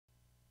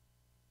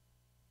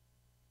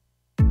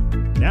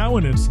Now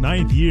in its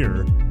 9th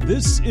year,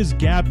 this is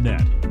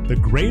GabNet, the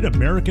Great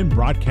American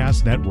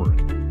Broadcast Network.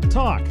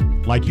 Talk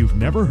like you've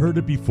never heard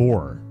it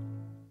before.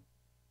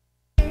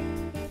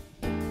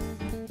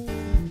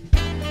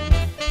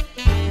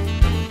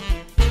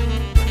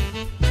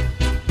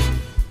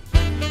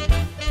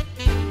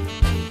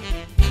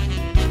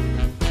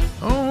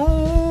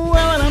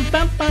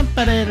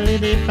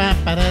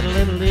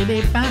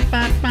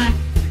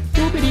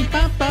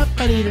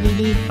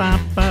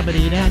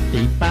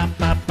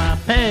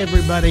 Hey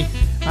everybody,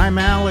 I'm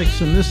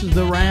Alex and this is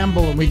the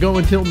Ramble, and we go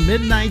until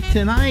midnight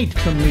tonight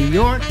from New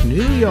York,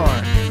 New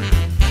York.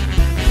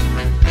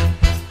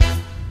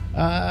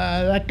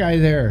 That guy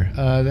there,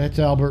 that's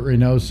Albert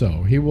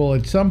Reynoso. He will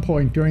at some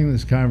point during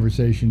this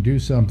conversation do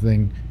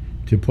something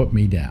to put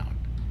me down.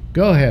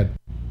 Go ahead.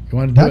 You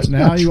want to do it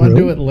now? You want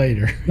to do it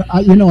later?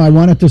 I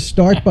wanted to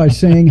start by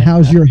saying,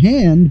 "How's your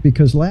hand?"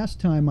 Because last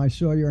time I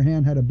saw your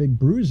hand had a big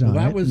bruise on it.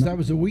 That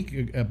was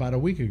about a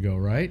week ago,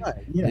 right?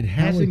 Yeah. It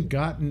hasn't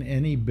gotten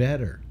any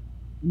better.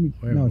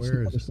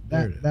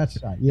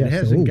 That's right. Yes. It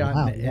hasn't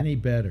gotten any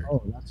better.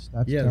 Oh, that's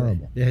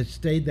terrible. It has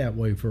stayed that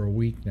way for a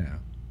week now.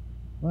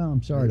 Well,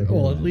 I'm sorry to hear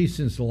Well, that. at least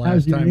since the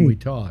last time we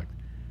talked.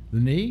 The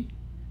knee?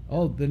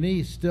 Oh, the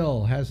knee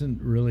still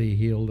hasn't really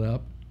healed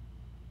up.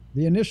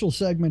 The initial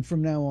segment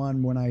from now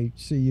on, when I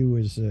see you,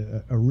 is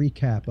a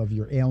recap of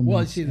your ailment.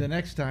 Well, see, the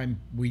next time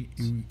you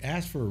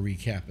ask for a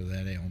recap of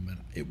that ailment,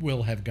 it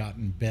will have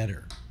gotten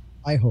better.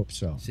 I hope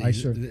so. See, I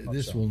certainly hope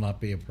this so. will not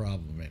be a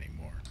problem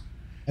anymore.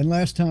 And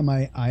last time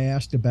I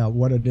asked about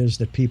what it is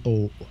that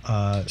people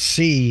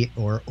see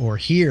or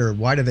hear.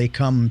 Why do they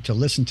come to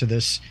listen to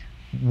this?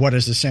 What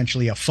is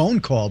essentially a phone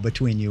call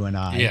between you and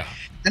I? Yeah.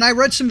 And I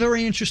read some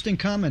very interesting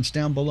comments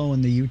down below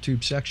in the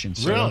YouTube section.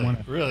 So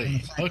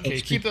Really?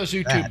 Okay, keep those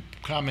YouTube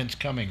comments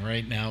coming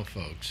right now,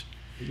 folks.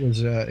 It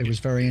was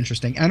very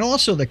interesting. And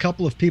also the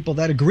couple of people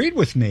that agreed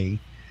with me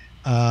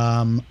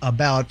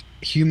about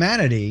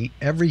humanity,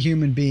 every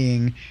human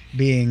being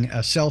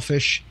a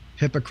selfish,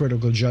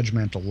 hypocritical,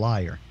 judgmental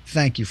liar.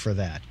 Thank you for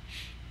that.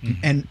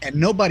 Mm-hmm. And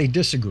nobody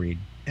disagreed.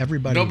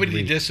 Nobody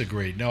agreed.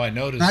 Disagreed. No, I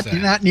noticed that.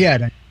 Not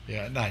yet.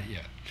 Yeah, not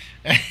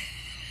yet.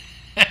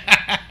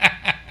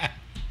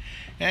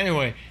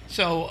 Anyway,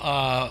 so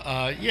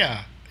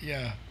yeah.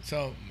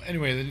 So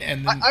anyway,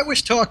 and then I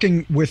was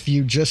talking with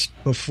you just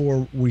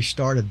before we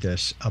started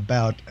this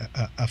about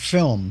a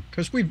film,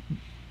 because we've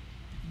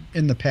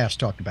in the past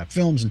talked about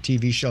films and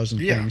TV shows and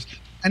things,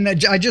 and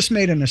I just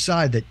made an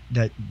aside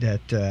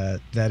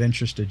that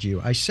interested you.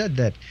 I said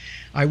that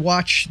I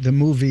watched the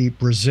movie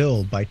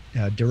Brazil by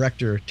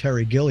director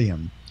Terry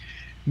Gilliam,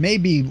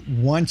 maybe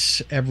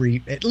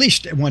at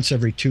least once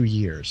every 2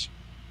 years.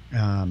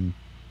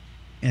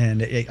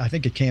 And I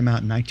think it came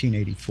out in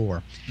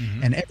 1984.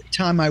 Mm-hmm. And every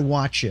time I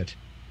watch it,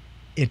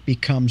 it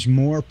becomes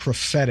more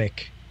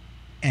prophetic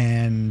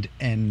and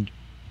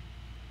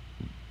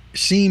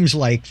seems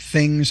like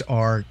things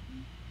are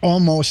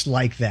almost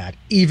like that,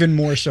 even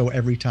more so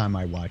every time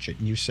I watch it.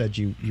 And you said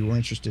you were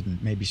interested in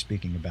maybe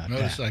speaking about that.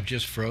 Notice I've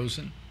just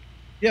frozen?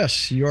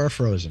 Yes, you are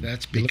frozen.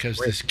 That's because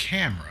this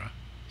camera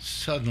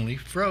suddenly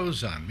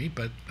froze on me,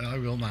 but I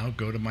will now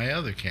go to my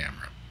other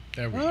camera.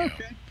 There we go.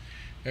 Okay.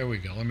 There we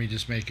go. Let me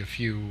just make a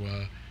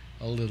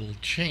little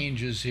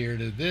changes here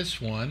to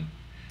this one.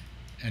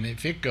 And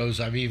if it goes,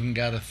 I've even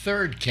got a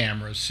third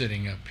camera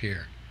sitting up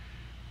here.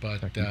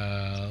 But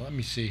let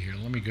me see here.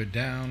 Let me go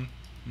down.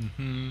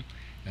 And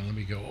let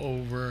me go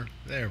over.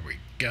 There we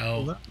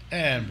go.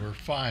 And we're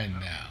fine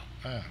now.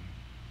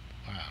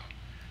 Wow.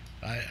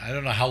 I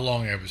don't know how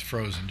long I was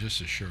frozen, just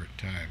a short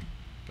time.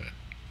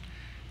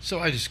 So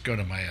I just go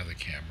to my other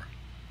camera.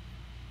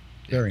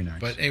 Very nice.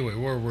 But anyway,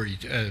 where were you?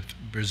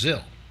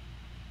 Brazil.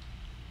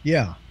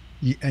 Yeah,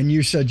 and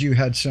you said you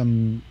had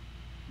something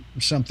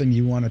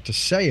you wanted to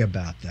say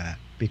about that,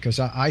 because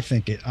I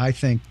think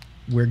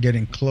we're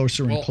getting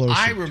closer and closer.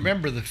 I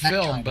remember the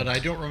film, but I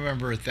don't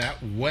remember it that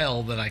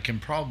well that I can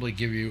probably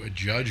give you a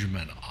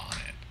judgment on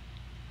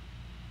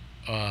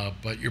it.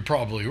 But you're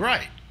probably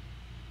right.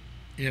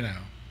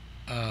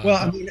 Well,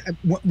 I mean,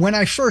 when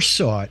I first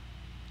saw it,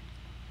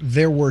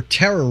 there were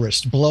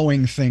terrorists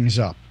blowing things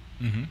up.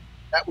 Mm-hmm.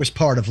 That was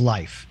part of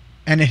life.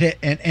 And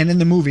in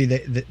the movie,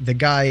 the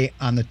guy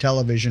on the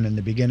television in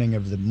the beginning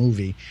of the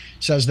movie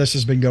says this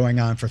has been going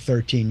on for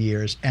 13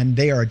 years, and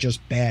they are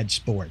just bad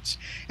sports.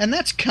 And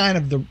that's kind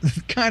of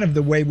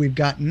the way we've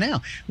gotten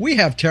now. We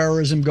have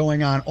terrorism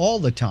going on all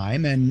the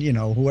time, and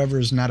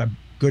whoever's not a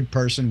good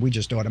person, we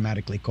just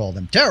automatically call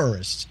them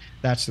terrorists.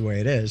 That's the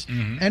way it is.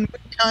 Mm-hmm. And we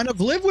kind of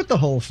live with the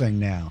whole thing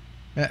now.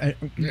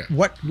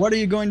 What are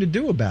you going to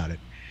do about it?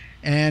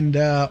 And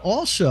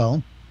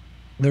also,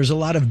 there's a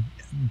lot of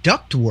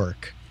duct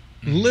work.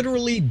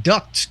 Literally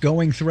ducts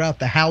going throughout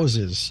the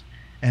houses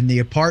and the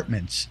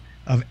apartments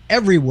of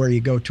everywhere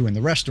you go to. In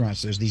the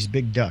restaurants, there's these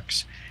big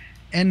ducts.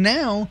 And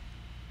now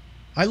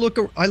I look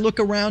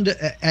around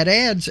at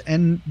ads,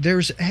 and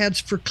there's ads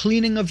for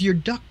cleaning of your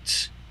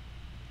ducts,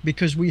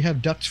 because we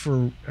have ducts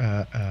for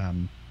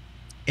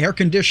air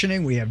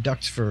conditioning. We have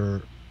ducts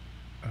for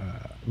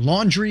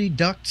laundry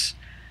ducts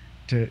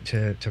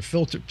to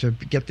filter, to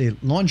get the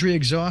laundry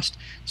exhaust.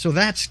 So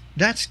that's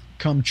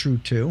come true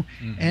too.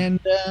 And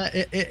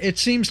it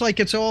seems like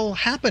it's all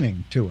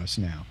happening to us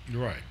now.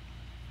 Right.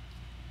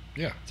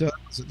 Yeah. So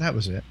that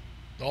was it.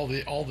 All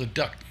the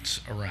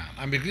ducts around.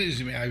 I mean,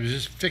 excuse me, I was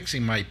just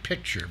fixing my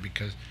picture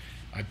because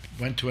I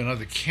went to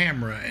another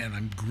camera and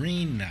I'm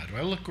green now. Do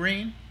I look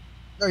green?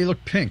 No, you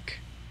look pink.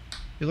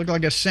 You look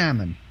like a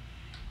salmon.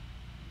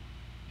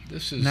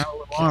 This is now a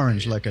little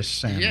orange, like a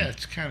salmon. Yeah,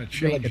 it's kind of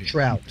changing. Like a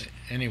trout.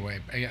 Anyway,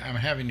 I'm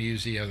having to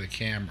use the other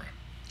camera.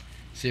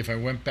 See, if I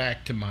went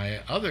back to my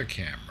other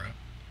camera,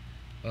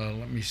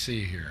 let me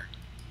see here.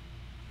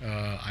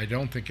 I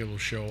don't think it will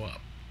show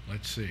up.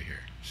 Let's see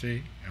here.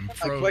 See, I'm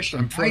frozen. My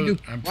question: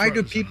 Why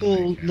do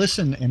people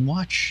listen and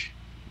watch?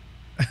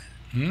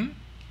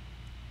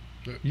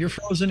 You're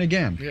frozen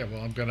again. Yeah,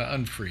 well, I'm going to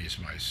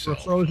unfreeze myself.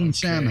 For frozen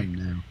salmon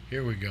now.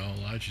 Here we go,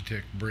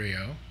 Logitech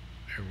Brio.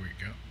 Here we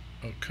go.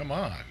 Oh, come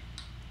on.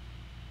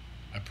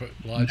 I put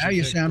Logitech Now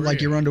you sound Brio.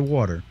 like you're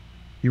underwater.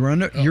 You're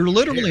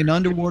literally an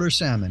underwater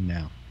salmon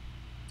now.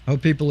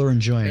 Hope people are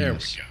enjoying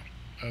this. There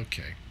we go.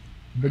 Okay.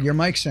 But your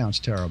mic sounds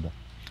terrible.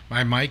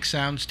 My mic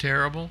sounds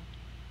terrible?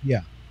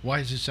 Yeah. Why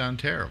does it sound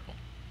terrible?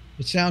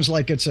 It sounds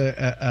like it's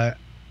a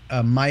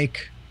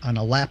mic on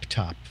a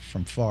laptop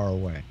from far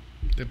away.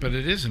 But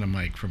it isn't a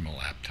mic from a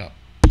laptop.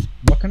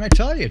 What can I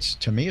tell you?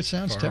 To me, it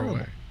sounds Far terrible.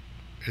 away.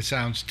 It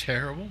sounds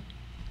terrible?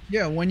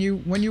 Yeah, when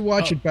you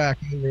watch it back,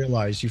 you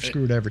realize you've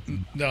screwed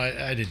everything. No,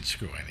 I didn't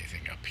screw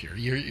anything up here.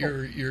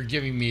 You're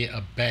giving me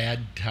a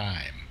bad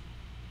time.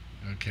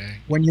 Okay.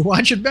 When you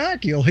watch it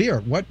back, you'll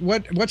hear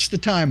what's the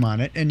time on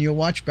it, and you'll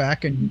watch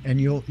back,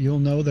 and you'll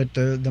know that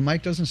the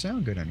mic doesn't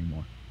sound good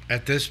anymore.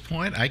 At this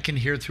point, I can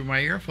hear through my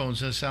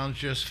earphones, and it sounds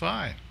just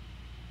fine.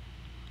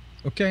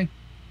 Okay.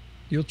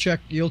 You'll check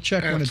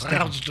when it's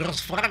done.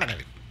 Just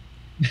fine.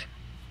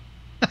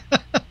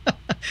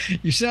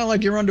 You sound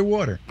like you're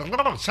underwater.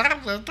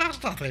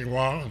 There's nothing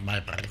wrong with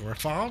my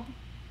microphone.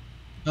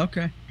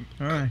 Okay.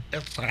 All right.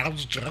 It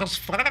sounds just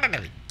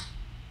fine.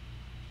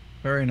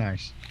 Very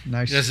nice.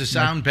 Nice. Does it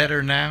sound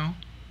better now?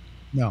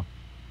 No.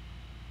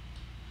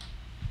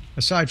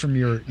 Aside from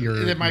your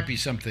there might be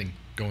something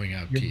going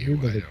out to you.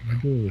 I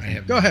don't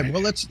know. Go ahead.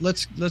 Well,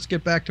 let's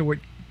get back to what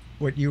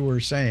you were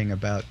saying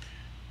about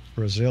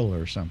Brazil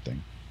or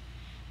something.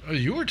 Oh,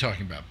 you were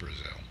talking about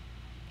Brazil.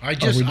 I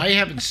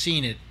haven't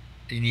seen it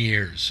in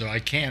years, so I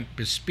can't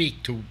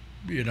bespeak to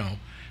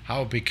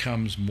how it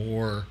becomes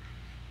more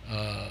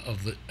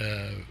of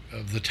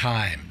the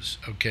times.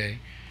 Okay,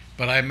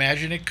 but I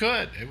imagine it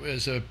could. It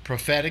was a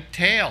prophetic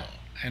tale,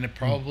 and it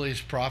probably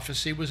his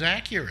prophecy was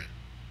accurate.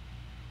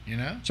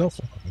 So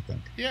far, I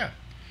think. Yeah.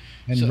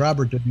 And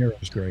Robert De Niro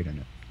was great in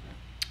it.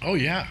 Oh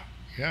yeah.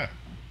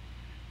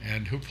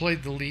 And who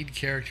played the lead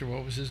character?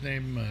 What was his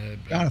name?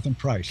 Jonathan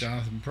Pryce.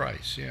 Jonathan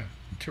Pryce, yeah.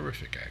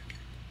 Terrific actor.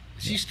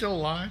 Is he still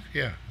alive?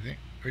 Yeah, I think.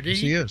 Or did yes,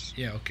 he is.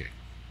 Yeah, okay.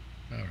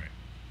 All right.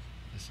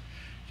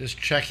 Just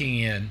checking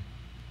in.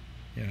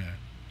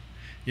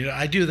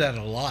 I do that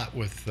a lot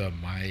with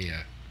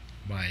my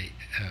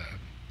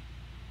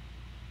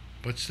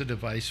what's the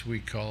device we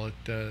call it?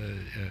 I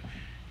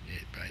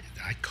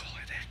call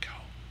it Echo,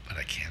 but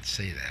I can't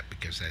say that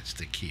because that's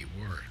the key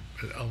word.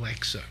 But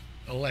Alexa.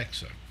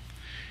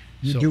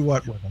 You do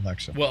what with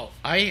Alexa? Well,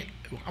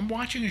 I'm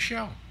watching a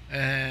show,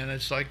 and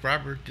it's like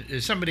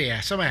somebody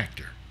asked, some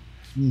actor,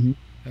 and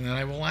then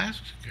I will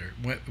ask her,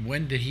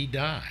 when did he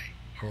die,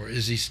 or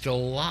is he still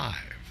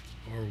alive,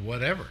 or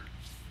whatever.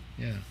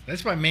 Yeah,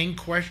 that's my main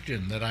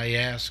question that I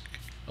ask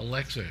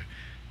Alexa,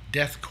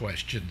 death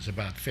questions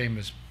about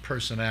famous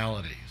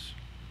personalities.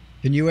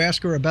 Can you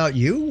ask her about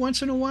you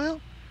once in a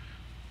while?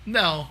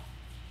 No.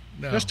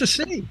 Just to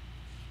see.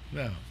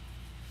 No.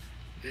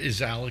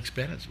 Is Alex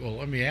Bennett? Well,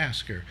 let me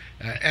ask her.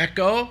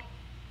 Echo,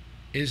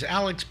 is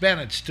Alex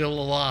Bennett still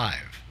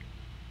alive?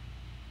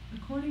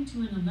 According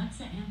to an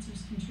Alexa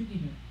Answers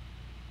contributor,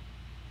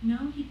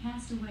 no, he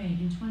passed away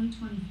in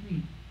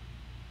 2023.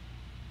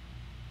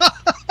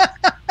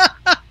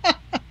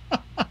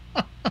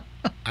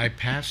 I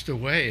passed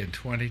away in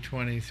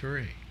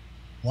 2023.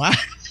 Wow.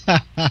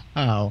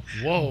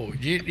 Whoa.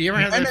 You ever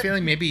have that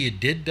feeling maybe you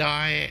did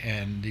die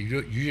and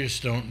you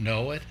just don't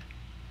know it?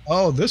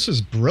 Oh, this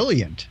is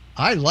brilliant.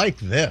 I like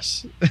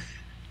this.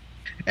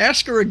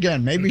 Ask her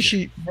again. Maybe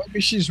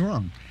she's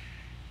wrong.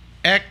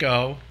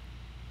 Echo,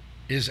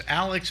 is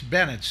Alex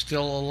Bennett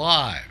still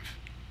alive?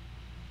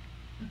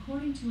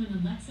 According to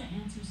an Alexa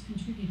Answers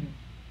contributor,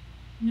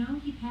 no,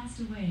 he passed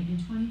away in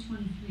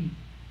 2023.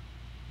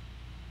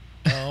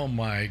 Oh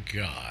my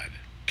God.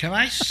 Can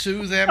I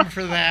sue them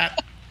for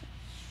that?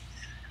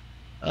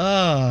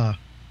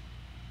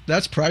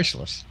 That's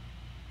priceless.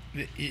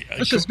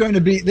 This is going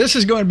to be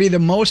the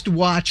most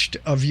watched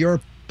of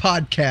your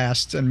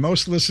podcasts and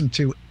most listened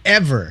to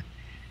ever,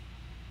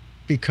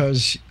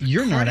 because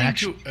you're not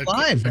actually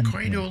alive.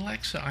 According to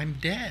Alexa, I'm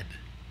dead.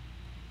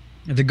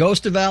 The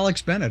ghost of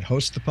Alex Bennett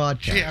hosts the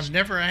podcast. Gee, I've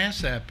never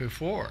asked that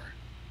before.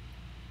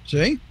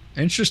 See?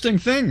 Interesting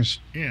things.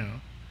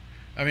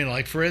 I mean,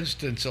 like, for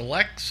instance,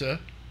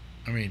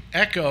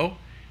 Echo,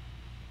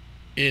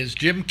 Is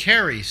Jim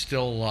Carrey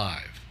still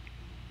alive?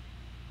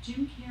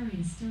 Jim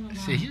Carrey is still alive.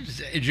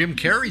 See, Jim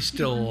Carrey's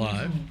still 61 years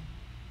alive.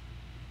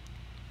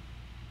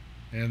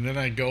 old. And then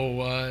I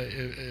go,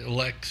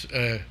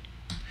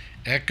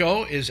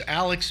 Echo, is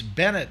Alex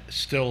Bennett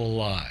still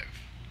alive?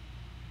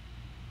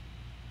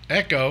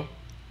 Echo,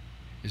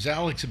 is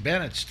Alex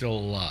Bennett still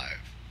alive?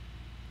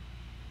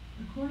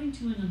 According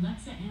to an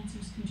Alexa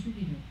Answers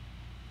contributor,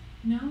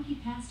 no, he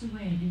passed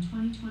away in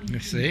 2023. You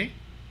see?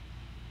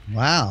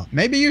 Wow.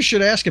 Maybe you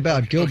should ask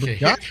about Gilbert Okay,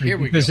 Gottfried, here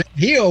we because go.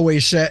 he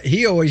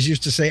always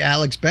used to say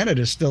Alex Bennett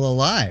is still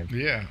alive.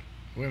 Yeah.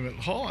 Wait a minute.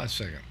 Hold on a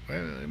second.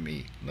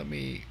 Wait, let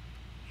me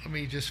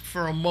just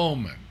for a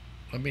moment.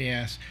 Let me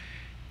ask.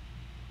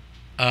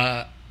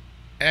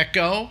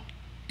 Echo,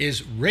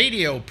 is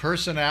radio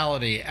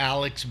personality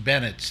Alex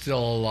Bennett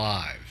still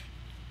alive?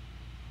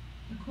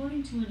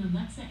 According to an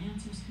Alexa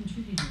Answers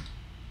contributor,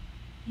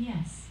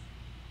 yes.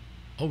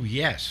 Oh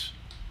yes.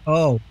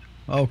 Oh,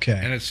 okay.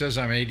 And it says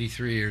I'm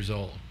 83 years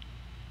old.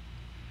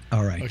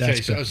 All right. Okay,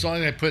 That's so good. as long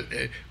as I put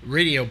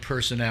radio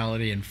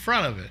personality in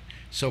front of it,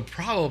 so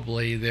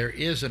probably there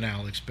is an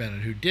Alex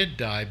Bennett who did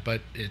die,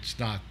 but it's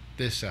not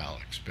this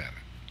Alex Bennett.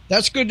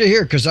 That's good to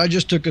hear, because I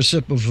just took a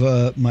sip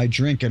of my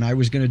drink and I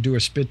was going to do a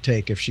spit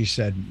take if she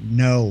said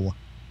no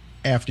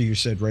after you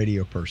said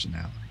radio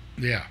personality.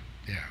 Yeah,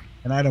 yeah.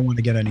 And I don't want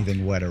to get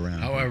anything wet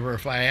around. However,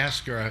 if I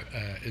ask her,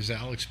 is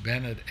Alex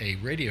Bennett a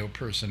radio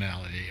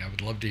personality, I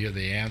would love to hear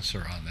the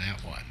answer on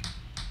that one.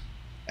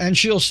 And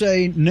she'll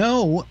say,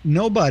 no,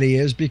 nobody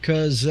is,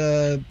 because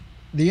the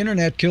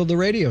internet killed the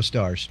radio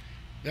stars.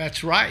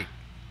 That's right.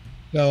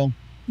 So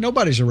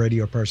nobody's a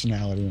radio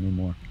personality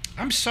anymore.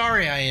 I'm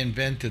sorry I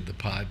invented the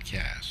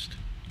podcast.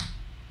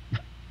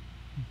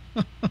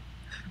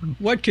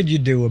 What could you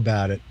do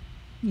about it?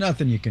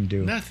 Nothing you can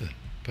do. Nothing.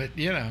 But,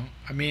 you know,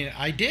 I mean,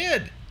 I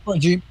did.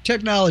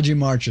 Technology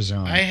marches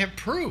on. I have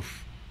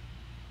proof.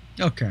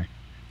 Okay.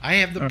 I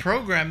have the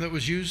program that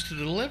was used to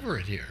deliver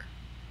it here.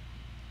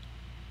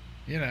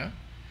 You know,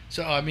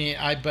 so I mean,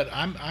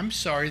 I'm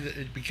sorry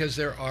that because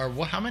there are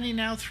how many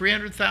now?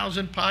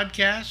 300,000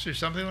 podcasts or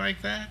something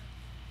like that.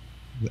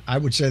 I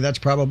would say that's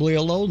probably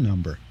a low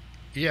number.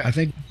 Yeah, I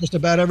think just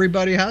about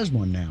everybody has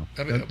one now.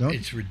 I mean,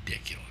 it's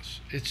ridiculous.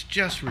 It's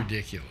just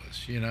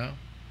ridiculous, you know.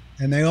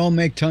 And they all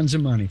make tons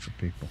of money for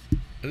people.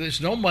 There's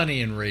no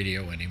money in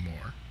radio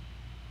anymore.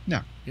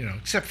 No. You know,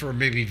 except for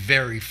maybe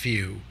very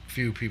few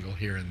people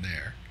here and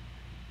there,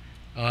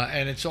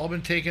 and it's all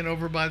been taken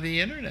over by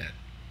the internet.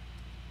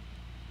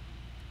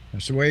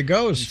 That's the way it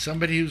goes. And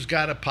somebody who's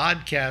got a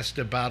podcast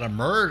about a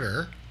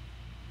murder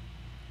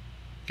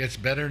gets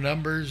better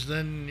numbers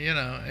than, you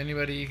know,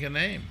 anybody you can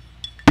name.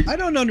 I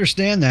don't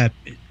understand that,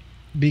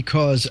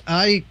 because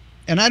I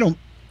don't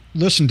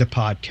listen to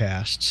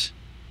podcasts,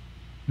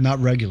 not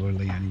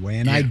regularly anyway,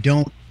 and Yeah.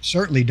 I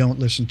certainly don't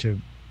listen to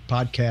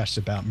podcasts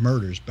about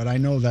murders, but I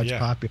know that's Yeah.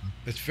 popular.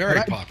 It's very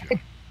But popular.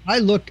 I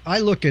look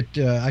at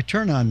I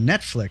turn on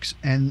Netflix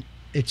and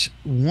it's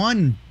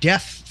one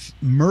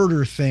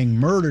murder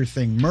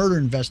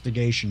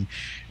investigation,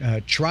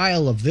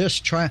 trial of this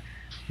trial.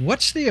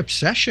 What's the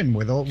obsession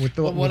with all?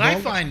 Well, what I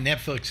find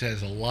Netflix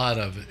has a lot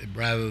of,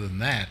 rather than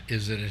that,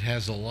 is that it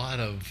has a lot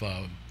of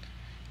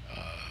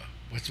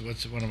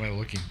what am I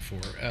looking for?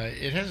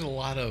 It has a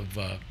lot of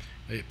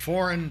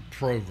foreign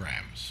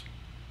programs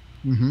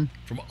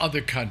from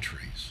other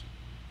countries,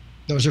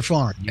 Those are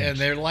foreign, yes. and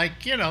they're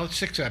like, you know,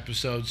 6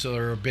 episodes, so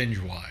they're a binge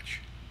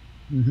watch.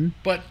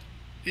 But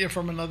they're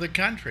from another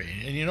country,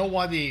 and you know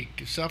why the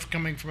stuff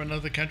coming from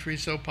another country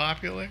is so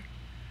popular?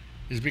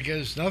 Is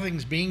because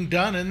nothing's being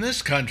done in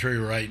this country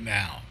right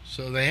now,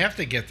 so they have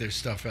to get their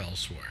stuff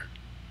elsewhere.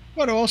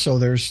 But also,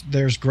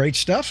 there's great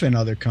stuff in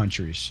other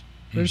countries.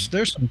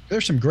 There's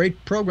some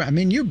great program. I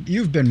mean,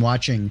 you've been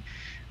watching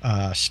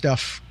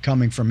stuff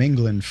coming from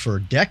England for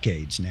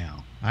decades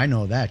now. I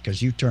know that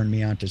because you turned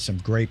me on to some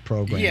great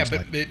programs. Yeah,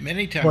 but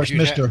many times, of course,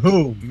 Mr.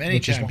 Who. Many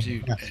which is times one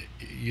of the best.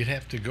 you'd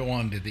have to go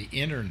onto the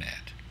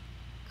internet,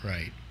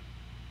 right?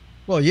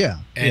 Well, yeah,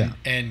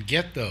 and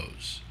get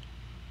those.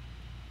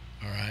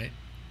 All right.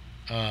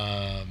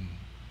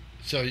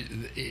 So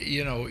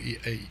you know,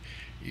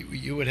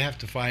 you would have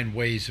to find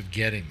ways of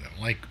getting them.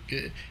 Like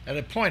at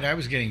a point, I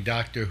was getting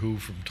Doctor Who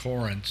from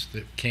torrents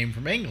that came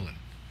from England.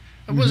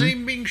 It wasn't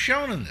even being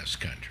shown in this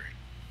country.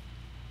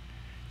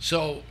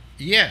 So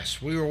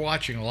yes, we were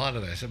watching a lot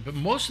of that stuff, but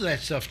most of that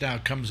stuff now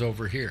comes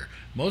over here.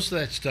 Most of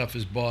that stuff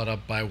is bought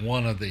up by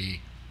one of the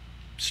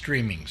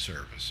streaming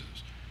services.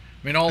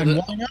 I mean,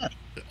 why not?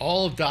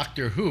 All of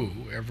Doctor Who,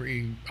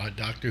 every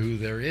Doctor Who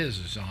there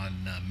is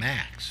on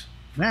Max.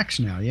 Max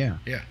now, yeah.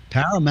 Yeah.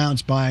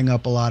 Paramount's buying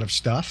up a lot of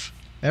stuff.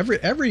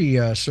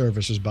 Every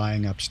service is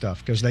buying up stuff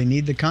because they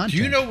need the content.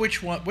 Do you know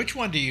which one? Which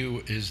one to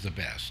you is the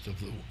best of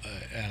the?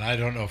 And I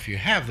don't know if you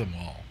have them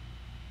all,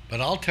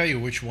 but I'll tell you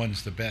which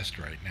one's the best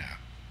right now.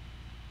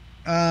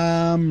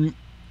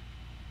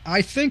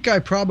 I think I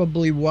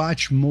probably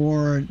watch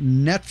more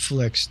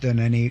Netflix than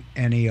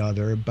any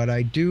other, but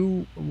I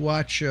do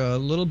watch a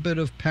little bit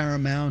of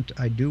Paramount.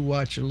 I do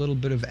watch a little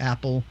bit of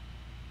Apple.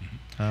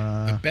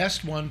 The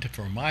best one,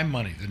 for my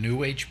money, the new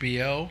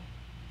HBO,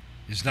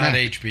 is not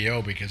Max.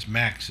 HBO because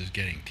Max is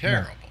getting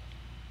terrible.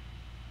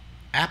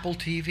 Apple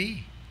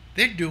TV.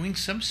 They're doing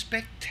some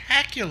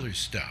spectacular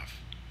stuff.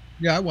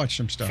 Yeah, I watched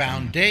some stuff.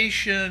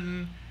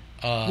 Foundation.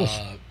 Oof.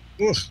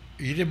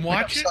 You didn't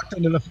watch it?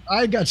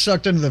 I got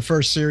sucked into the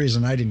first series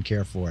and I didn't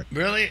care for it.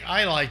 Really?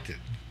 I liked it.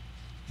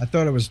 I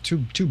thought it was too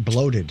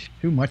bloated,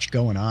 too much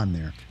going on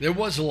there. There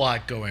was a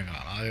lot going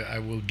on. I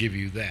will give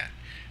you that.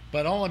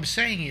 But all I'm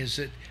saying is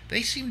that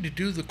they seem to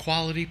do the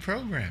quality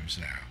programs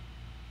now.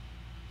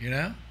 You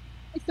know?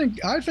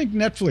 I think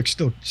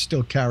Netflix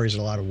still carries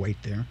a lot of weight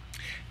there.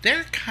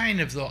 They're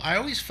kind of, though, I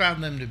always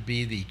found them to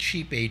be the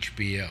cheap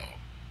HBO.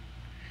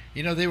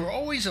 You know, they were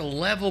always a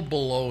level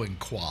below in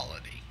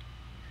quality.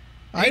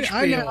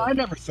 I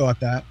never thought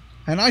that.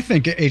 And I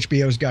think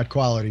HBO's got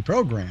quality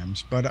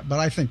programs, but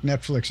I think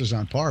Netflix is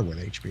on par with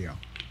HBO.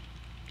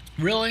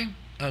 Really?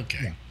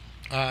 Okay.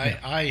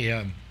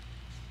 Yeah.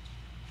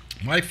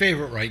 My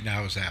favorite right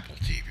now is Apple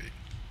TV.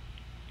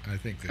 I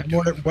think that.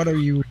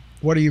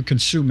 What are you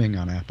consuming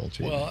on Apple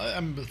TV? Well,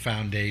 I'm the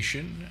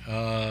Foundation.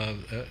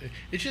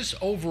 It's just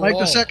overall. Like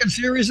the second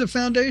series of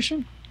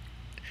Foundation?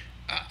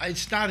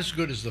 It's not as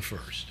good as the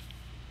first.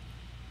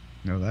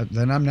 No,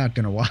 then I'm not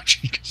going to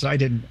watch it because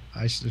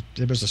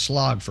it was a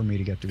slog for me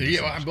to get through.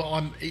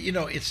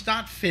 It's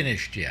not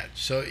finished yet.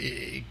 So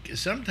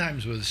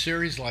sometimes with a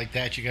series like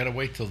that, you got to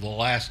wait till the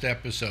last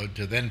episode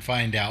to then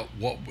find out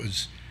what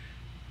was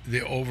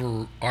the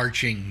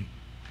overarching.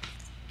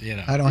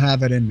 I don't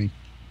have it in me.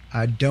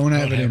 I don't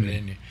have it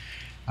in me.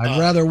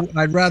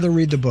 I'd rather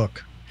read the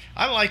book.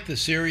 I like the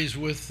series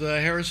with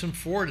Harrison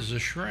Ford as a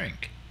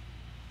shrink.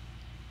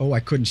 Oh, I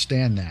couldn't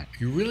stand that.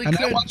 You really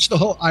couldn't? I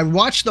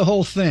watched the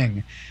whole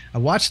thing.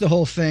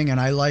 And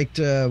I liked.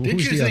 Did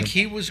you think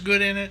he was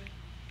good in it?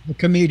 The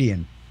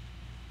comedian.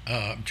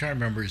 I'm trying to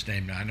remember his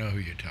name now. I know who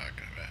you're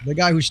talking about. The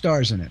guy who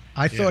stars in it.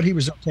 I thought he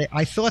was okay.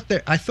 I thought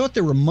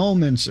there were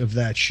moments of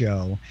that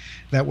show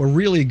that were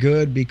really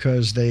good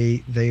because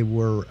they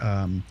were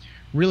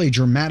really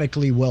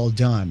dramatically well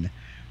done,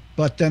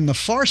 but then the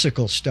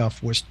farcical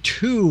stuff was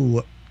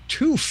too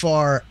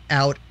far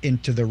out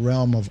into the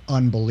realm of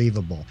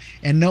unbelievable.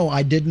 And no,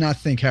 I did not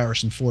think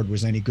Harrison Ford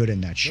was any good in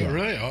that show. Oh,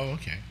 really? Oh,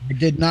 okay. I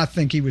did not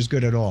think he was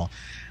good at all.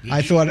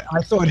 I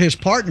thought his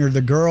partner,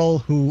 the girl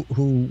who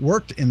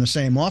worked in the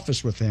same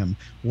office with him,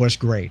 was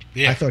great.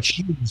 Yeah. I thought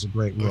she was a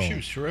great role. She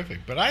was terrific.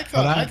 But I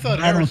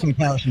don't think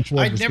Harrison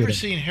Ford. I'd never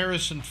seen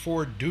Harrison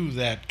Ford do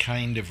that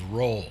kind of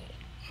role.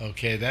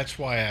 Okay, that's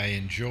why I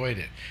enjoyed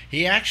it.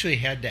 He actually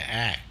had to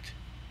act.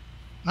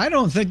 I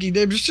don't think he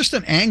did. It was just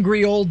an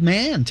angry old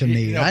man to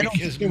me. I don't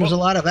think there was a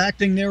lot of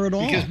acting there at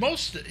all. Because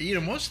most of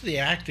the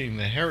acting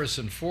that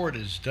Harrison Ford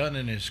has done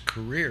in his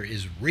career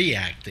is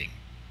reacting.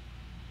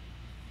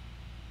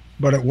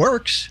 But it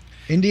works.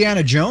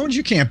 Indiana Jones,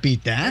 you can't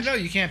beat that. No,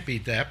 you can't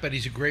beat that, but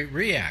he's a great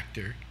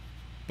reactor.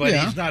 But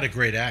he's not a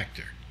great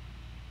actor.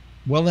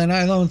 Well, then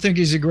I don't think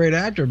he's a great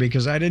actor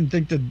because I didn't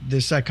think the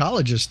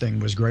psychologist thing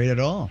was great at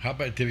all. How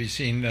about, have you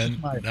seen, was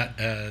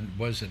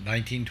it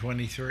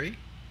 1923?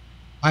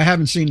 I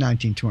haven't seen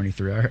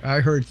 1923.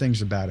 I heard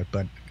things about it,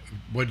 but...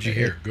 What did you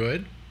hear?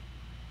 Good?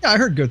 Yeah, I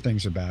heard good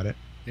things about it.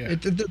 Yeah.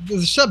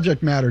 The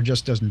subject matter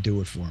just doesn't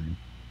do it for me.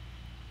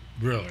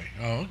 Really?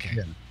 Oh, okay.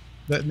 Yeah.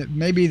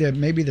 Maybe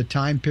the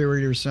time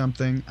period or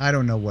something. I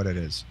don't know what it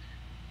is.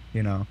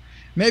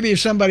 Maybe if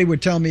somebody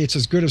would tell me it's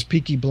as good as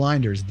Peaky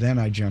Blinders, then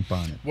I jump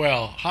on it.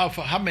 Well,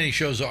 how many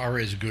shows are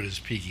as good as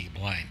Peaky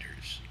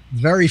Blinders?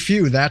 Very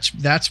few. That's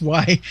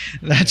why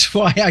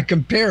I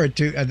compare it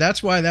to.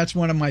 That's why that's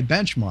one of my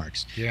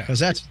benchmarks. Yeah. Because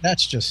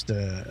that's just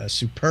a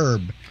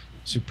superb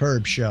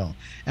show.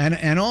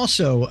 And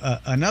also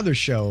another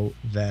show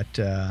that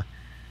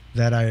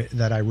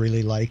I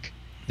really like,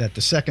 that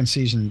the second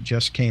season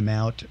just came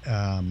out,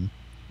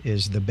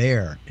 is The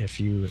Bear. If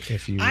you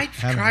I've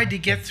tried to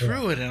get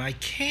through it and I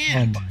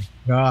can't. Oh my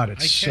God,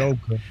 it's so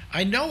good.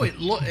 I know it.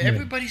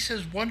 Everybody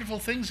says wonderful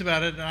things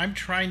about it, and I'm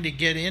trying to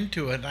get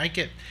into it. And I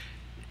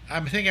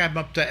think I'm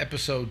up to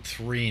episode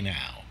 3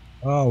 now.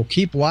 Oh,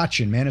 keep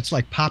watching, man. It's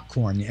like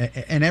popcorn.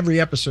 And every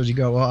episode you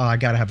go, oh, I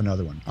got to have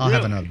another one. I'll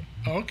have another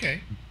one.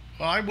 Okay.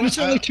 Well, it's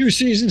only 2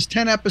 seasons,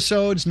 10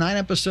 episodes, 9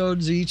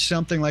 episodes each,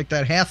 something like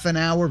that. Half an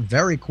hour,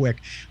 very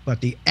quick.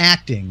 But the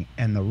acting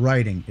and the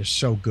writing is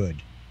so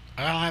good.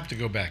 I'll have to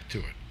go back to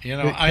it.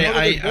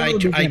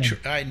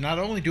 I not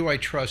only do I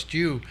trust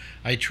you,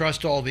 I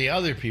trust all the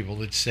other people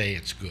that say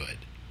it's good.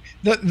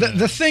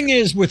 The thing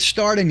is with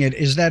starting it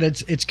is that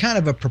it's kind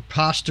of a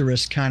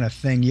preposterous kind of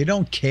thing. You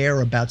don't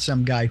care about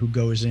some guy who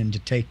goes in to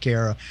take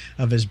care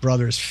of his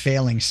brother's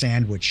failing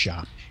sandwich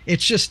shop.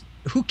 It's just,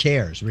 who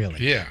cares, really?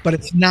 Yeah. But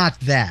it's not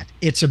that.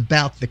 It's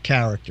about the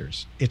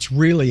characters. It's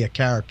really a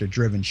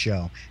character-driven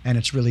show, and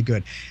it's really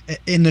good.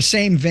 In the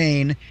same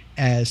vein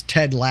as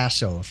Ted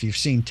Lasso, if you've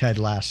seen Ted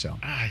Lasso.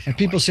 And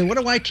people say, what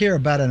do I care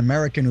about an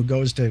American who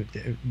goes to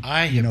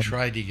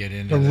tried to get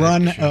into to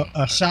run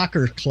a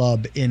soccer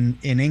club in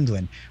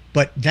England?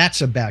 But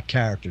that's about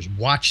characters.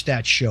 Watch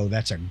that show.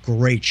 That's a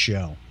great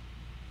show.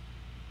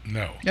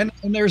 No. And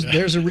there's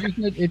a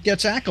reason it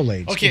gets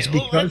accolades. Okay, It's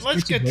because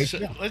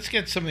let's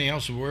get something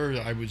else.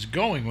 Where I was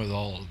going with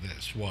all of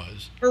this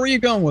was. Where were you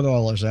going with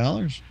all this,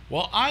 Alex?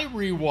 Well, I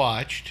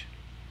rewatched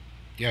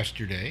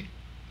yesterday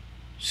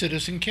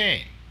Citizen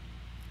Kane.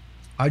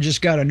 I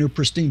just got a new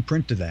pristine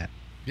print of that.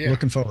 Yeah.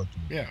 Looking forward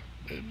to it.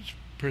 Yeah, it was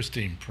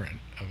pristine print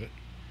of it.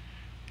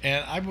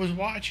 And I was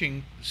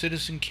watching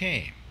Citizen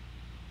Kane.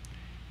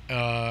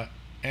 And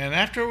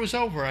after it was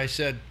over, I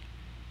said,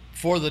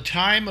 for the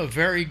time, a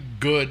very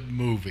good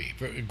movie,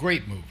 a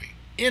great movie,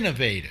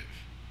 innovative.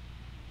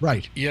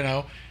 Right. You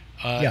know,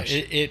 Yes.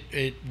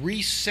 it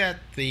reset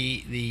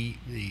the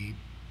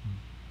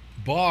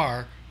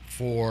bar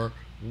for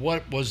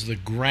what was the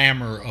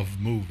grammar of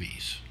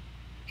movies.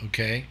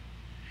 Okay.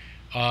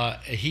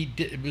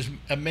 It was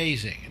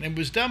amazing, and it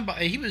was done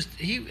by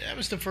that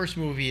was the first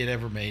movie he had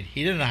ever made.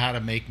 He didn't know how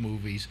to make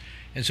movies,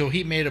 and so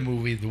he made a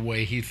movie the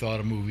way he thought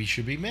a movie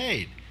should be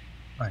made.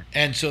 Right.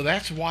 And so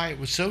that's why it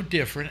was so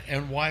different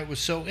and why it was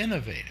so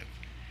innovative.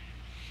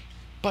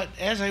 But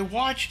as I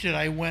watched it,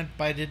 I went,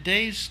 by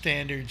today's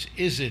standards,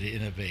 is it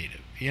innovative?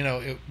 You know,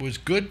 it was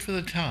good for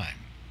the time.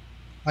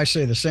 I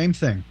say the same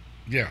thing.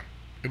 Yeah.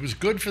 It was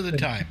good for the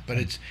time, but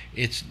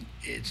it's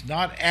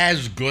not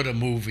as good a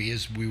movie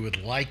as we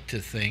would like to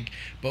think,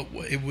 but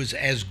it was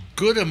as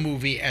good a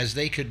movie as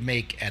they could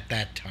make at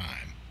that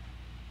time.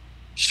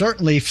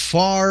 Certainly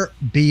far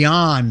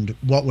beyond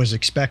what was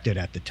expected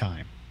at the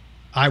time,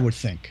 I would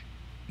think.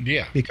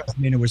 Yeah. Because, I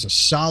mean, it was a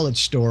solid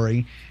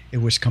story. It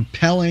was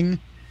compelling.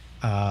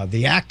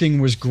 The acting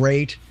was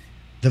great.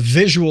 The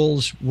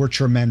visuals were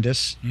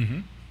tremendous. Mm-hmm.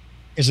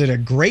 Is it a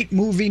great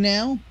movie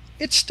now?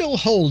 It still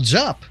holds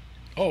up.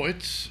 Oh,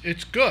 it's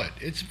good.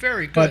 It's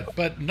very good,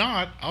 but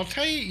not. I'll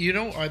tell you. You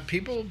know,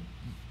 people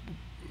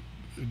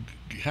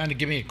kind of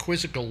give me a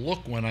quizzical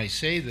look when I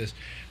say this.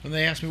 When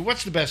they ask me,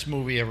 "What's the best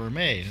movie ever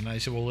made?" and I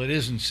say, "Well, it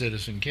isn't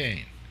Citizen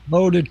Kane."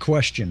 Loaded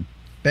question.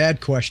 Bad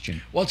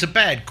question. Well, it's a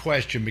bad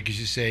question because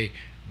you say,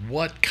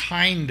 "What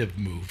kind of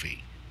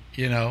movie?"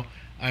 You know,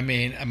 I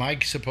mean, am I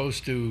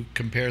supposed to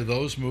compare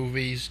those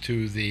movies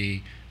to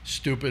the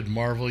stupid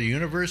Marvel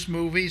Universe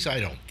movies? I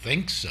don't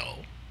think so.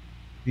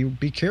 You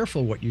be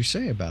careful what you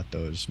say about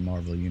those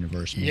Marvel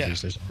Universe movies. Yeah,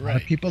 There's a lot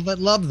of people that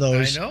love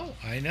those.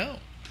 I know.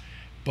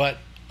 But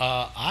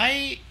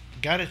I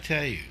got to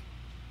tell you,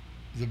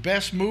 the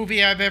best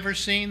movie I've ever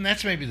seen,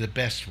 that's maybe the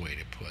best way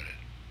to put it.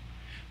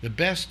 The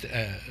best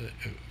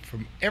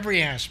from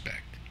every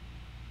aspect.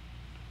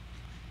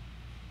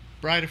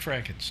 Bride of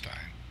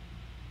Frankenstein.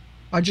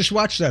 I just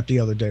watched that the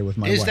other day with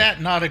my wife. Is that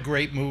not a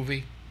great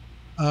movie?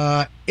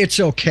 It's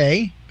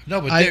okay. No,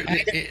 but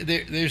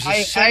there's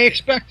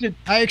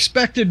I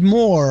expected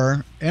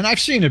more, and I've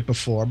seen it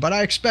before, but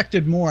I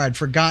expected more. I'd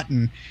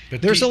forgotten.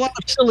 But there's a lot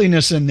of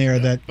silliness in there.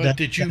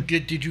 Did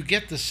you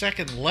get the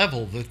second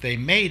level that they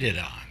made it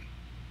on?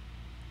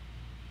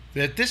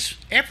 That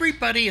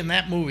everybody in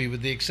that movie,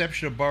 with the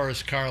exception of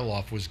Boris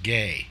Karloff, was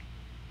gay.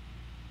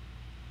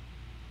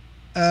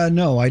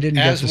 No, I didn't.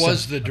 As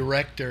was the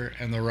director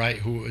and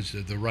who was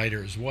the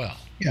writer as well.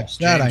 Yes, James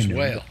that I knew.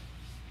 Whale.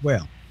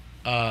 Well,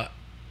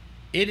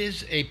 it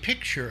is a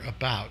picture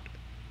about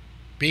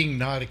being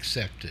not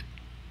accepted.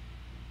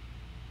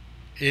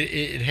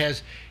 It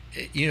has,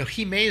 you know,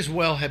 he may as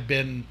well have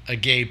been a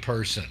gay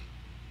person,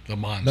 the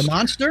monster. The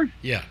monster?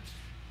 Yeah,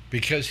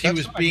 because he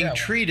was being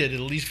treated,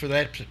 at least for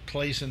that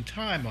place and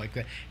time, like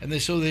that. And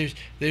so there's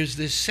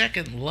this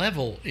second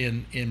level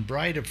in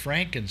Bride of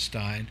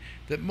Frankenstein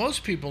that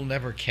most people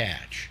never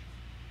catch.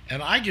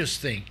 And I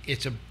just think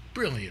it's a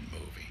brilliant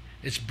movie.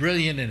 It's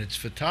brilliant in its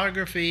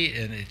photography,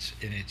 and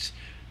its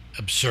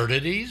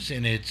absurdities,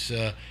 in its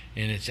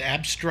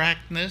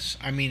abstractness.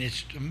 I mean,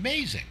 it's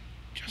amazing,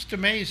 just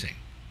amazing.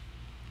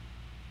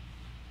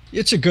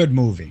 It's a good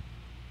movie,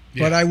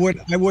 Yeah. but I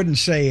wouldn't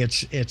say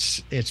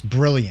it's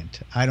brilliant.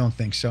 I don't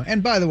think so.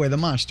 And by the way, the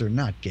monster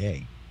not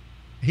gay.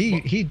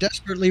 He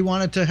desperately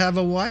wanted to have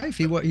a wife.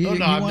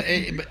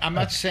 I'm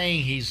not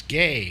saying he's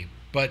gay,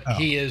 but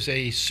he is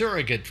a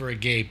surrogate for a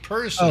gay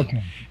person,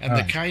 Okay. and All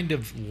the right. kind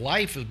of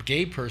life a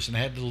gay person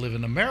had to live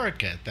in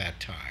America at that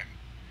time,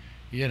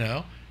 you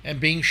know, and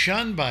being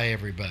shunned by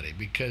everybody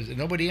because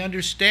nobody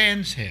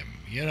understands him.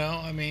 You know,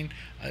 I mean,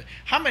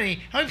 how many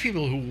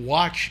people who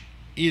watch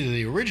either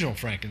the original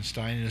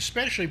Frankenstein and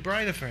especially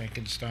Bride of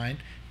Frankenstein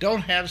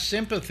don't have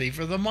sympathy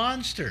for the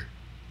monster?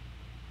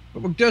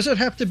 Does it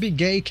have to be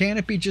gay? Can't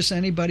it be just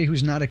anybody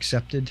who's not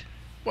accepted?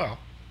 Well,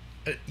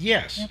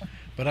 yes,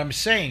 but I'm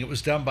saying it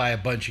was done by a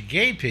bunch of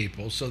gay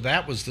people, so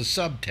that was the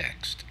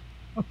subtext.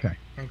 Okay.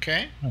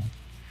 Okay? Oh.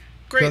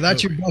 Great So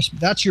that's movie.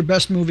 that's your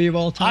best movie of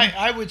all time?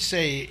 I would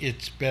say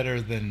it's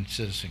better than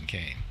Citizen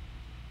Kane.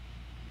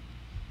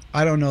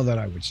 I don't know that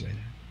I would say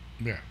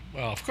that. Yeah.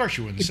 Well, of course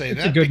you wouldn't say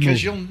it's a that good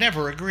because movie. you'll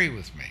never agree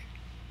with me.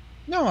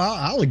 No,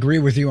 I'll agree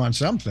with you on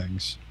some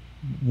things.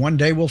 One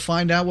day we'll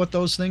find out what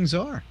those things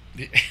are.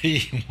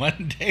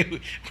 One day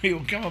we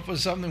will come up with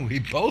something we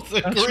both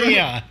That's agree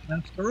right. on.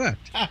 That's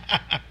correct.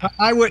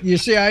 I would. You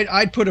see,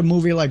 I'd put a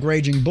movie like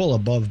Raging Bull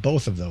above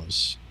both of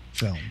those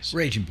films.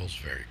 Raging Bull's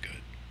very good.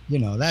 You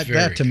know, It's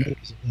that to very me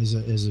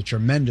is a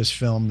tremendous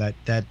film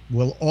that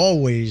will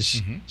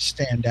always Mm-hmm.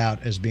 stand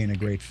out as being a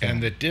great film.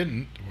 And that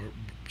didn't. We're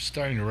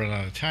starting to run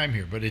out of time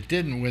here, but it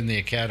didn't win the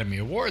Academy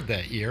Award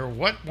that year.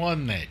 What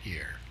won that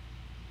year?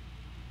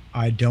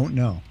 I don't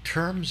know.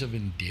 Terms of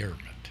Endearment.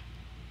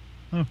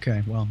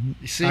 Okay, well,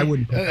 You see, I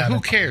wouldn't. Put that who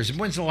in- cares?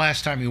 When's the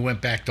last time you went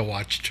back to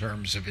watch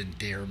Terms of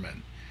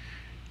Endearment?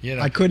 You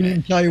know, I couldn't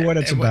even tell you what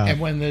it's about.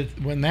 And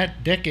when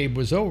that decade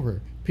was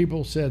over,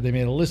 people said they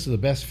made a list of the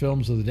best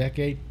films of the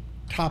decade.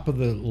 Top of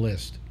the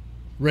list,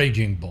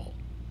 Raging Bull.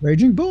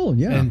 Raging Bull,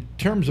 yeah. In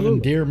terms of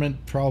Absolutely.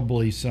 endearment,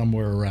 probably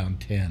somewhere around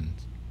 10.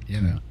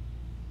 You know,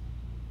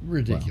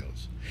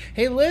 ridiculous.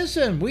 Hey,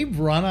 listen, we've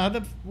run out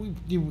of.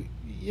 You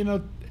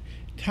know,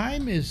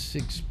 time is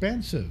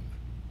expensive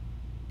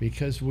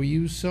because we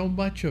use so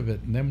much of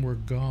it, and then we're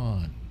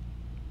gone.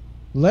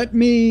 Let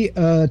me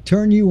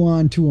turn you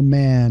on to a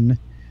man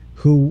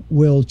who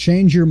will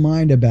change your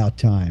mind about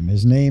time.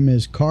 His name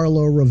is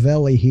Carlo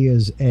Rovelli. He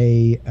is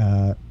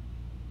a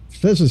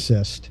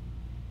physicist,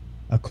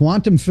 a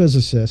quantum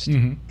physicist.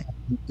 Mm-hmm.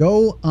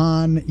 Go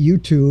on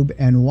YouTube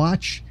and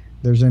watch.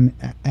 There's an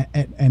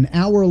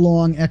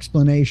hour-long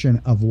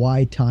explanation of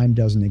why time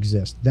doesn't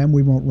exist. Then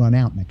we won't run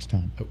out next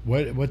time.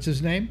 What's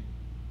his name?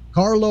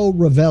 Carlo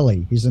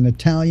Rovelli. He's an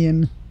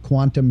Italian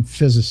quantum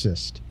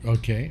physicist,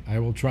 Okay, I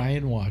will try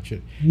and watch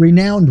it.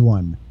 renowned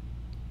one,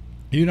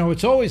 You know,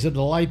 it's always a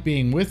delight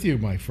being with you,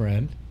 my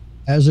friend.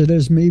 as it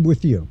is me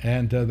with you.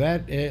 And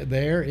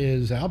there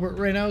is Albert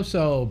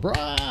Reynoso.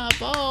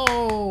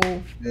 Bravo!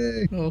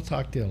 Hey. We'll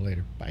talk to you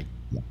later. Bye.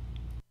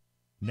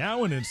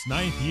 Now in its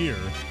 9th year,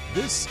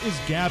 this is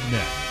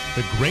GabNet,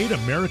 the great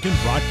American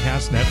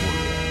broadcast network.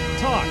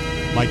 Talk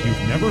like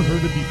you've never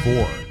heard it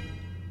before.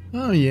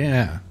 Oh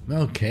yeah.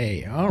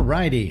 Okay. All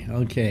righty.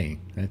 Okay.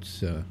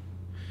 That's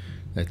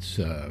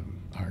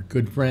our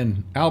good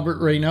friend Albert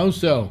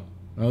Reynoso.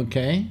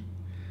 Okay.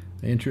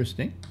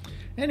 Interesting.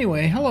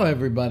 Anyway, hello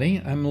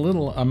everybody. I'm a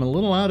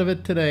little out of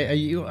it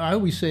today. I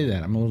always say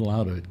that I'm a little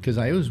out of it because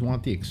I always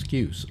want the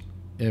excuse.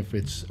 If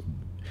it's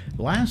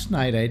last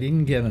night, I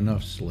didn't get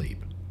enough sleep.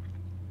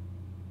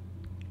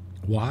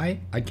 Why?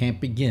 I can't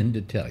begin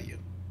to tell you.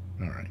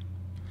 All right.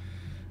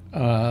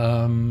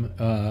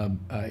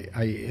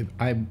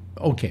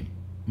 Okay.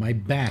 My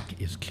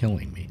back is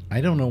killing me.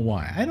 I don't know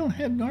why. I don't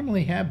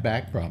normally have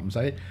back problems.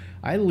 I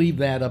leave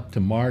that up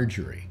to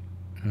Marjorie,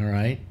 all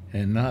right,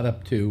 and not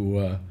up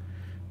to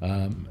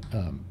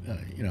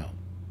you know,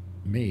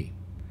 me.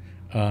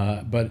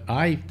 But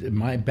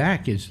my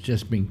back has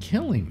just been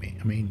killing me.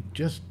 I mean,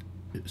 just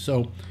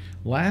so.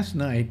 Last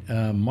night,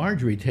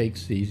 Marjorie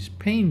takes these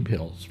pain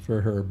pills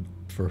for her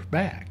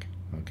back.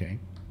 Okay,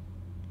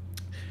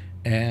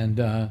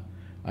 and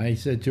I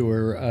said to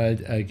her,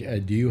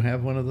 "Do you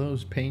have one of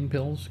those pain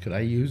pills? Could I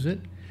use it?"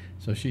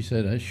 So she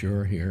said,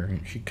 "Sure, here."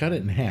 And she cut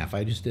it in half.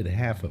 I just did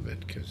half of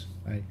it because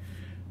I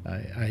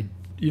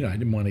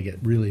didn't want to get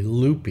really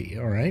loopy.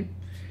 All right,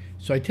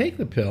 so I take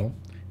the pill,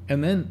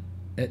 and then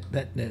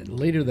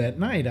later that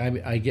night,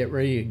 I get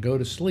ready to go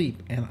to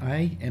sleep, and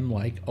I am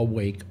like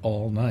awake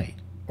all night.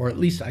 Or at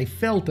least I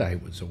felt I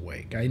was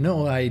awake. I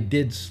know I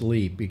did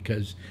sleep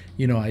because,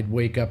 you know, I'd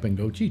wake up and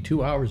go, gee,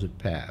 2 hours had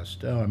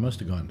passed. Oh, I must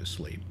have gone to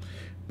sleep.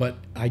 But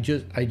I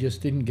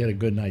just didn't get a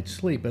good night's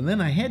sleep. And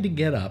then I had to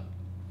get up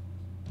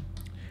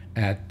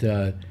at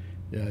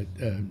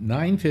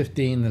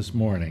 9:15 this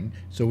morning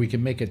so we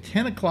can make a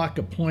 10 o'clock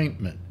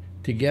appointment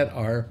to get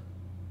our,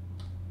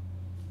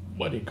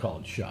 what do you call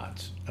it,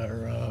 shots,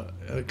 our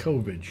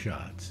COVID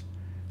shots.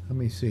 Let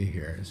me see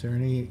here.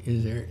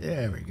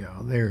 There we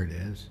go. There it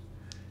is.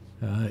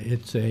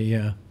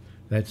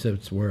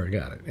 That's where I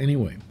got it.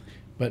 Anyway,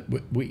 but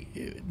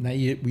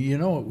you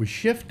know it was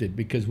shifted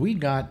because we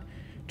got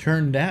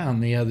turned down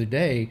the other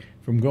day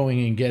from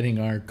going and getting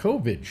our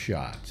COVID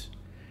shots,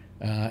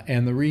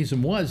 and the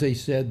reason was they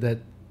said that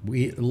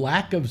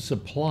lack of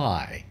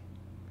supply.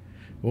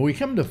 Well, we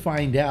come to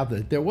find out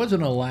that there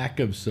wasn't a lack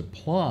of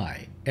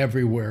supply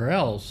everywhere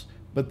else,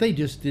 but they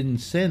just didn't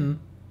send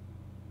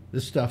the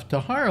stuff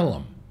to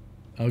Harlem.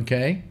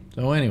 Okay,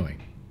 so anyway.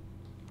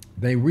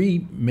 They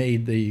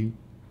remade the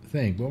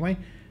thing. Well,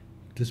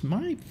 does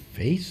my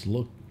face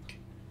look,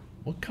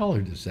 what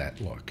color does that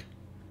look?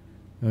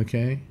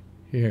 Okay,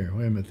 here,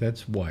 wait a minute,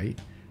 that's white.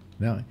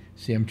 Now,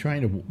 see, I'm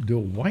trying to do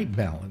a white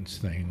balance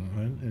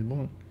thing. It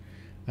won't,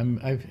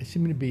 I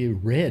seem to be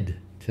red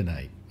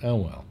tonight. Oh,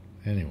 well,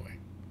 anyway.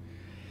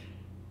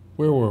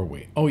 Where were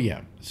we? Oh,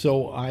 yeah.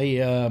 So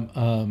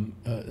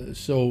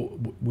so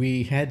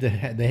they had to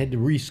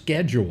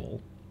reschedule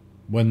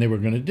when they were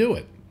going to do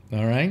it,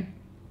 all right?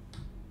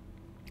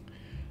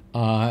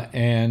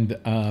 And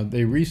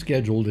they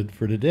rescheduled it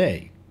for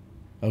today.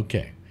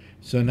 Okay,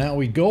 so now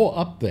we go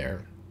up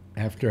there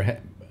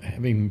after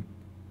having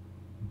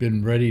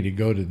been ready to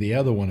go to the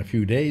other one a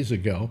few days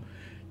ago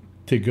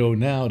to go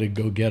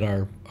get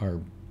our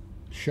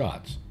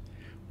shots.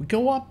 We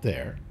go up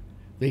there,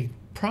 they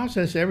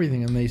process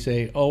everything, and they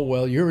say, oh,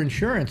 well, your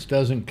insurance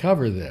doesn't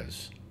cover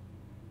this.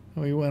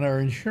 We went, our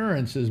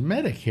insurance is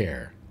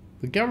Medicare.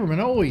 The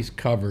government always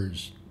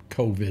covers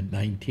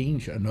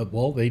COVID-19 shot.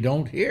 Well, they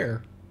don't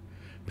here.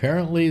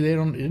 Apparently,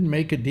 didn't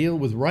make a deal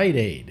with Rite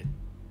Aid.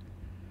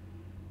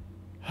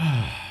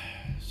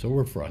 So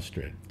we're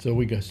frustrated. So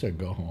we guess to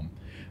go home.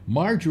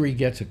 Marjorie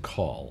gets a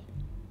call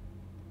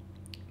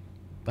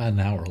about an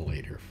hour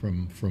later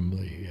from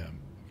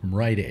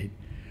Rite Aid.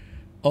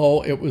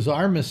 Oh, it was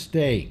our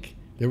mistake.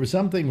 There was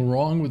something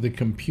wrong with the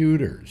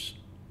computers.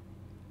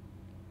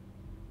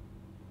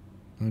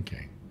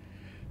 Okay.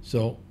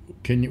 So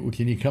can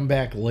you come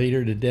back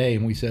later today?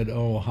 And we said,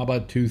 oh, how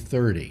about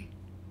 2:30?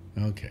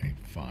 Okay,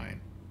 fine.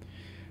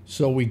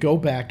 So we go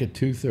back at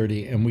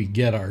 2:30 and we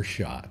get our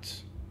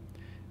shots.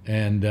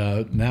 And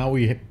now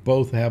we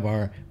both have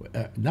our,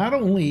 not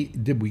only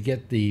did we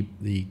get the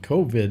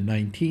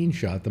COVID-19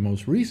 shot, the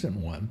most recent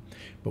one,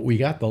 but we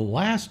got the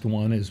last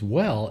one as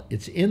well.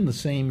 It's in the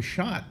same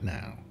shot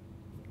now.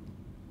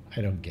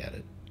 I don't get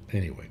it.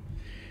 Anyway,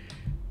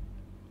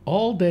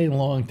 all day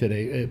long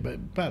today,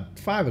 about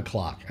 5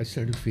 o'clock, I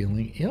started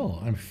feeling ill.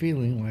 I'm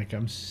feeling like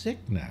I'm sick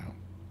now.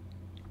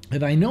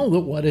 And I know that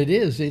what it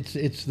is,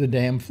 it's the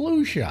damn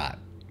flu shot,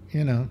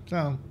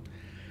 so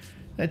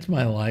that's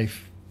my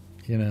life.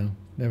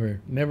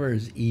 Never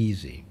as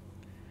easy.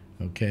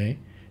 Okay.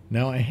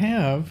 Now I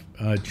have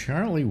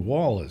Charlie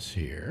Wallace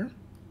here.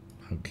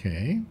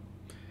 Okay.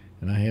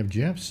 And I have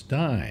Jeff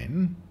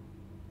Stein.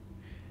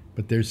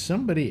 But there's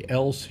somebody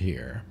else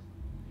here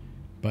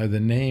by the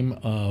name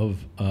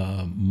of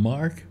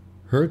Mark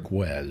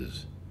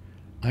Herquez.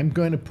 I'm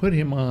going to put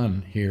him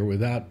on here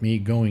without me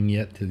going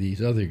yet to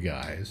these other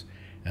guys.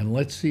 And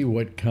let's see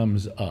what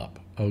comes up.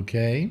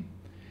 Okay.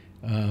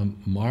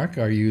 Mark,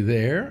 are you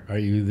there? Are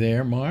you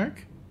there,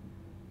 Mark?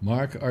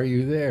 Mark, are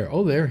you there?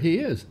 Oh, there he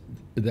is.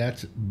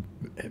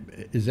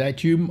 Is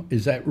that you?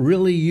 Is that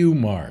really you,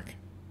 Mark?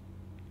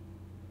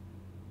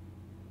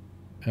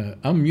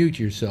 Unmute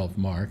yourself,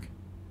 Mark.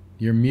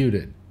 You're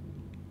muted.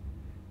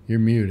 You're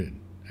muted.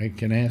 I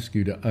can ask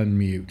you to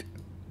unmute.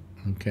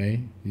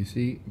 Okay? You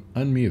see?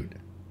 Unmute.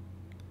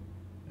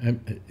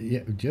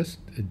 Yeah, just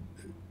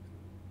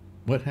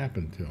what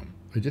happened to him?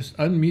 Just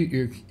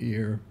unmute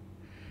your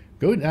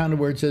go down to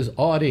where it says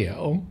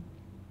audio.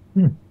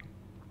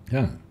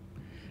 Huh.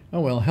 Oh,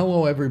 well,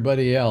 hello,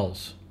 everybody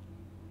else.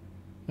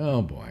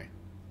 Oh, boy.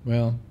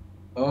 Well.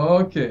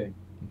 Okay.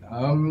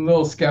 I'm a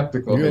little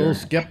skeptical You're here. a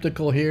little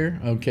skeptical here?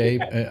 Okay.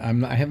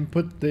 I haven't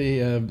put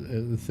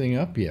the thing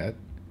up yet,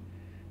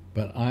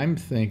 but I'm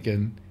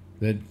thinking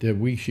that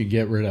we should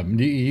get rid of them.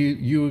 Do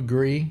you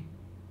agree?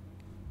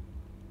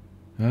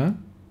 Huh?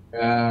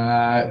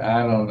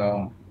 I don't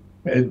know.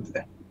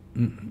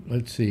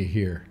 Let's see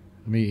here.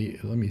 Let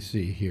me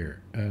see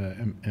here.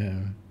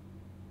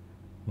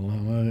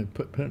 Well,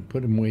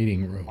 put him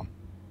waiting room.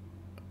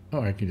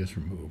 Oh, I can just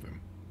remove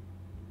him.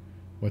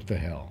 What the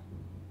hell?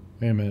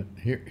 Wait a minute.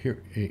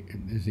 Here.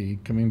 Is he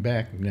coming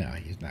back? No,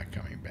 he's not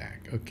coming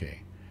back.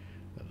 Okay.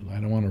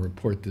 I don't want to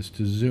report this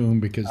to Zoom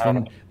because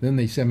then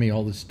they send me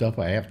all this stuff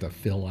I have to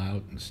fill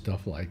out and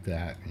stuff like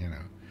that,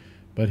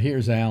 But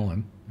here's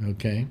Alan.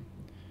 Okay.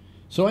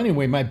 So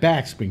anyway, my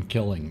back's been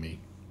killing me.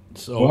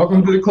 So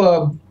welcome to the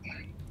club.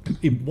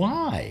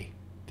 Why?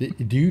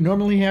 Do you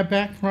normally have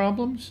back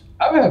problems?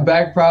 I've had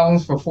back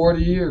problems for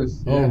 40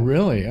 years. Oh,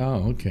 really?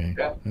 Oh, okay.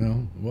 Yeah.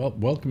 Well,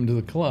 welcome to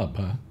the club,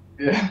 huh?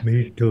 Yeah.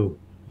 Me too.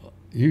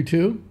 You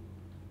too?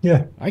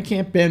 Yeah. I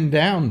can't bend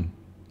down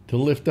to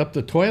lift up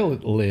the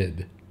toilet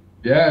lid.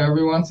 Yeah,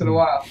 every once in a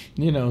while.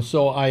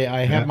 So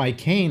I have my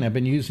cane. I've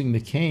been using the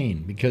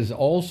cane because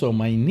also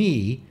my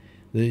knee,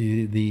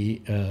 the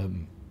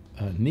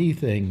knee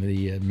thing,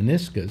 the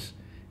meniscus,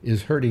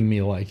 is hurting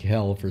me like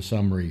hell for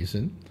some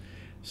reason.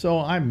 So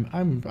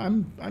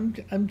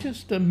I'm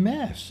just a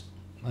mess.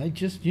 I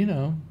just,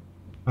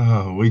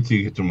 Oh, wait till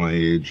you get to my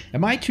age.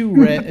 Am I too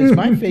red? Is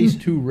my face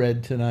too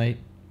red tonight?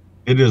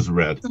 It is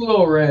red. It's a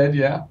little red,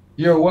 yeah.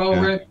 You're a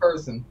well-read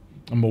person.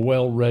 I'm a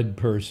well-read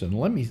person.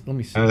 Let me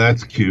see.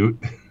 That's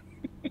cute.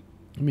 Let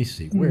me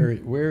see.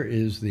 Where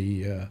is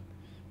the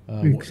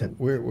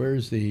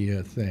where's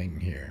the thing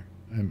here?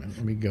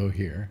 Let me go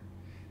here,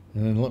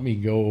 and then let me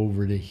go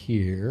over to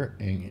here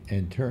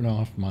and turn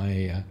off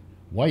my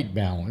white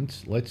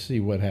balance. Let's see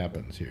what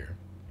happens here.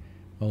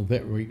 Oh,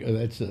 there we go.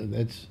 That's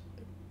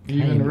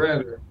Even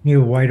redder.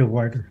 You're whiter.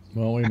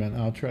 Well, wait a minute.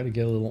 I'll try to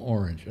get a little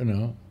orange. Oh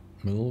no,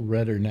 I'm a little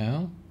redder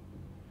now.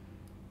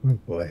 Oh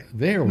boy.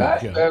 There we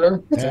That's go.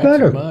 better. That's That's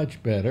better.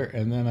 much better.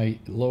 And then I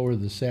lower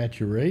the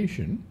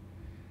saturation,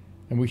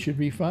 and we should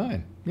be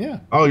fine. Yeah.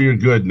 Oh, you're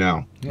good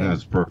now. Yeah.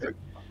 That's perfect.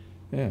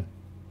 Yeah.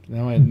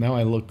 Now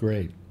I look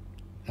great.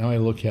 Now I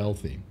look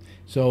healthy.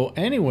 So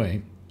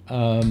anyway,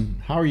 how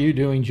are you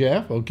doing,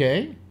 Jeff?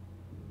 Okay.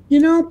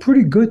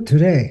 Pretty good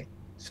today.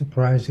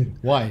 Surprising.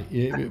 Why?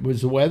 It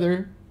was the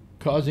weather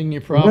causing you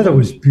The problems? weather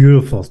was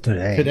beautiful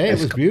today. Today it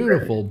as was compared-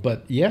 beautiful,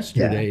 but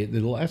yesterday, the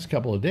last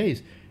couple of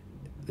days,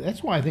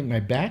 that's why I think my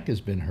back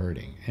has been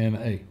hurting, and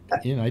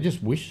I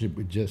just wish it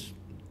would just.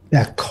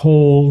 That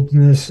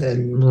coldness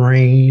and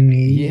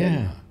rainy.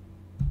 Yeah.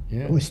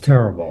 It was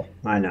terrible.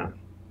 I know.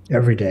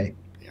 Every day.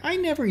 I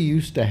never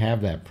used to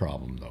have that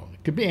problem though.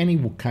 Could be any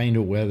kind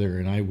of weather,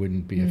 and I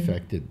wouldn't be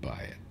affected by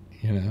it.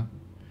 You know.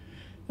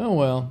 Oh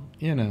well,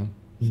 you know.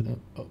 So,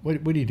 what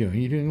are you doing? Are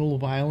you doing a little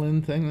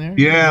violin thing there?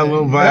 Yeah, a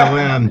little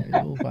violin. A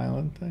little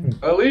violin thing.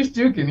 At least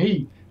you can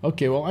eat.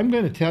 Okay, well, I'm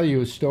going to tell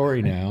you a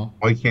story now.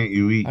 Why can't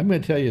you eat? I'm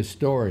going to tell you a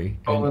story.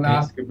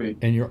 Colonoscopy.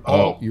 And you're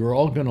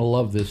all going to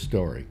love this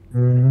story.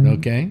 Mhm.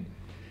 Okay?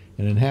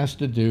 And it has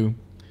to do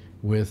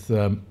with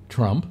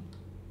Trump.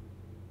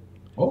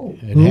 Oh.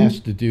 It has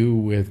to do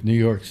with New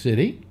York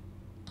City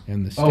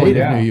and the state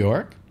of New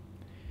York.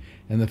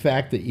 And the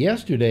fact that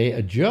yesterday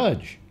a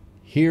judge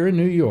here in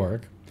New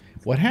York,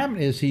 what happened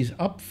is he's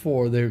up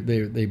for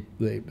they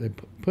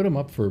put him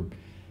up for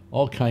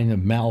all kinds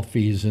of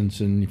malfeasance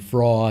and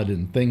fraud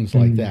and things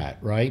like that,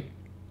 right?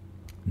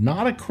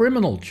 Not a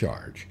criminal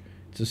charge.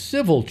 It's a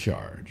civil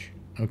charge,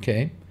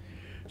 okay?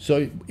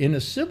 So in a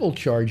civil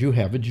charge, you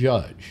have a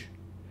judge.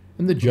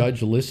 And the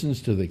judge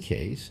listens to the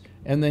case,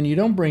 and then you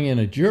don't bring in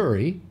a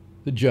jury.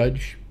 The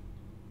judge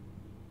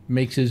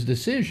makes his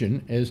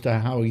decision as to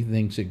how he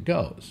thinks it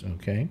goes,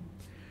 okay?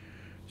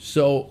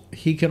 So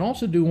he can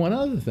also do one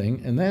other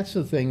thing, and that's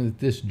the thing that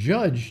this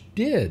judge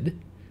did,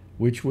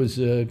 which was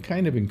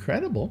kind of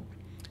incredible.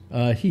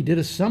 He did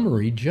a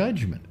summary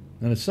judgment.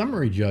 And a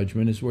summary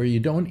judgment is where you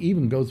don't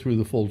even go through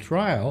the full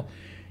trial.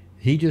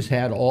 He just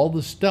had all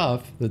the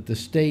stuff that the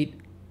state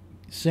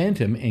sent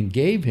him and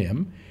gave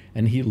him,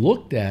 and he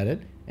looked at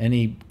it, and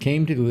he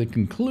came to the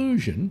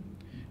conclusion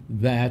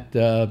that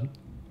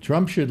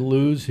Trump should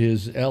lose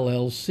his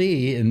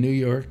LLC in New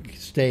York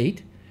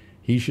State.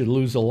 He should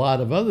lose a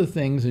lot of other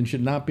things and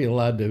should not be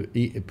allowed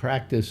to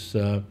practice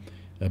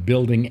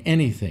building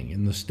anything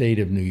in the state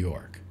of New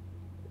York.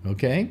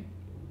 Okay?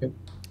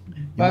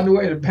 By the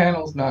way, the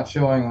panel's not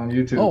showing on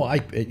YouTube. Oh,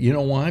 you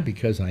know why?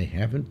 Because I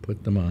haven't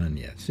put them on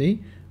yet.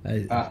 See?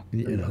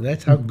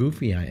 That's how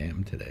goofy I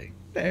am today.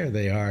 There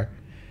they are.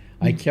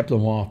 I kept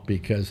them off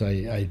because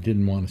I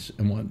didn't want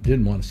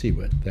to see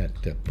what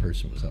that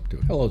person was up to.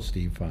 Hello,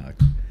 Steve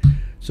Fox.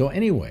 So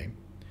anyway,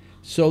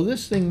 so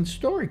this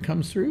story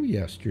comes through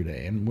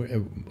yesterday, and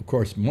of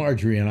course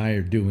Marjorie and I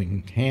are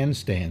doing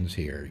handstands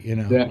here. You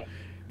know, Yeah.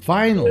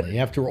 Finally,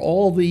 after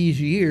all these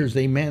years,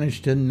 they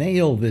managed to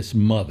nail this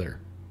mother.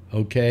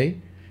 Okay,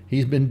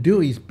 he's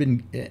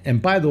been.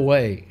 And by the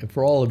way,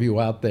 for all of you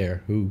out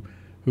there who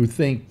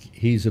think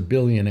he's a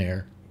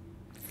billionaire,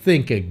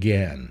 think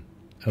again.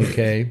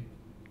 Okay.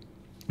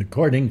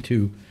 According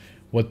to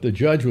what the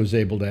judge was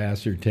able to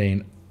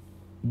ascertain,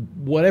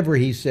 whatever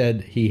he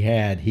said he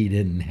had, he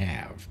didn't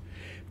have.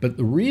 But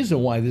the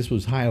reason why this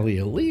was highly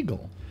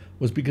illegal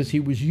was because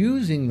he was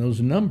using those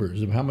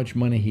numbers of how much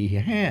money he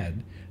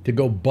had to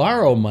go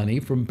borrow money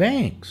from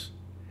banks.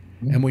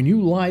 And when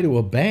you lie to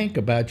a bank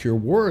about your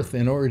worth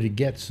in order to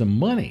get some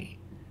money,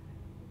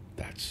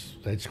 that's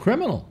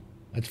criminal.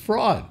 That's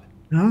fraud.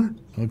 Huh?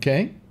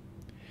 Okay?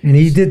 And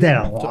he did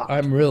that a So lot.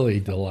 I'm really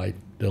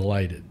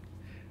delighted.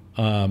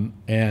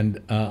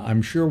 And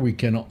I'm sure we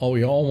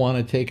all want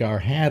to take our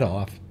hat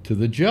off to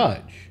the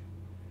judge.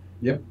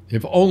 Yep.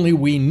 If only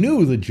we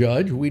knew the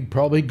judge, we'd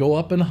probably go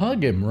up and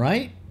hug him,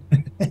 right?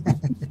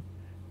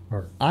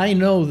 I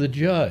know the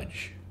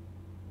judge.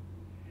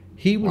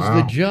 He was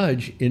the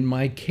judge in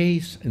my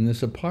case in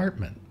this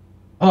apartment.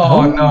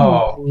 Oh,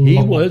 no. He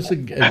was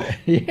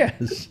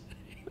yes.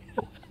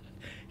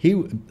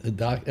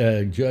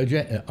 Judge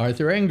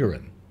Arthur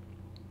Engerin,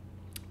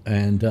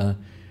 and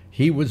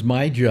he was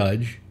my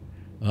judge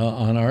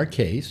on our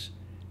case,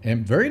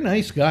 and very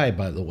nice guy,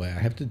 by the way. I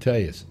have to tell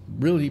you,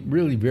 really,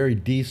 really very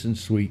decent,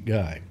 sweet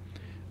guy,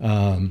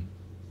 it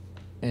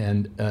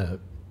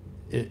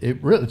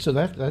really. So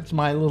that's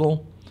my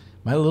little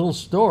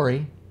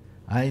story.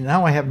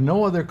 Now I have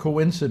no other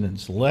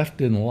coincidence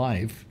left in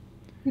life,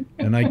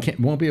 and I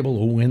won't be able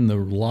to win the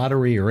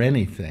lottery or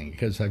anything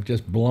because I've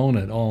just blown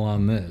it all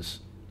on this.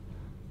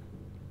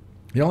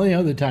 The only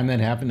other time that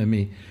happened to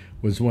me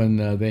was when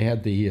they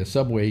had the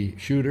subway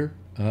shooter,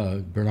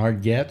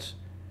 Bernard Goetz,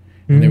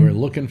 and they were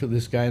looking for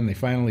this guy, and they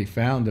finally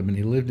found him, and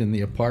he lived in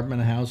the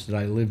apartment house that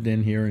I lived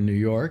in here in New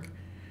York.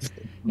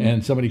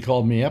 And somebody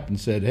called me up and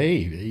said,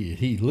 "Hey,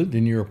 he lived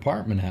in your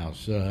apartment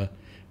house.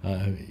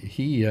 I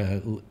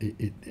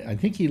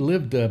think he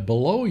lived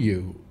below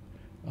you.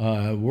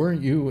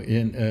 Weren't you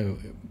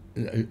in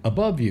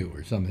above you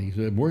or something?" He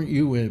said, "Weren't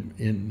you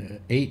in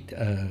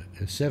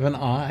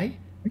 7I?"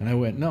 And I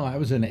went, "No, I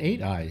was in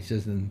 8I." He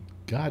says, "Then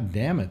God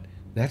damn it,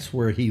 that's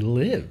where he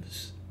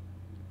lives."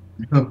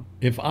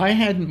 If I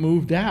hadn't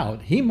moved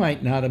out, he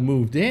might not have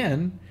moved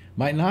in,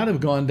 might not have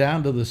gone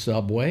down to the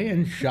subway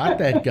and shot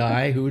that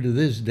guy who to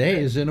this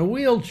day is in a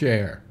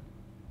wheelchair.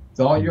 It's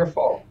all your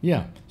fault.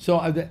 Yeah. So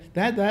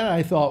that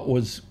I thought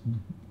was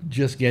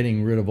just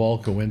getting rid of all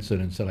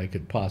coincidence that I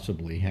could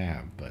possibly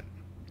have, but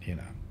you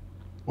know.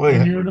 Wait,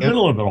 And you're in the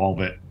middle of it all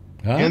bit.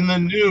 Huh? in the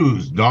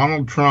news,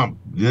 Donald Trump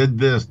did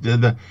this,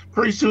 did that.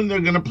 Pretty soon they're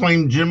going to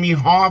blame Jimmy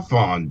Hoff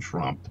on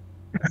Trump.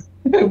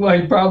 Well,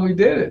 he probably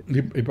did it.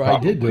 He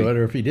probably did do Probably. it,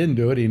 or if he didn't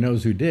do it, he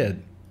knows who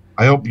did.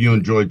 I hope you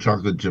enjoyed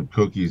chocolate chip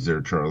cookies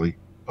there, Charlie.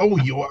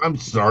 Oh, I'm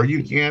sorry,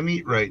 you can't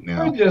eat right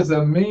now. You're just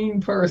a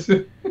mean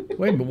person.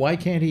 Wait, but why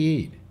can't he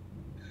eat?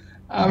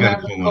 I'm got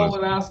a having a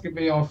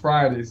colonoscopy on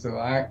Friday, so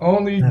I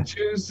only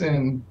juice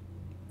and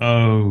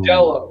Oh,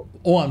 Jello.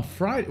 Oh, on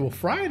Friday. Well,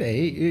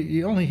 Friday,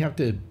 you only have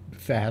to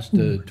fast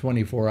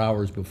 24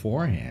 hours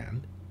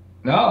beforehand.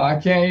 No, I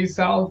can't eat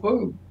solid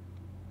food.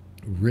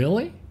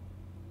 Really?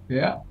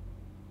 Yeah.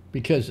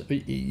 Because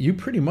you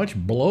pretty much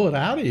blow it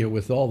out of you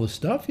with all the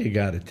stuff you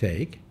got to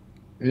take.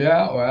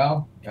 Yeah,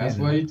 well, that's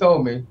what he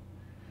told me.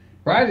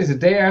 Friday's the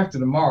day after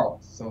tomorrow,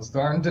 so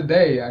starting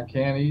today, I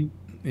can't eat.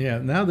 Yeah.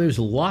 Now there's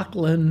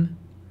Lachlan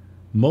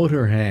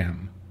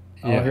Motorham.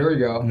 Oh, here we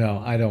go.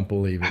 No, I don't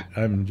believe it.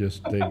 I'm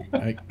just,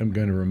 I'm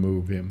going to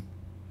remove him.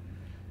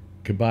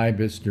 Goodbye,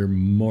 Mr.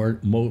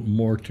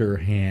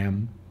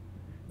 Mortarham.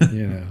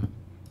 You know.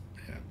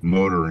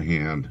 Motor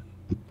hand.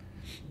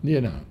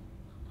 You know.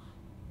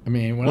 I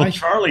mean, when well,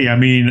 Charlie, I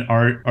mean,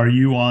 are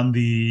you on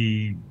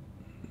the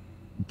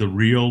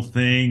real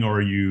thing, or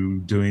are you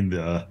doing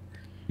the,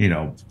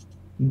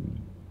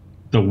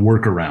 the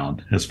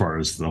workaround as far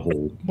as the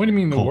whole? What do you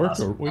mean the work?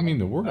 colonoscopy? What do you mean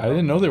the work? I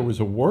didn't know there was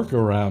a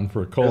workaround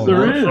for colonoscopy.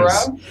 There is.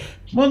 Workaround?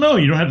 Well, no,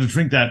 you don't have to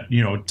drink that,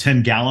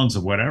 10 gallons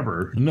of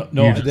whatever. No,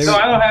 You just- No,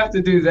 I don't have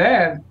to do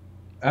that.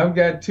 I've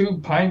got 2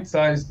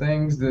 pint-sized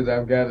things that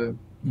I've got to.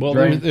 Well,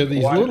 drink there are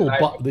these one little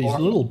night these before.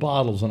 little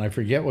bottles, and I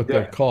forget what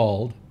they're Yeah.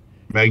 called.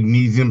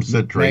 Magnesium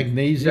citrate.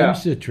 Magnesium Yeah.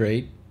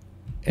 citrate.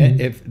 And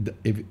if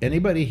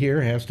anybody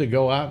here has to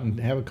go out and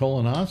have a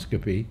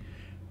colonoscopy,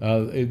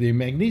 the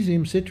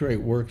magnesium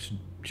citrate works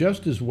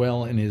just as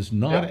well and is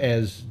not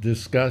as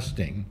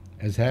disgusting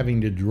as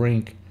having to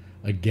drink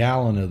a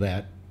gallon of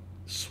that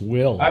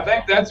swill. I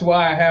think that's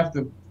why I have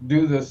to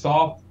do the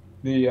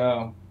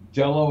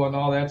Jello and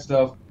all that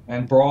stuff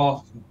and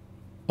broth.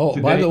 Oh,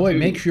 by today, the way, too,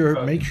 make sure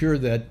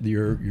because- that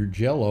your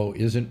Jello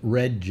isn't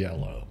red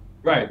Jello.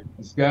 Right.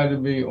 It's got to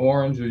be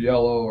orange or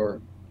yellow, or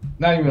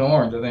not even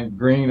orange. I think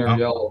green or Oh.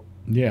 yellow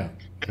Yeah.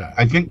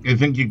 I think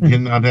you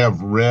cannot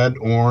have red,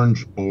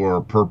 orange,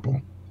 or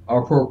purple.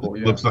 or purple.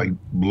 Yeah. Looks like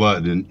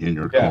blood in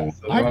your Yeah. colon.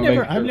 So I wanna make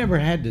I've sure. never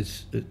had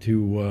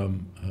to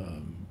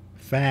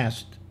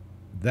fast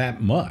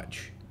that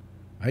much.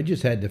 I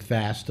just had to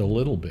fast a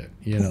little bit,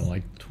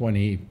 like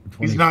 20.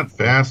 He's not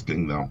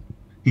fasting though.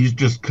 He's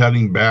just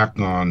cutting back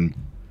on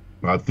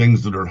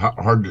things that are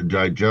hard to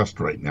digest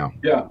right now.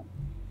 Yeah.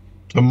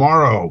 Well,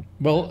 Tomorrow,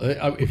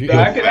 if you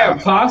I could have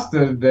pasta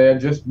today,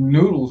 just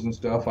noodles and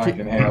stuff. I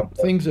can have.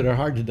 things that are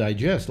hard to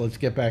digest, let's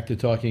get back to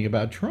talking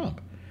about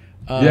Trump.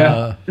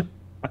 Yeah.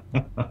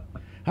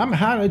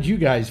 How did you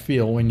guys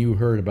feel when you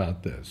heard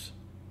about this?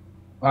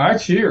 I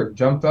cheered,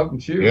 jumped up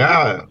and cheered.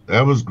 yeah,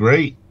 that was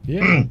great.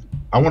 Yeah.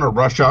 I want to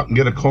rush out and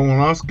get a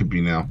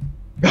colonoscopy now.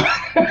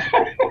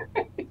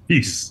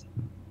 Jeez.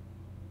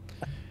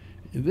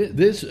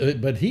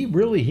 But he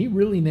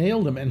really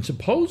nailed him. And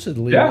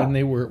supposedly, Yeah.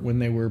 when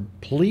they were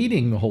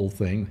pleading the whole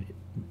thing,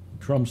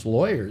 Trump's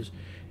lawyers,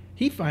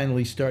 he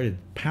finally started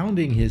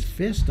pounding his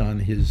fist on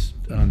his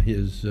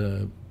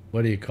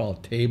what do you call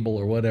it, table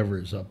or whatever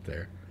is up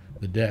there,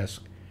 the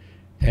desk,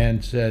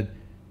 and said,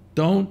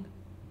 "Don't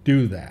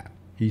do that."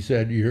 He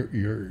said, "You're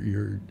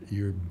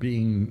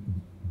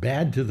being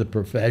bad to the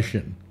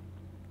profession.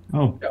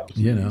 Oh,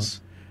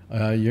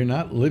 You're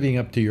not living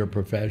up to your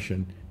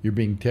profession. You're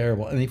being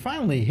terrible." And he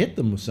finally hit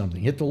them with something,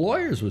 hit the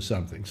lawyers with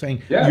something,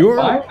 saying, Yeah,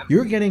 fine.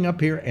 you're getting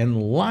up here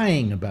and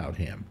lying about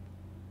him.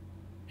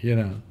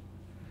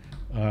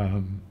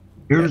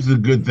 Here's the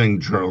good thing,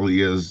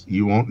 Charlie, is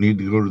you won't need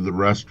to go to the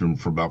restroom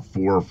for about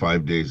 4 or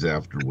 5 days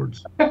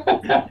afterwards.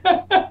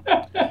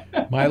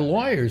 My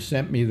lawyer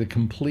sent me the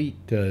complete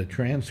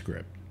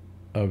transcript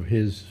of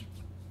his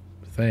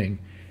thing,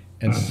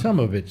 and some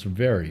of it's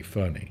very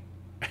funny.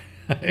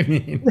 I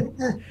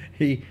mean,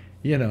 he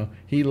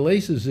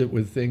laces it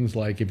with things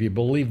like, if you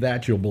believe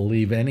that, you'll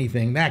believe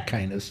anything, that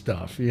kind of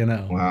stuff,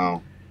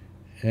 Wow.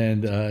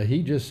 And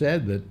he just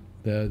said that,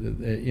 that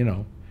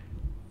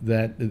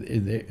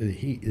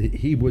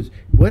he was,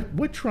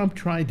 what Trump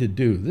tried to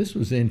do, this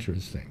was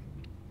interesting.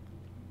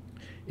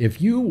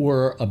 If you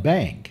were a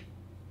bank,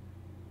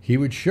 he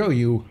would show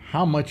you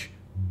how much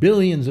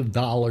billions of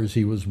dollars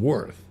he was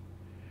worth.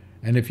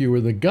 And if you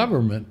were the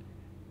government,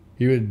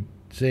 he would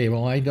say,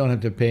 well, I don't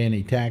have to pay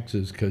any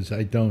taxes because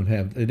I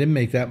didn't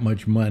make that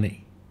much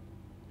money.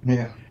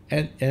 Yeah.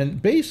 And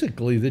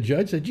basically the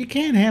judge said, you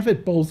can't have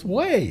it both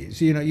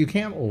ways. You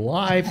can't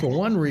lie for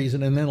one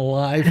reason and then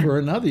lie for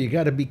another. You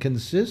got to be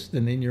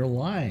consistent in your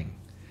lying.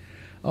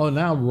 Oh,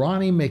 now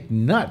Ronnie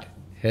McNutt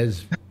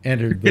has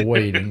entered the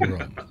waiting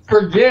room.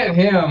 Forget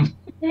him.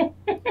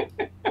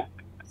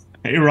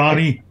 hey,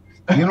 Ronnie.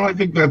 I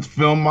think that's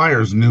Phil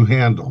Myers' new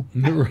handle.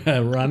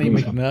 Ronnie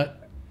McNutt.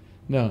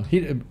 No,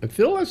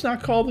 Phil does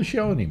not call the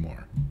show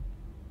anymore.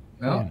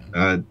 No.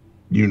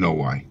 You know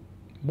why.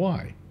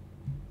 Why?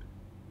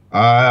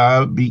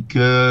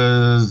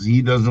 Because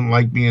he doesn't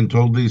like being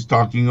told he's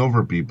talking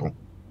over people.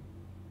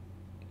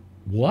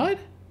 What?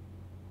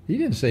 He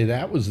didn't say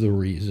that was the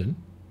reason.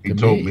 He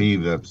told me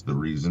that's the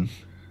reason.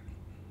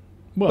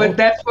 Well, But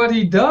that's what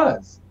he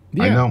does.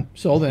 I know.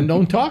 So then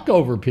don't talk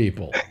over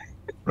people.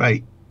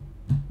 Right.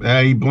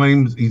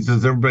 He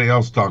says everybody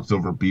else talks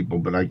over people,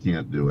 but I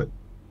can't do it.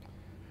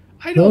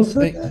 I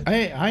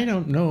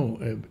don't know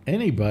of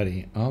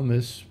anybody on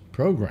this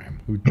program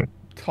who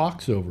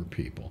talks over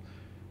people,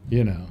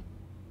 you know.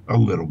 A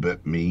little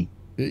bit, me.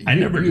 I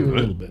never do a it.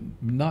 little bit,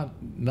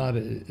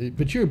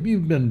 but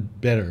you've been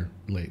better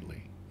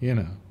lately, you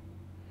know.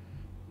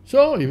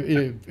 So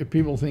if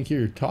people think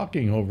you're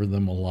talking over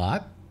them a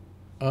lot,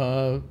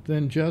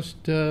 then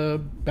just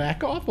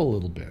back off a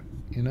little bit,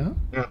 you know.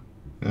 Yeah.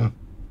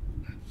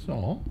 That's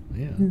all.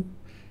 Yeah.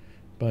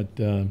 But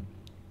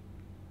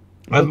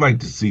I'd like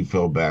to see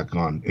Phil back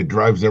on. It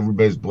drives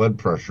everybody's blood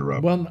pressure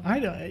up. well, I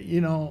don't.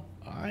 You know,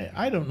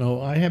 I don't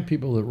know. I have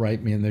people that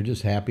write me and they're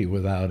just happy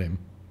without him.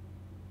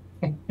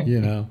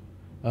 You know.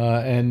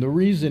 And the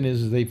reason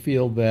is they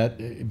feel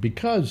that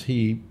because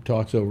he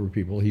talks over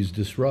people, he's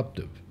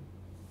disruptive,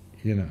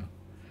 you know.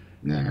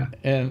 Yeah.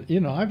 And, you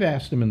know, I've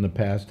asked him in the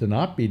past to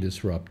not be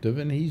disruptive,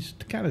 and he's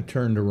kind of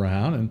turned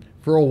around and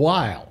for a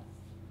while.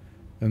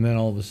 And then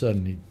all of a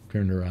sudden he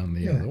turned around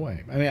the other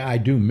way. I mean, I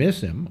do miss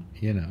him,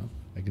 you know.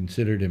 I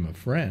considered him a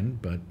friend,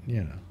 but,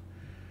 you know.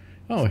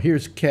 Oh,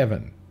 here's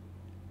Kevin.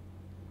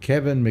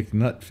 Kevin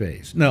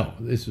McNutface. No,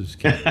 this is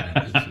Kevin.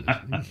 This is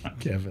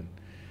Kevin.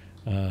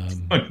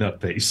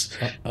 Nutface.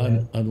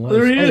 Unless,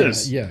 There he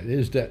is. Yeah, it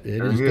is. That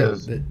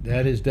is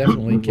There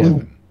definitely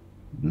Kevin.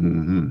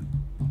 Mm-hmm.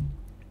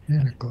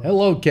 Yeah,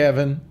 Hello,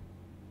 Kevin.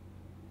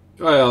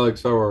 Hi,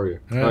 Alex. How are you?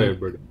 Hi. Hi,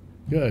 everybody.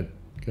 Good.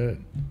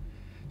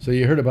 So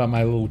you heard about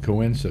my little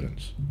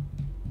coincidence?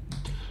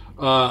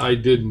 I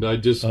didn't. I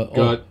just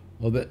got.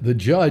 The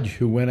judge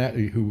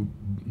who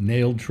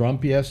nailed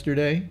Trump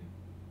yesterday.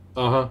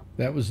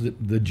 That was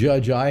the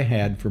judge I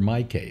had for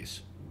my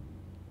case.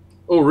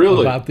 Oh,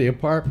 really? About the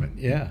apartment,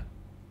 yeah.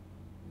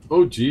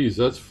 Oh, geez,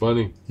 that's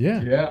funny.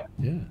 Yeah.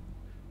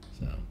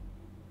 So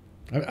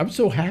I'm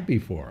so happy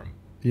for him.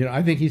 You know,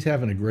 I think he's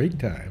having a great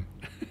time.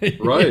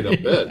 Right, I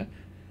bet.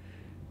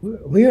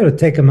 We ought to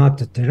take him out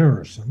to dinner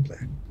or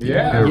something.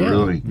 Yeah.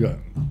 Really. Yeah.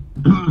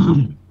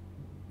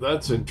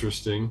 That's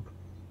interesting.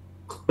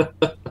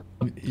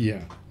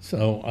 Yeah.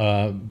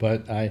 So,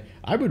 but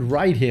I would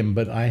write him,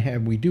 but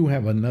we do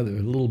have a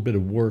little bit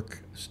of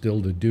work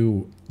still to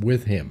do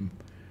with him,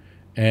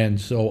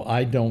 and so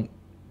I don't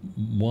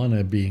want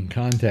to be in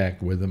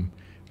contact with him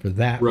for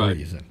that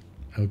reason.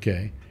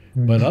 Okay.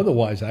 But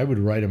otherwise, I would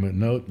write him a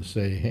note and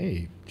say,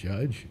 "Hey,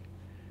 Judge,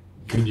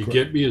 can you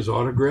get me his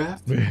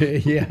autograph?"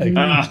 Yeah,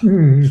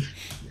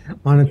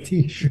 on a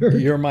T-shirt.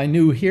 You're my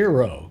new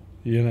hero.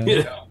 You know.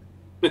 Yeah.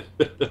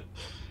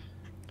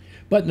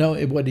 But no,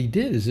 what he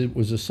did is it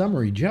was a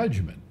summary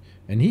judgment,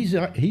 and he's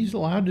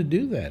allowed to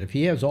do that if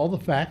he has all the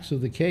facts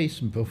of the case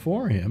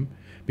before him,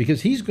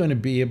 because he's going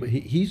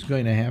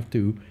to have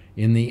to,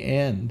 in the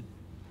end,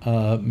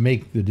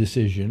 make the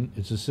decision.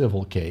 It's a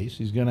civil case.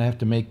 He's going to have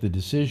to make the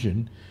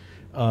decision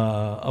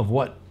of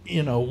what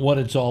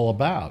it's all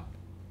about,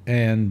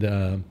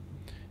 and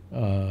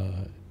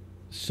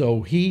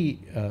so he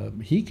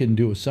can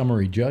do a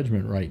summary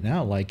judgment right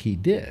now, like he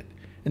did.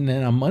 And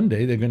then on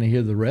Monday, they're going to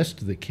hear the rest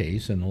of the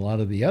case and a lot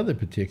of the other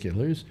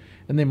particulars,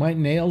 and they might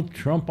nail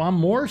Trump on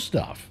more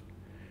stuff.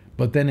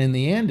 But then in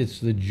the end,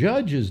 it's the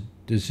judge's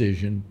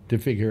decision to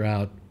figure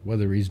out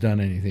whether he's done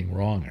anything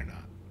wrong or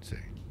not. See,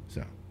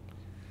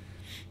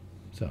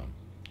 so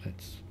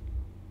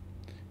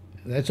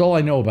that's all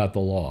I know about the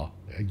law.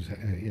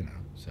 You know,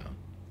 so.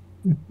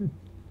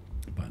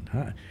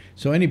 But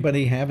so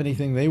anybody have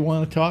anything they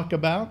want to talk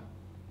about?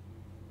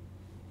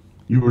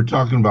 You were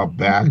talking about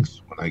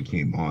backs when I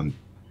came on.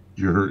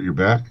 Did you hurt your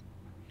back?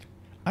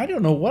 I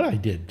don't know what I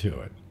did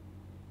to it.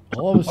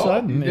 All of a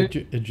sudden, it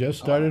just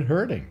started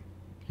hurting.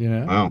 You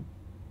know. Wow.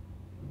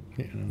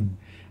 You know,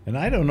 and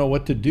I don't know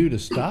what to do to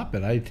stop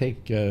it. I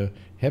take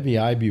heavy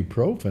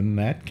ibuprofen.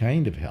 That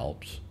kind of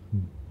helps.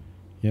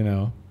 You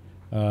know,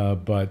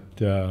 but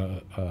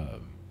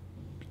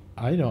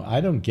I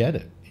don't get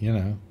it. You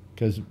know,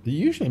 because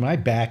usually my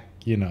back.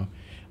 You know,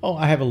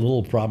 I have a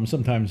little problem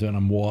sometimes when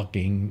I'm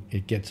walking.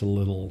 It gets a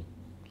little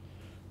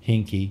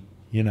hinky.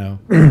 You know,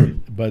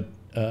 but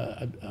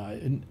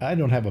I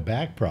don't have a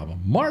back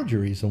problem.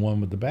 Marjorie's the one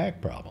with the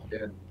back problem.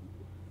 Yeah.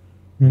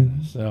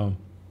 So,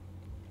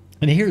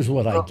 and here's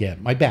what I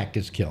get. My back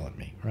is killing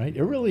me, right?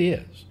 It really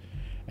is.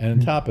 And on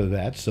top of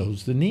that,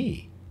 so's the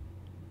knee.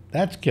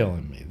 That's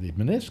killing me, the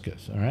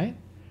meniscus, all right?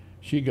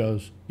 She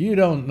goes, "You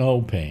don't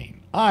know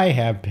pain. I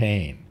have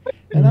pain."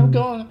 And I'm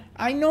going,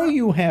 I know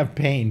you have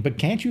pain, but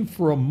can't you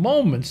for a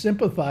moment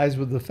sympathize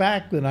with the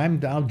fact that I'm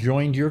now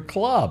joined your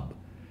club?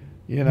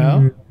 You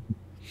know?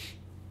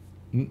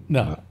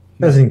 No.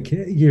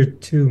 You're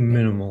too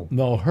minimal.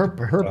 No, her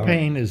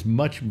pain is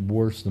much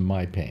worse than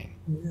my pain.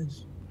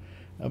 Yes.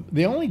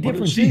 The only difference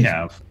What does she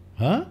have?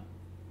 Huh?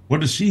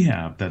 What does she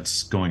have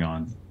that's going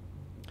on?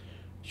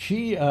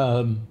 She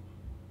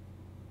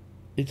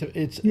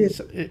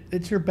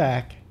it's her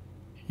back,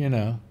 you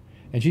know,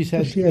 and she's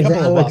had She has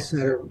Alex,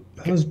 her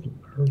husband,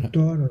 her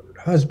daughter,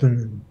 her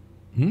husband.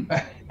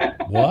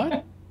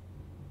 What?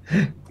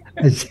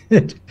 I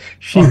said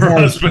she Or her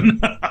has, husband.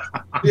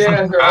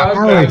 Yeah, her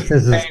Alex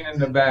husband is a, pain in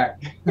the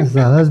back. as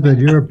a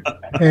husband, you're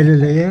a pain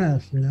in the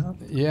ass, you know.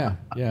 Yeah,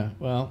 yeah.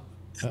 Well,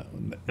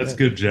 That's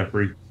good,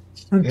 Jeffrey.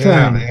 I'm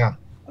Yeah,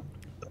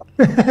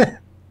 trying.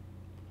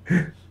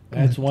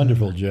 that's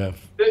wonderful,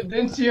 Jeff.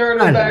 Didn't she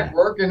hurt her back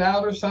working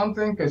out or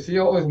something? Because she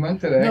always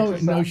went to the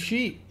exercise. No,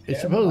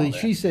 supposedly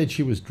she said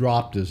she was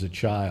dropped as a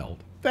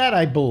child. That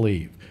I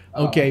believe.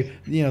 Okay,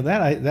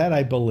 that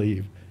I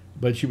believe.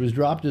 But she was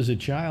dropped as a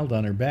child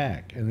on her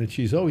back, and that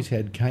she's always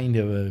had kind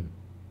of a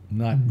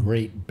not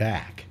great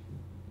back.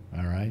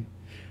 All right,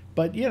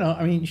 but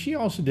I mean, she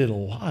also did a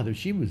lot of.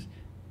 She was,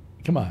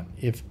 come on,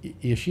 if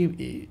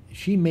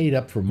she made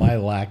up for my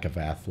lack of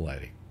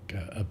athletic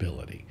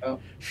ability. Oh.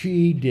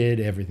 She did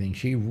everything.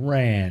 She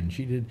ran.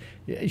 She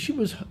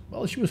was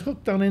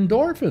hooked on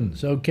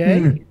endorphins.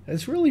 Okay,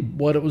 that's really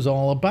what it was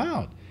all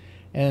about.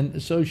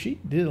 And so she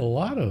did a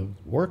lot of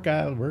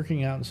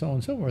working out, and so on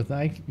and so forth. And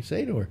I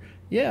say to her,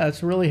 yeah,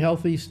 it's really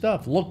healthy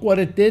stuff. Look what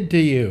it did to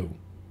you.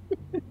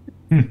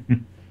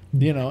 And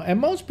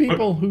most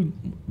people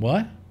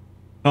what?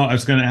 Oh, I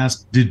was going to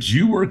ask, did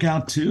you work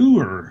out too,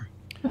 or?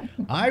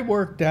 I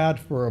worked out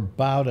for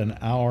about an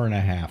hour and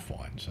a half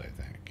once, I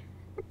think.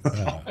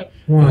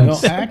 No,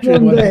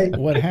 actually,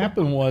 what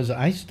happened was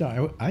I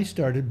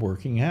started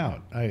working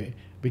out.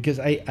 Because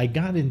I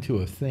got into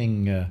a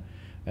thing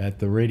at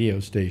the radio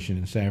station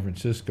in San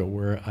Francisco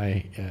where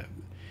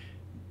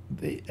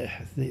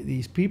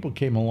these people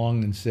came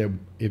along and said,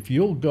 if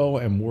you'll go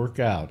and work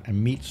out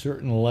and meet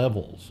certain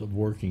levels of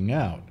working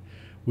out,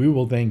 we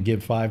will then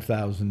give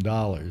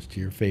 $5,000 to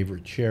your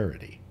favorite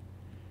charity.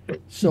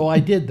 So I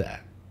did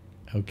that,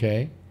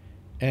 okay?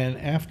 And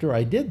after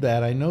I did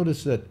that, I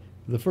noticed that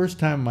the first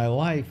time in my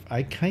life,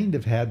 I kind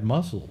of had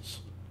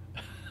muscles.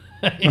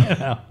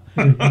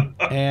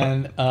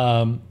 And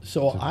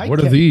so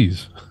what are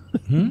these?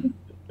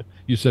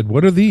 You said,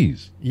 what are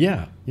these?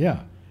 Yeah,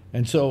 yeah.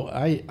 And so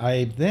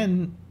I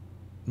then,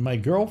 my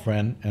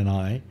girlfriend and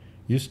I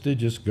used to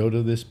just go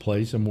to this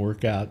place and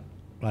work out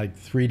like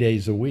 3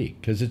 days a week,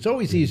 because it's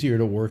always easier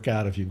to work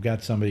out if you've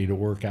got somebody to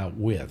work out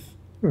with,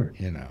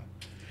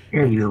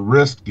 And your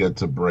wrist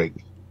gets a break.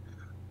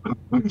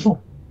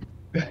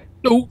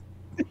 No.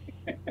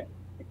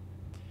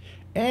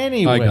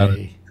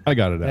 Anyway. I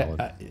got it,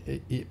 Alan.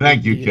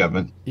 Thank you,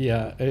 Kevin.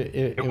 Yeah.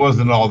 It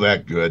wasn't all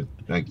that good.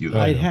 Thank you.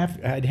 I'd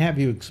have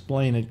you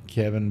explain it,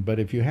 Kevin, but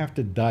if you have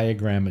to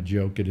diagram a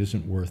joke, it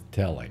isn't worth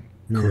telling.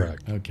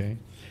 Correct. Okay.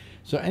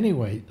 So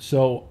anyway,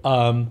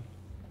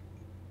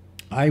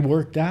 I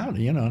worked out,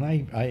 and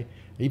I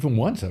even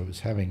once I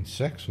was having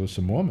sex with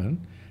some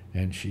woman,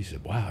 and she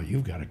said, "Wow,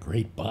 you've got a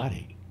great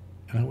body."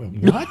 And I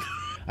went, "What?"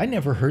 I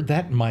never heard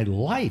that in my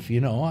life.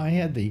 I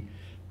had the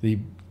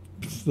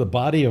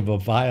body of a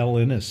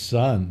violinist's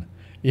son.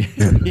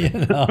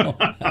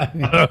 I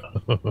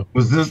mean,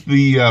 was this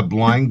the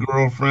blind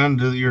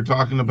girlfriend that you're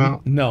talking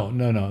about?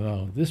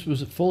 No. This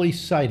was a fully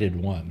sighted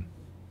one.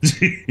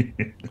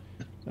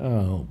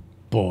 Oh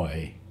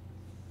boy.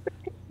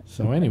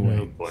 So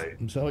anyway,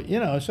 so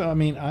I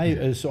mean,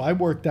 I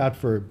worked out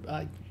for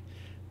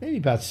maybe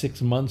about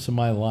 6 months of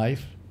my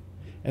life,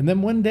 and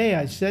then one day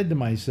I said to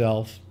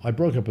myself, I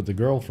broke up with the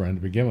girlfriend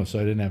to begin with, so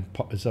I didn't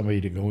have somebody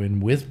to go in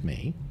with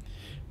me.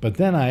 But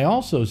then I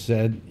also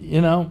said,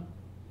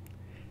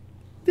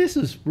 this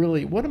is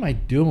really, what am I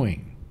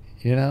doing?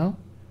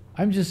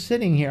 I'm just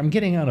sitting here. I'm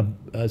getting on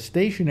a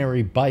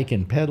stationary bike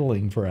and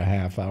pedaling for a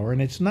half hour,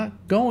 and it's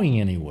not going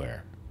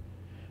anywhere.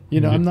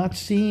 I'm not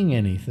seeing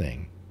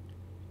anything.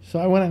 So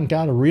I went and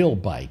got a real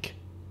bike,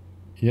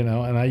 and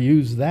I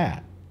used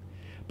that.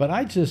 But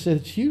I just said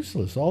it's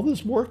useless. All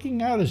this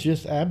working out is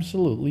just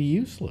absolutely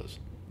useless.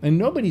 And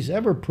nobody's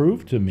ever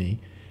proved to me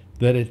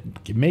that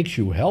it makes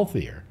you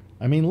healthier.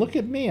 I mean, look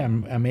at me.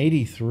 I'm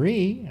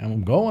 83.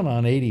 I'm going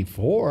on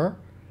 84.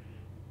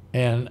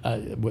 And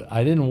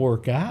I didn't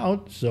work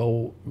out.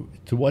 So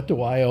to what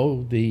do I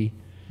owe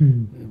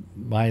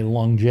my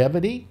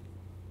longevity?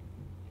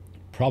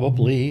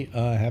 Probably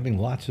having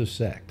lots of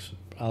sex.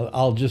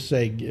 I'll just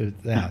say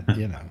that,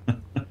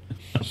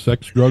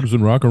 Sex, drugs,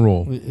 and rock and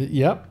roll.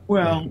 Yep.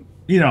 Well,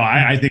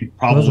 I think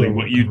probably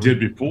what you did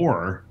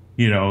before,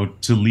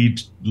 to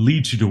lead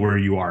you to where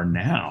you are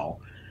now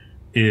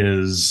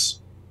is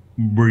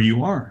where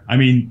you are. I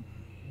mean,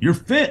 you're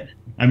fit.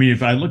 I mean,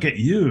 if I look at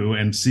you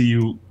and see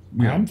you,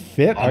 I'm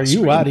fit. Are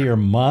you out of your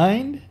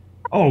mind?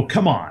 Oh,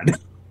 come on.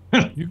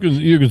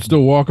 You can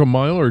still walk a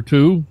mile or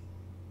two,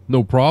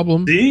 no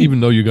problem. See?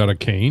 Even though you got a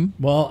cane.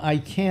 Well, I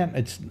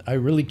can't. I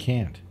really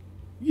can't.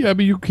 Yeah,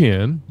 but you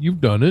can. You've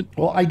done it.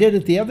 Well, I did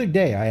it the other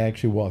day. I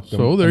actually walked.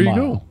 So there you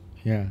go.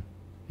 Yeah.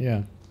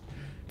 In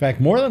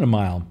fact, more than a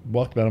mile.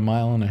 Walked about a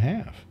mile and a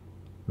half.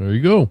 There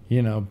you go.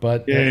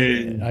 But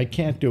I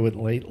can't do it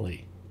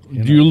lately.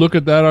 Do you look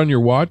at that on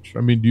your watch?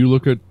 I mean, do you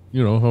look at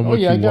how much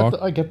you walk?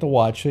 I get the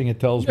watch thing. It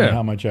tells me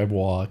how much I've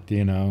walked.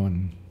 And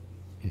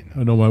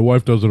I know my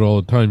wife does it all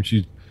the time.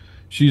 She's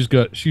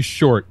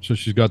short, so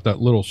she's got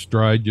that little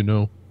stride,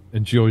 and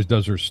she always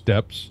does her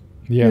steps.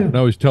 Yeah. And I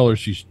always tell her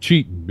she's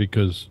cheating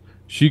because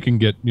she can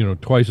get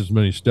twice as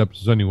many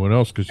steps as anyone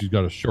else because she's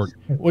got a short.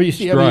 Well, you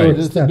see, stride.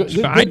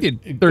 I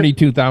did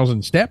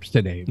 32,000 steps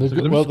today. The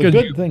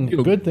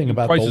good thing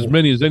about twice as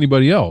many as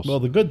anybody else. Well,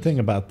 the good thing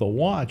about the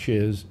watch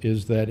is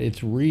that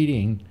it's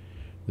reading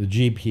the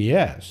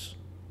GPS.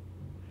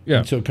 Yeah.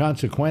 And so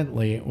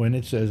consequently, when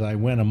it says I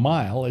went a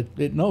mile,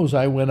 it knows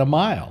I went a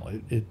mile.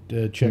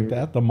 It checked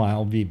out the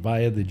mile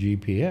via the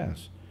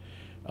GPS.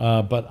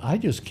 But I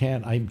just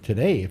can't.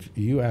 Today, if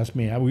you ask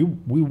me,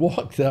 we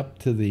walked up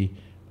to the.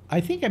 I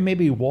think I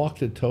maybe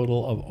walked a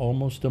total of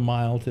almost a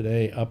mile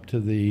today up to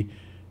the,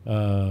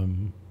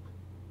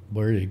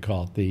 where do you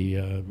call it,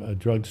 the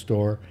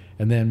drugstore,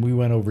 and then we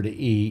went over to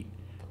eat,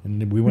 and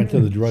then we went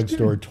to the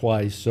drugstore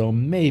twice. So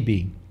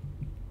maybe.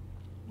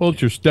 Well,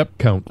 it's your step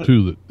count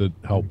too that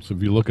helps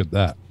if you look at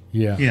that.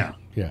 Yeah. Yeah.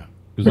 Yeah.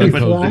 Because that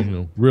tells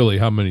you really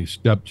how many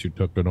steps you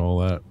took and all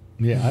that.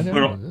 Yeah, I don't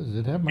know. Does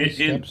it have my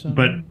steps on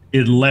But it?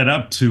 it led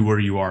up to where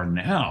you are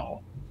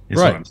now, is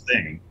Right. what I'm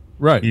saying.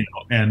 Right.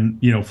 And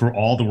for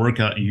all the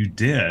workout you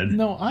did.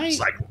 No, I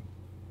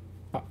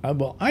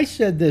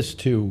said this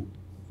to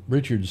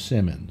Richard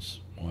Simmons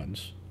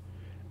once,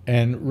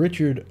 and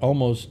Richard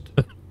almost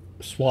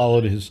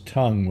swallowed his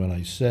tongue when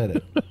I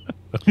said it.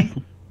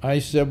 I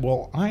said,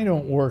 well, I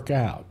don't work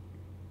out.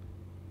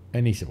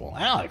 And he said, well,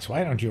 Alex,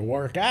 why don't you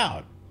work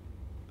out?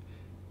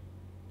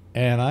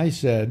 And I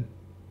said,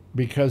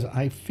 because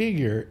I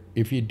figure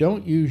if you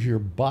don't use your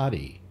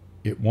body,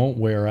 it won't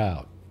wear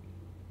out.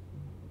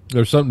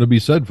 There's something to be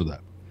said for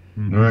that.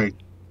 Mm-hmm. Right.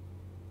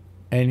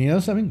 And you know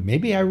something?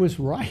 Maybe I was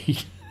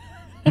right.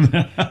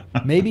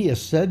 Maybe a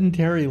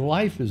sedentary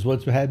life is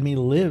what's had me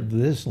live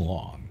this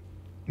long.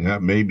 Yeah,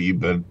 maybe,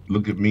 but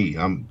look at me.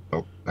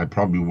 I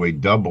probably weigh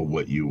double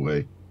what you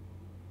weigh.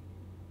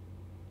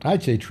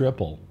 I'd say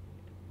triple.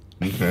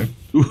 Okay.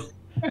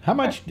 How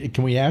much?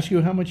 Can we ask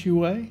you how much you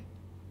weigh?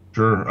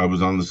 Sure. I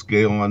was on the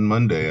scale on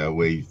Monday. I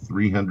weigh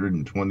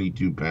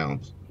 322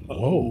 pounds.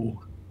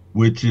 Whoa.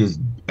 Which is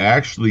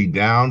actually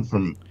down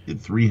from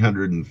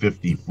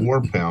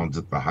 354 pounds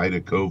at the height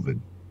of COVID.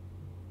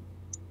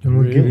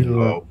 Really?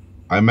 So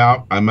I'm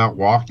out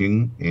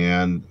walking,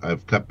 and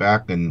I've cut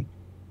back in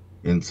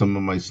some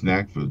of my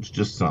snack foods,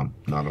 just some,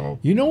 not all.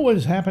 You know what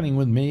is happening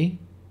with me?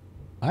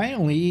 I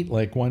only eat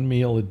like one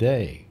meal a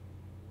day.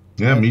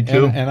 Yeah, me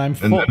too. And I'm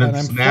full. And then and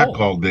I'm snack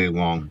full. all day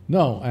long.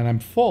 No, and I'm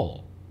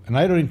full, and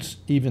I don't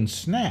even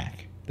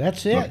snack.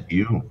 That's it. Not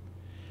you.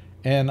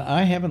 And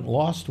I haven't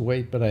lost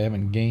weight, but I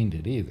haven't gained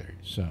it either.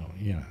 So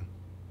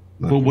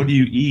Well, what do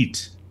you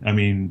eat? I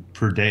mean,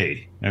 per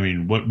day. I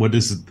mean, what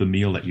is the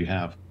meal that you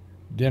have?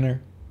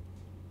 Dinner.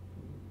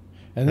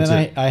 And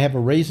then I have a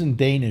raisin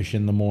Danish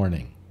in the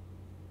morning.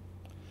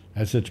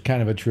 That's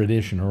kind of a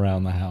tradition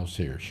around the house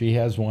here. She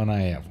has one,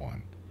 I have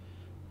one.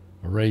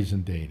 A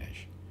raisin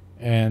Danish.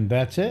 And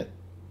that's it.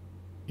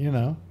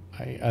 And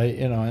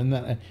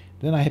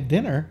then I have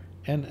dinner,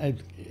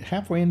 and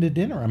halfway into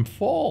dinner I'm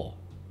full.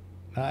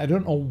 I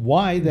don't know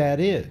why that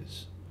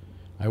is.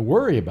 I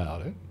worry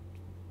about it.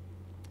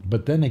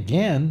 But then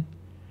again,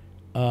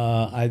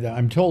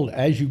 I'm told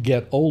as you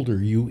get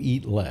older, you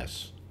eat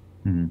less.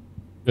 Mm-hmm.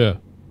 Yeah.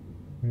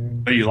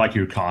 But you like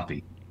your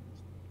coffee.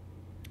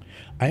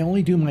 I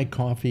only do my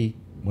coffee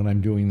when I'm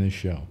doing this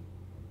show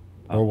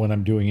or when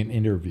I'm doing an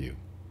interview.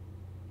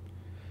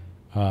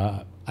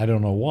 I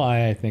don't know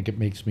why. I think it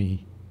makes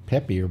me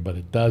peppier, but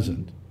it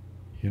doesn't,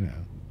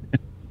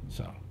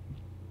 So.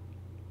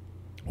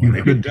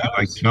 You could do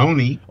like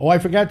Tony. Oh, I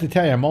forgot to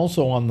tell you, I'm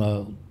also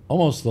on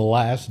almost the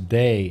last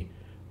day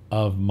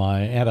of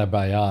my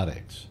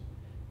antibiotics,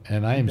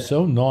 and I am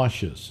so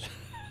nauseous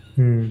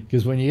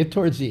because when you get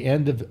towards the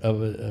end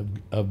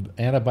of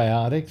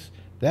antibiotics,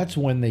 that's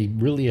when they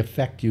really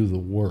affect you the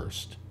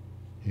worst.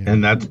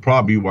 And that's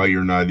probably why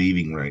you're not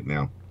eating right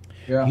now.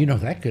 Yeah.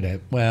 That could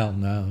have. Well,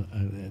 no,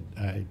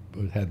 I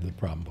had the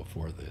problem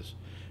before this,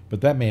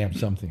 but that may have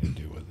something to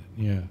do with it.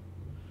 Yeah,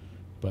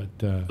 but.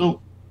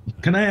 So,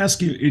 can I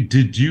ask you?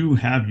 Did you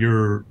have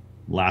your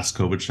last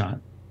COVID shot?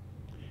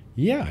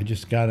 Yeah, I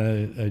just got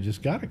a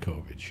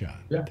COVID shot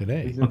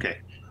today. Okay,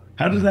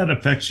 how did that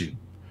affect you?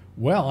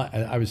 Well,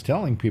 I was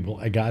telling people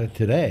I got it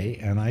today,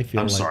 and I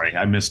feel. I'm sorry,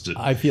 I missed it.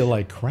 I feel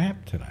like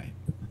crap tonight.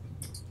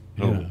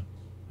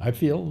 I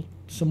feel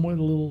somewhat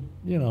a little,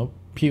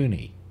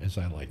 puny, as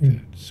I like to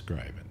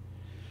describe it.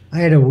 I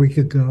had a week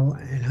ago,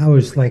 and I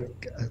was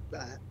like,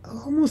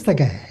 almost like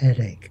a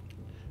headache.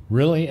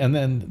 Really? And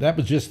then that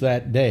was just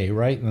that day,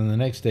 right? And then the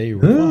next day you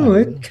were No,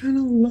 fine. it kind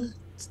of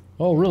lasted.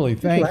 Oh, really?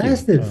 Thank you.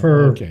 Lasted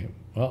for okay.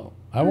 Well,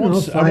 I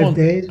won't. 5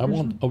 days. I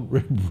won't. Oh,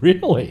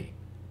 really?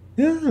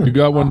 Yeah. You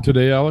got one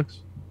today,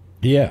 Alex?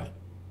 Yeah.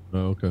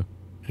 Oh, okay.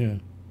 Yeah.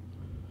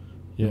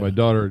 Yeah. My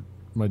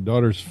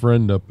daughter's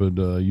friend up at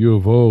U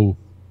of O,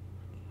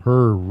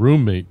 her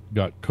roommate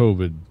got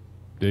COVID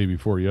day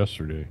before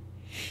yesterday.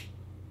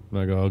 And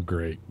I go, oh,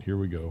 great. Here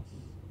we go.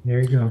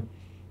 There you go.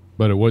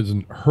 But it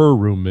wasn't her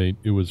roommate.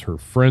 It was her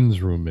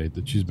friend's roommate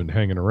that she's been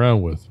hanging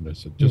around with. And I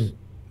said, just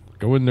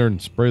go in there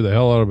and spray the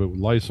hell out of it with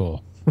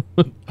Lysol.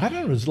 I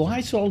don't know. Does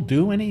Lysol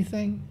do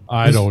anything?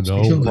 I don't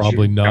know.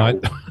 Probably not.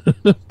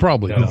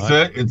 Probably not.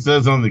 It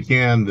says on the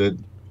can that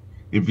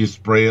if you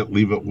spray it,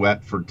 leave it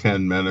wet for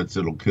 10 minutes,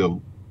 it'll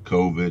kill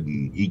COVID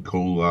and E.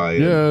 coli.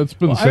 Yeah, it's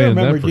been I saying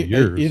remember, that for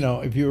years. you know,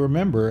 if you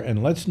remember,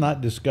 and let's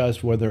not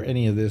discuss whether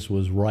any of this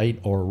was right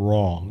or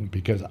wrong,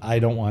 because I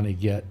don't want to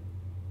get.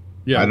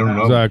 Yeah, I don't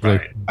know. exactly.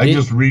 I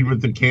just read what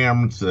the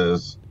can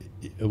says.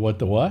 What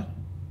the what?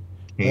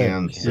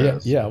 Can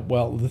says. Yeah.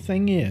 Well, the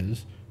thing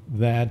is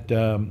that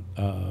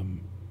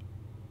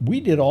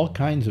we did all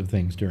kinds of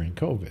things during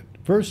COVID.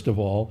 First of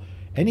all,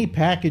 any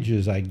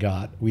packages I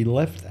got, we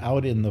left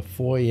out in the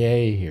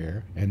foyer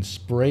here and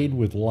sprayed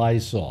with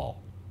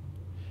Lysol,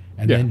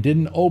 and then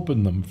didn't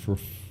open them for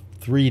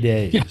 3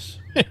 days.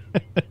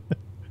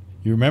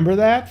 You remember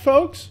that,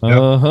 folks?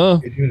 Uh-huh.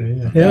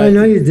 Yeah, I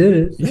know you did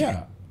it.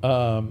 Yeah.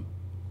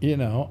 You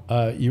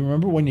know, you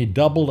remember when you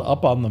doubled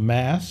up on the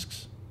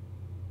masks?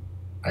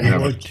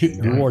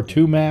 You wore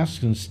two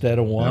masks instead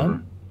of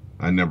one?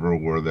 I never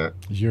wore that.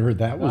 You heard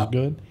that was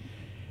good?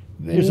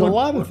 There's a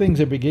lot of things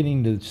they're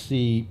beginning to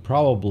see,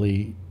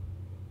 probably,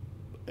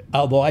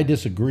 although I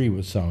disagree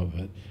with some of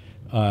it.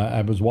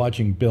 I was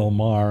watching Bill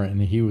Maher,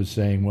 and he was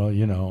saying, well,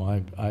 you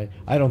know,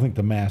 I don't think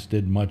the mask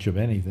did much of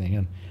anything.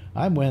 And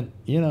I went,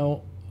 you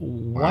know,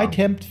 why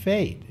tempt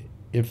fate?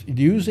 If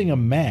using a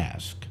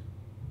mask,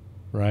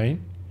 right,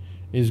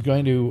 is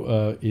going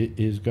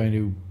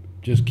to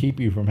just keep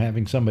you from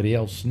having somebody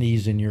else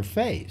sneeze in your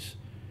face,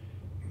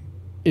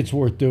 it's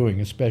worth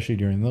doing, especially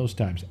during those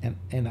times. And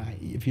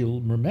if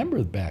you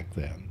remember back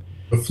then,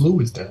 the flu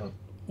was down.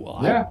 Well,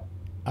 yeah,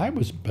 I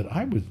was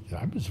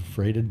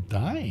afraid of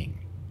dying.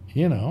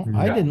 You know,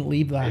 I didn't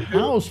leave the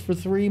house for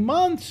 3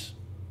 months.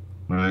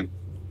 Right.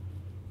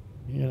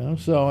 You know,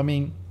 so I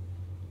mean,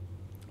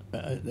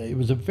 it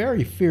was a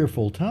very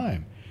fearful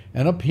time.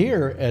 And up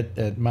here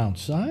at Mount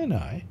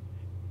Sinai,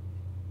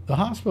 the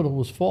hospital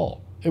was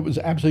full. It was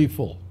absolutely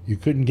full. You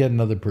couldn't get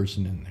another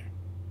person in there.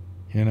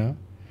 You know.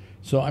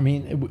 So, I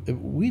mean,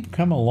 we've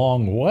come a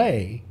long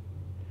way,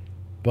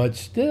 but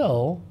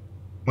still.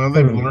 Well,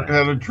 they've learned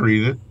how to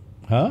treat it.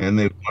 Huh? And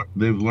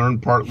they've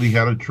learned partly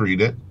how to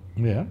treat it.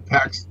 Yeah.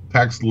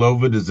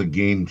 Paxlovid is a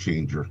game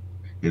changer.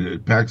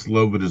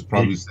 Paxlovid has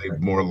probably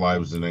saved more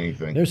lives than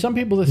anything. There's some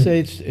people that say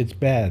it's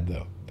bad,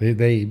 though.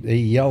 They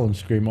yell and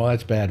scream, well,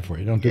 that's bad for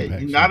you. Don't do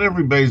Paxlovid. Not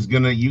everybody's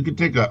going to. You could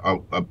take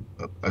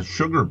a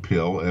sugar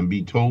pill and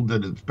be told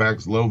that it's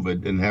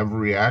Paxlovid and have a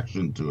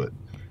reaction to it.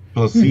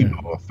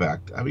 Placebo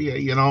effect. I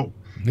mean, you know,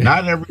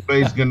 not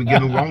everybody's going to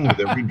get along with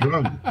every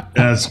drug.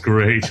 That's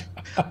great.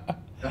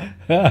 Oh,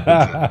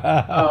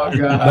 God.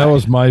 That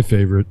was my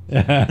favorite.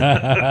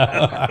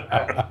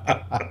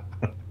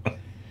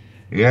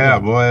 Yeah,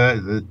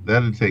 boy,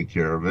 that'll take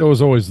care of it. There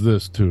was always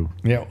this, too.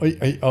 Yeah.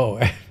 Oh.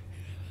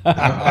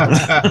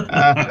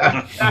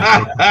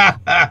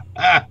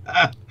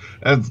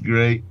 That's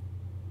great.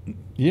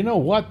 You know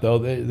what, though?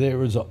 There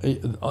was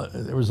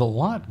a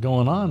lot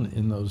going on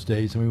in those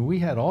days. I mean, we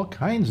had all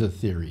kinds of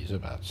theories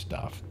about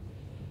stuff,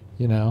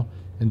 you know,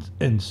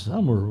 and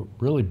some were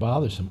really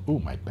bothersome. Ooh,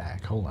 my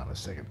back. Hold on a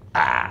second.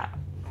 I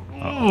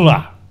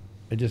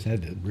just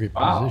had to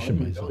reposition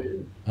myself.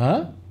 Really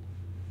huh?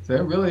 So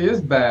it really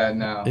is bad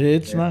now.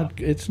 It's not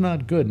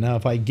good. Now,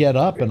 if I get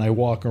up and I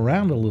walk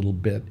around a little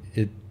bit,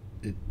 it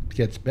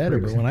gets better.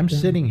 But when I'm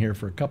sitting here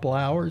for a couple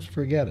hours,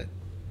 forget it.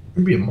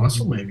 Maybe a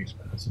muscle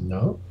spasm.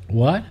 No.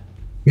 What?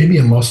 Maybe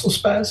a muscle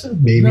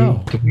spasm. Maybe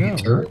no.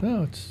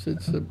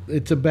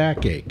 It's a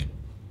backache.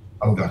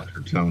 Oh,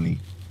 Dr. Tony.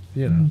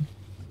 You know,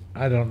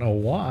 I don't know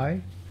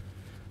why.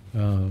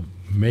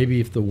 Maybe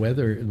if the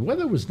weather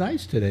was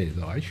nice today,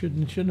 though. I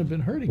shouldn't have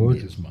been hurting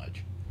me as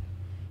much.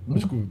 It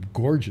was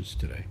gorgeous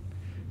today.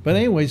 But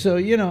anyway, so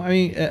you know, I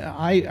mean,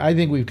 I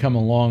think we've come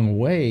a long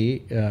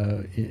way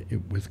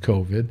with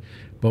COVID,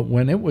 but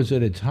when it was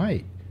at its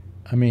height,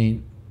 I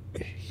mean.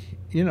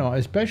 You know,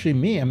 especially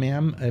me. I mean,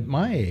 I'm at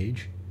my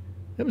age.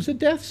 It was a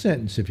death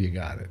sentence if you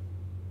got it.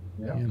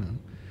 Yeah. You know,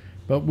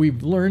 but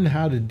we've learned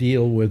how to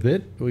deal with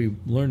it. We've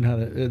learned how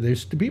to.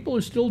 There's people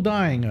are still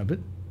dying of it.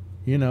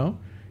 You know,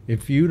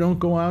 if you don't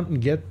go out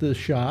and get the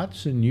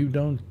shots and you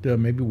don't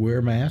maybe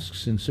wear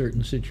masks in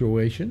certain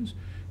situations,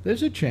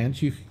 there's a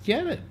chance you could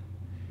get it.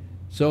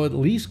 So at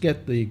least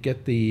get the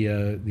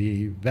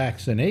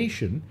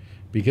vaccination,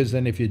 because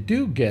then if you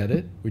do get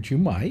it, which you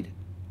might.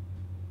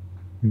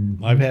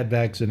 I've had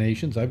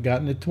vaccinations. I've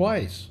gotten it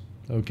twice.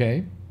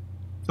 Okay.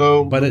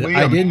 So, but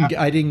I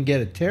didn't get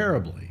it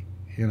terribly.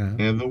 You know.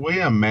 And the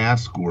way a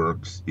mask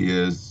works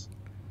is,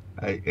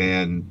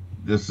 and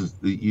this is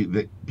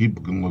that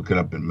people can look it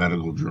up in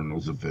medical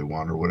journals if they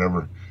want or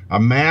whatever. A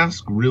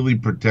mask really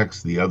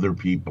protects the other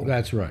people.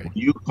 That's right. When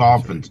you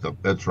cough and stuff.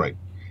 That's right.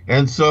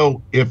 And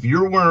so if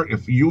you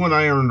and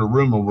I are in a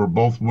room and we're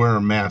both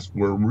wearing masks,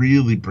 we're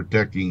really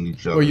protecting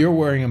each other. Well, you're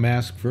wearing a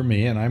mask for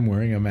me, and I'm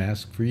wearing a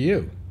mask for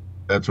you.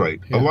 That's right.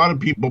 Yeah. A lot of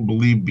people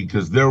believe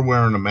because they're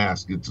wearing a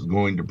mask, it's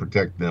going to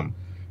protect them.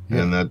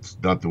 Yeah. And that's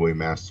not the way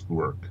masks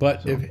work.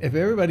 But so. if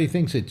everybody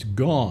thinks it's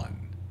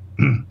gone,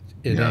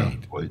 it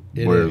ain't.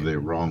 Where are they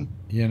wrong?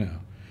 You know.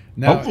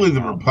 Now, hopefully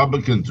the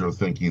Republicans are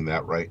thinking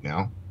that right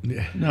now.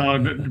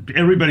 No,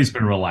 everybody's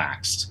been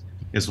relaxed.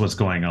 Is what's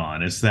going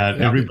on. It's that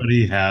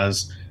everybody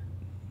has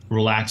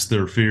relaxed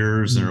their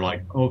fears and they're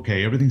like,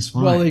 okay, everything's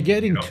fine. Well, they're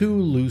getting too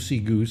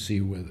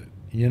loosey-goosey with it.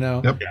 You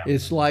know, Yep.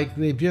 it's like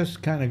they've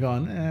just kind of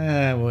gone,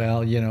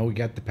 well, you know, we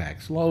got the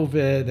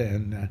Paxlovid,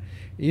 and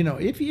you know,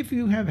 if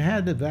you have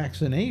had the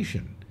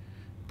vaccination,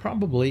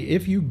 probably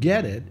if you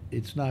get it,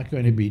 it's not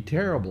going to be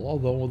terrible.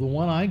 Although the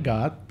one I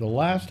got, the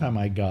last time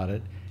I got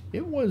it,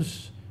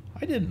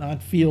 I did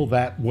not feel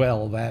that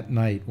well that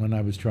night when I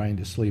was trying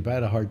to sleep. I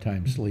had a hard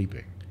time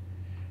sleeping,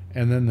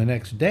 and then the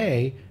next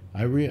day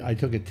I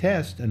took a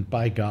test, and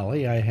by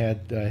golly, I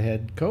had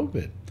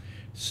COVID.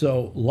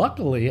 So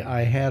luckily,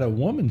 I had a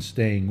woman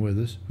staying with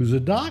us who's a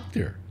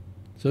doctor.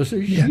 So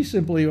she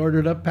simply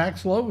ordered up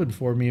Paxlovid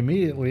for me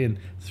immediately and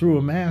threw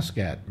a mask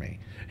at me.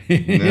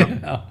 You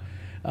know?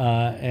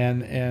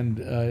 The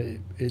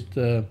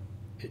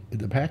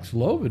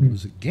Paxlovid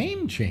was a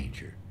game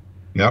changer.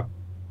 Yep.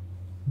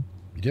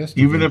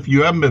 Even if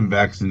you haven't been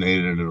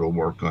vaccinated, it'll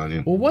work on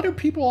you. Well, what are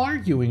people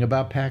arguing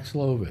about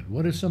Paxlovid?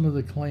 What are some of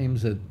the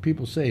claims that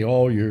people say?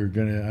 Oh, you're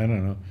gonna, I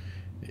don't know.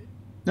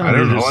 No, I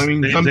don't know. I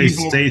mean, some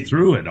people stay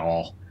through it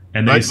all,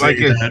 and they say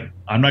that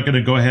I'm not going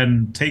to go ahead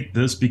and take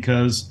this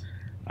because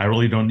I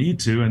really don't need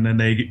to, and then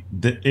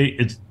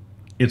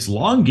it's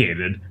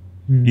elongated,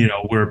 you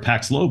know, where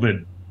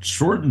Paxlovid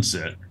shortens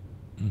it,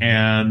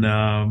 and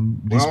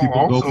these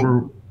people go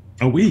for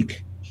a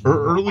week.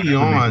 Early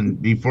on,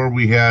 before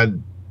we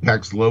had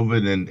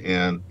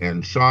Paxlovid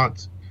and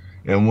shots,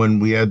 and when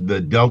we had the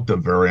Delta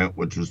variant,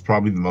 which was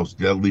probably the most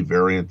deadly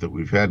variant that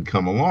we've had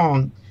come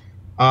along,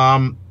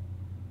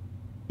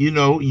 you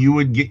know, you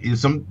would get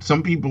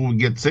some people would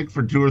get sick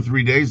for 2 or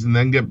 3 days and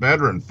then get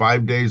better, and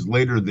 5 days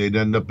later they'd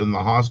end up in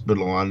the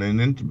hospital on an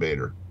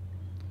intubator.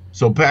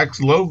 So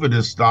Paxlovid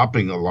is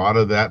stopping a lot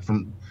of that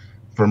from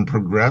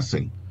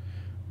progressing.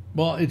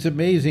 Well, it's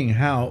amazing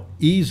how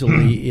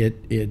easily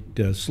it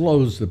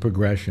slows the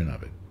progression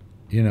of it,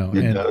 you know,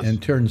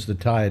 and turns the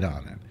tide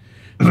on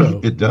it. So,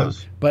 it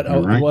does. But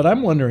what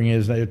I'm wondering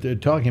is that they're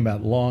talking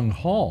about long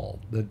haul,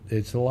 that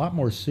it's a lot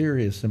more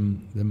serious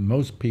than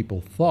most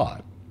people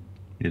thought.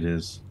 It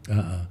is.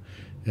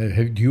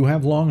 Do you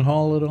have long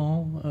haul at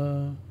all?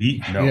 No.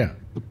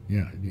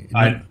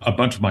 Yeah. A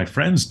bunch of my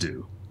friends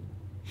do,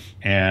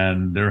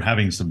 and they're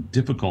having some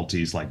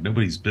difficulties like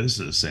nobody's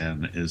business,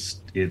 and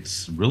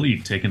it's really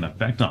taken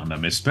effect on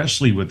them,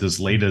 especially with this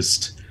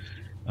latest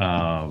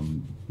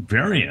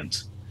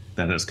variant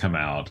that has come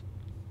out.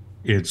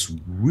 It's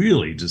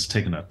really just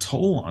taken a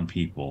toll on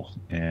people,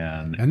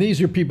 and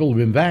these are people who've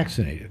been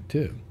vaccinated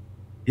too.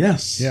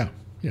 Yes. Yeah.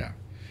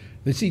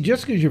 But see,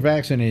 just because you're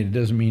vaccinated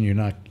doesn't mean you're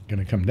not going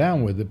to come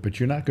down with it,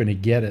 but you're not going to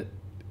get it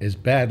as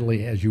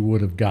badly as you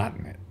would have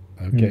gotten it.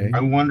 Okay.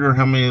 I wonder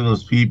how many of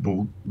those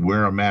people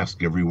wear a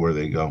mask everywhere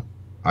they go.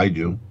 I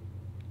do.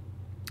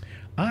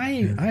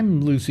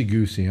 I'm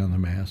loosey-goosey on the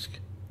mask,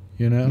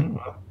 you know.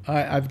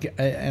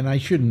 And I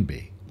shouldn't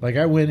be. Like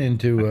I went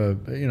into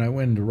I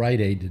went into Rite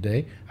Aid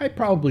today. I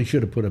probably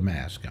should have put a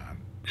mask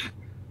on.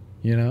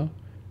 You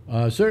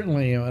know,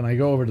 certainly when I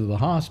go over to the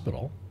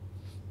hospital,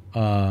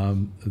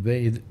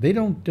 they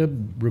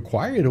don't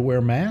require you to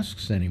wear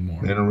masks anymore.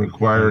 They don't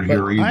require it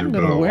here either. I'm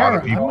going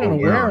to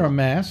wear a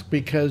mask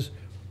because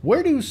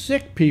where do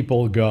sick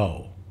people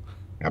go?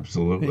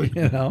 Absolutely.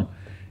 You know,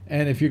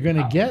 and if you're going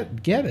to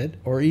get it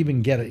or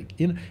even get it,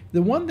 you know,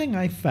 the one thing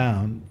I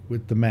found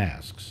with the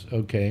masks,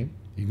 okay,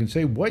 you can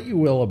say what you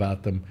will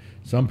about them.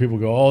 Some people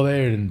go, oh,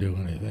 they didn't do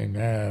anything.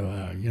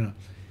 You know,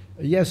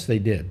 yes, they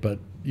did, but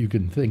you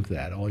can think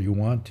that all you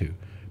want to.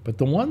 But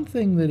the one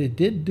thing that it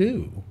did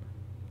do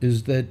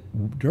is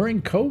that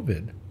during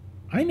COVID,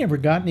 I never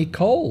got any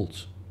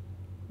colds.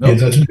 Yeah,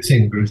 that's what they're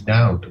saying, Bruce,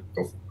 down.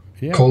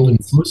 Cold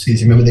and flu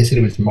season. Remember they said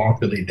it was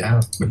markedly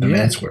down with the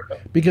mask wear.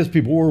 Because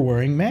people were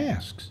wearing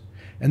masks.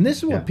 And this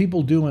is what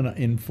people do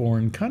in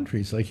foreign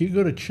countries. Like you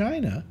go to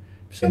China,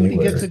 if somebody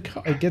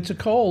gets a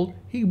cold,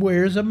 he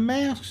wears a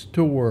mask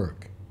to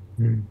work.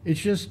 It's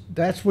just,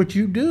 that's what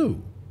you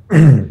do.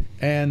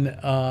 And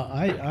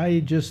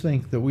I just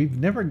think that we've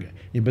never,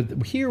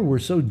 but here we're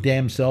so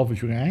damn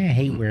selfish. I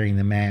hate wearing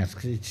the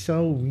masks. It's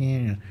so,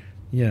 you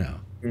know.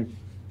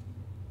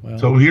 Well,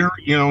 so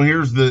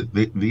here's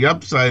the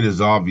upside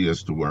is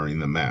obvious to wearing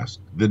the mask.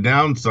 The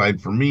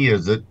downside for me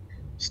is it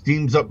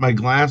steams up my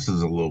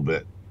glasses a little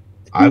bit.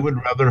 I would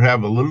rather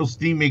have a little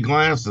steamy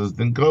glasses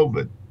than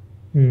COVID.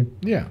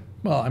 Yeah.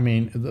 Well, I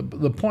mean,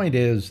 the point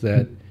is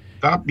that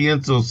stop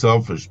being so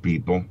selfish,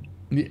 people.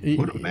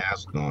 Put a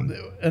mask on.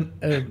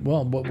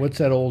 Well, what's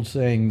that old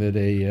saying that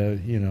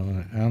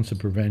an ounce of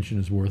prevention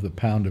is worth a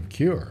pound of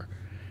cure?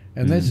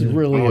 And this is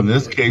really in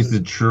this case,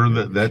 it's sure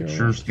that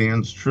sure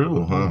stands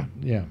true, huh?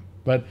 Yeah,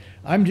 but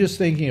I'm just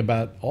thinking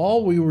about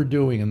all we were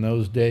doing in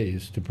those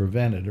days to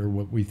prevent it, or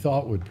what we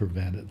thought would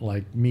prevent it,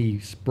 like me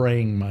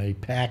spraying my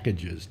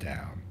packages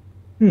down.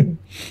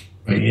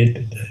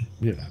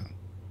 Yeah.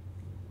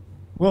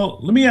 Well,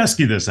 let me ask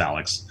you this,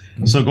 Alex.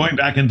 So going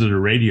back into the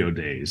radio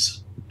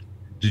days,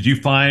 Did you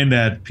find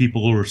that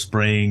people were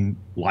spraying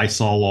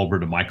Lysol over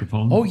the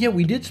microphone? Oh yeah,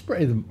 we did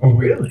spray them. Oh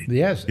really?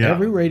 Yes, Yeah.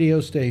 every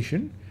radio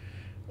station,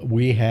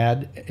 we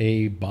had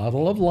a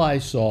bottle of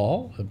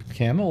Lysol, a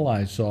can of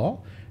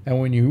Lysol, and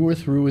when you were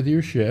through with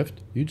your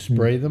shift, you'd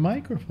spray the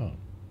microphone.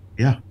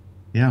 Yeah,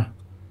 yeah.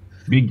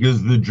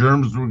 Because the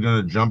germs were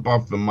going to jump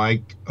off the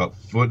mic a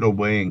foot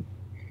away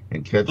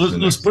and catch.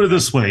 Let's put it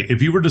this way: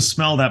 if you were to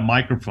smell that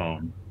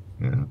microphone,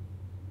 yeah.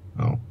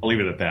 Oh, I'll leave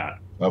it at that.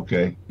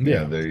 Okay.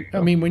 Yeah. There you go.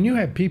 I mean, when you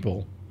have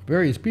people,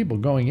 various people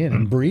going in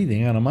and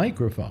breathing on a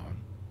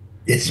microphone,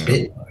 It's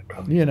spit.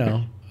 you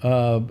know,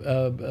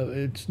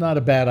 it's not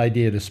a bad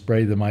idea to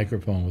spray the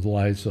microphone with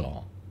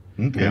Lysol.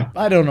 Okay.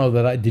 I don't know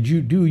that I did.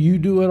 You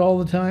do it all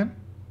the time?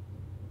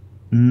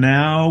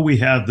 Now we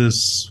have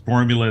this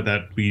formula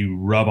that we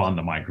rub on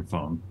the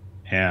microphone,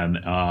 and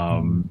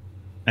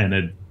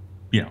it,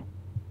 you know,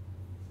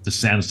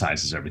 just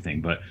sanitizes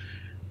everything. But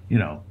you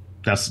know,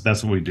 that's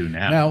what we do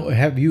now. Now,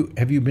 have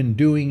you been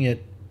doing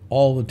it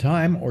all the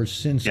time or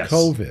since Yes.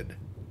 COVID?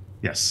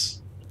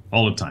 Yes,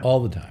 all the time. All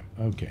the time.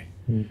 Okay.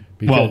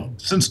 Well,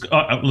 since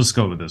let's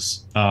go with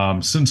this.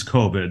 Since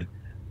COVID,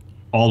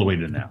 all the way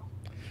to now.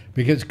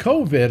 Because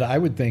COVID, I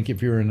would think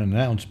if you're in an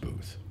announce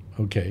booth,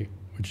 okay,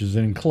 which is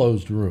an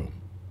enclosed room,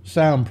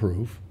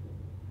 soundproof,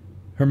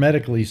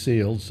 hermetically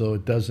sealed so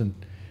it doesn't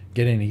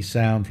get any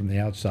sound from the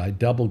outside,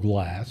 double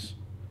glass.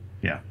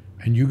 Yeah.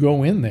 And you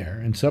go in there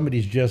and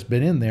somebody's just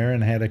been in there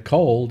and had a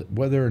cold,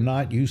 whether or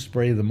not you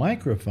spray the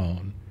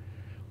microphone,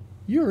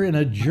 you're in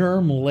a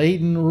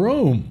germ-laden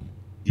room.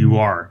 You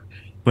are.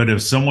 But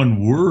if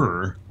someone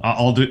were,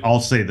 I'll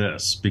say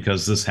this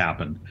because this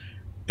happened,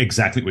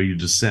 exactly what you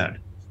just said,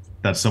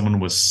 that someone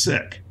was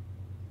sick,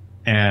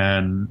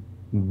 and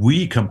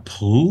we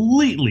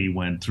completely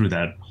went through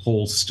that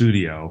whole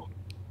studio,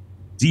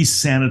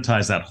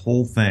 desanitized that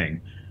whole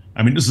thing.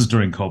 I mean, this is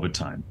during COVID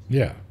time.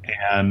 Yeah.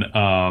 And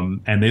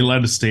they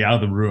let us stay out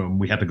of the room.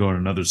 We had to go in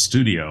another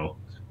studio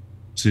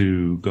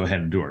to go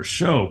ahead and do our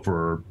show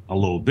for a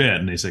little bit.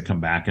 And they said, come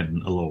back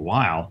in a little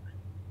while.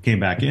 Came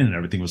back in and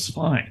everything was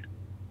fine.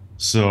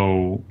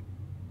 So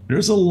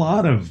there's a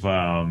lot of,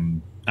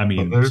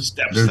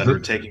 steps that are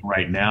taking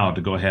right now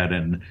to go ahead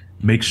and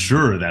make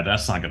sure that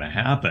that's not going to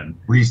happen.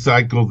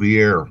 Recycle the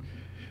air.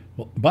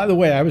 Well, by the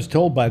way, I was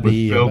told by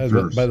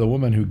the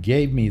woman who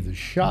gave me the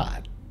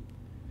shot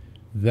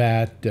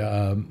that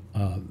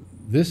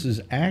this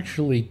is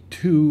actually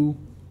 2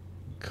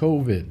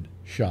 COVID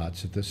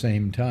shots at the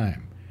same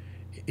time.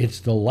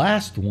 It's the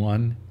last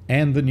one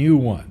and the new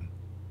one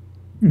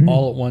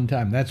all at one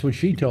time. That's what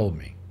she told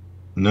me.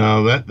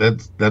 No,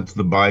 that's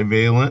the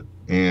bivalent,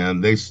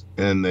 and they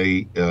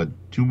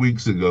 2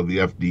 weeks ago the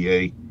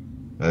FDA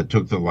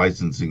took the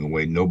licensing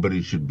away.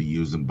 Nobody should be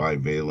using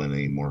bivalent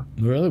anymore.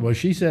 Really? Well,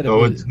 she said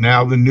so. It's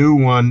now the new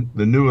one.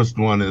 The newest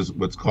one is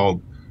what's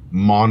called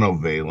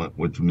monovalent,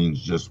 which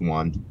means just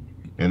one,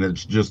 and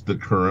it's just the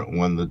current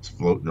one that's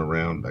floating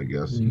around, I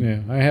guess. Yeah,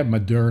 I have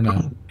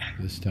Moderna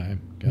this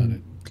time. Got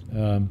it.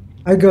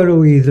 I go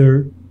to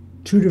either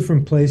 2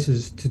 different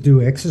places to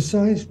do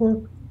exercise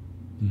work,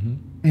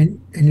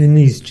 and in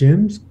these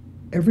gyms,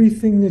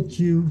 everything that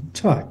you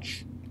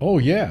touch, oh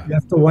yeah, you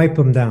have to wipe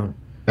them down.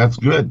 That's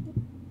good.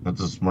 That's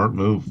a smart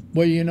move.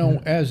 Well, you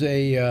know, as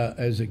a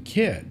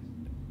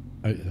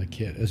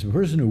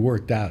person who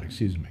worked out,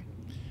 excuse me,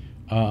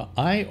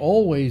 I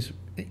always,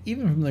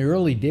 even from the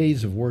early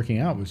days of working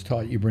out, was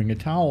taught you bring a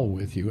towel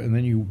with you and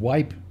then you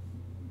wipe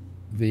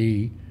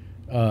the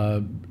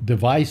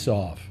device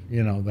off,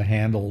 you know, the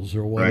handles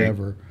or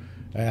whatever,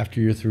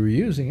 after you're through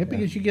using it,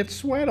 because you get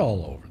sweat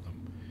all over them.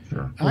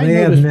 Sure. Well, they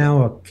have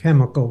now a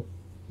chemical.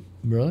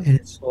 Really? And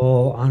it's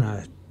all on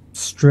a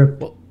strip.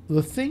 Well,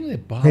 the thing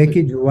that bothered... Take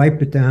it, you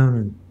wipe it down.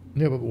 And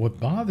yeah, but what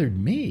bothered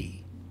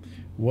me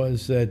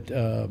was that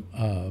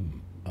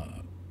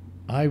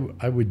I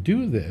would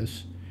do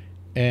this,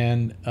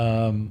 and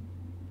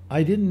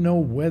I didn't know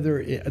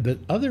whether the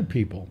other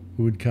people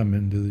who would come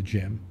into the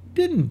gym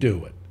didn't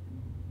do it.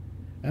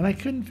 And I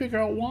couldn't figure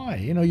out why.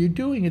 You know, you're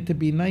doing it to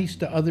be nice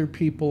to other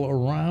people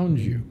around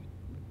you.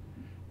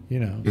 You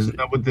know, isn't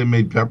that what they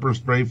made pepper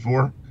spray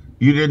for?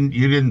 You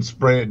didn't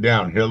spray it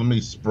down. Here, let me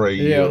spray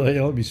you. Yeah,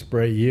 let me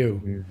spray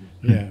you.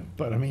 Yeah,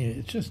 but I mean,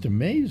 it's just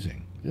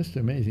amazing. Just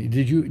amazing.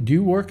 Do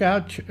you work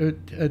out,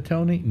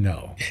 Tony?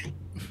 No.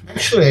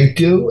 Actually, I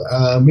do.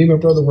 Me and my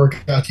brother work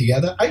out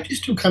together. I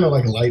just do kind of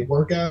like a light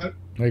workout.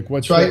 Like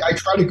what? So I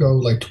try to go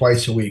like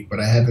twice a week, but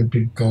I haven't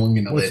been going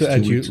in the last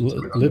 2 weeks.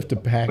 You lift a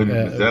pack?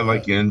 Is that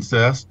like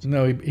incest?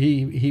 No,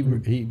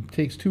 he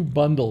takes 2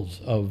 bundles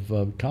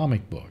of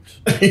comic books.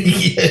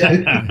 Hey,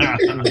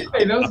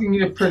 those can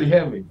get pretty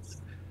heavy.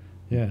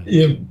 Yeah.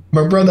 Yeah.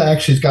 My brother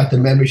actually's got the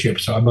membership,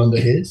 so I'm under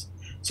his.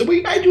 So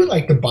I do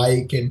like the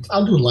bike, and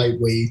I'll do light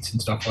weights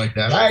and stuff like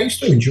that. I used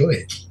to enjoy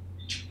it,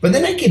 but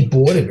then I get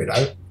bored of it.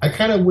 I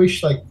kind of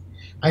wish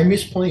I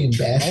miss playing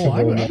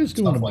basketball. I was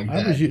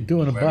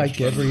doing a bike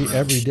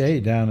every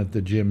day down at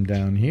the gym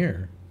down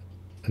here.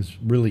 this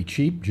really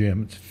cheap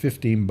gym. It's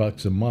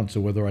 $15 a month,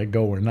 so whether I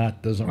go or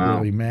not doesn't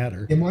really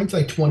matter. And mine's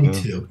like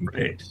 22.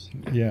 Great.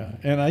 Yeah,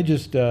 and I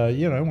just I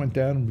went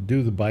down and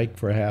do the bike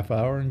for a half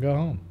hour and go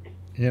home.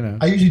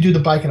 I usually do the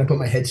bike and I put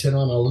my headset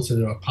on. I'll listen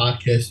to a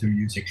podcast or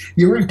music.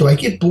 You're right, though. I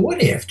get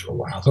bored after a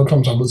while.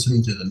 Sometimes I'm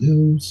listening to the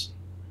news.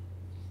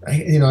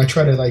 I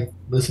try to like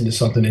listen to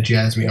something that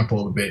jazz me up a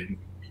little bit.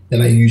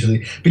 Then I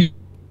usually, but you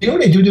know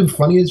what I do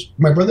funny is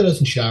my brother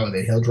doesn't shower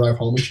there. He'll drive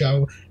home and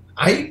shower.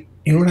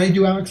 You know what I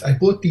do, Alex? I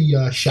bought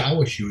the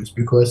shower shoes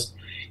because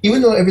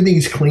even though everything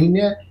is clean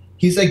there,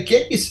 he's like,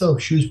 get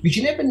yourself shoes because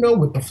you never know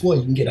with the floor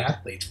you can get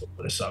athletes with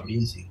or something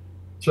easy.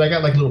 So I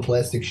got like little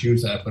plastic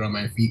shoes that I put on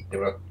my feet. They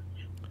were,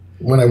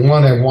 when I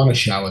want to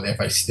shower there if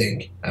I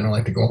stink. I don't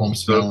like to go home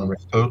smelling.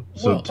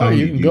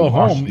 You can go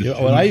home.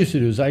 What I used to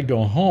do is I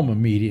go home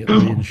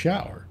immediately and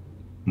shower.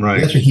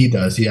 Right. That's what he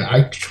does.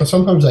 Yeah.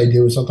 Sometimes I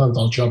do. Sometimes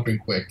I'll jump in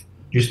quick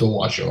just to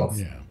wash off.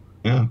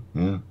 Yeah.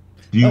 Do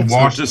you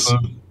wash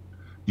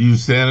do you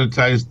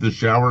sanitize the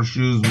shower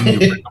shoes when you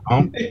bring them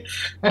home?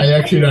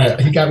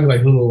 He got me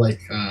like little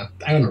I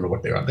don't know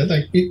what they are. They're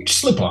like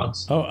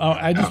slip-ons.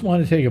 I just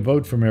want to take a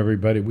vote from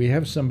everybody. We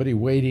have somebody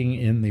waiting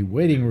in the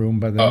waiting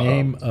room by the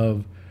name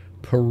of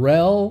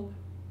Perel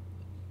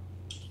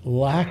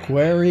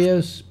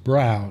Laquarius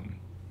Brown.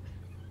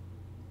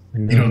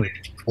 You don't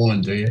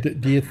one, do you?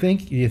 Do you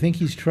think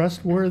he's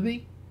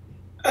trustworthy?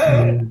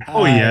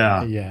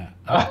 Yeah. Yeah.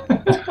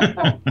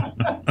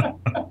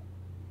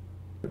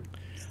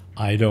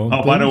 I don't.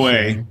 Oh, by the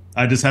way,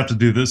 I just have to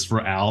do this for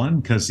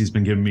Alan because he's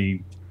been giving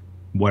me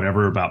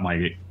whatever about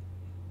my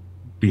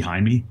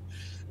behind me.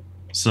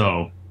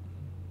 So.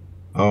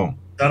 Oh.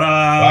 Ta-da!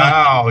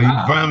 Wow! You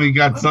finally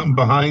got something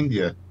behind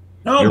you.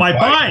 No, my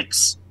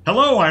bikes.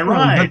 Hello, I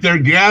ride. But they're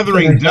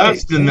gathering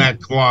dust in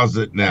that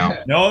closet now.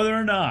 No,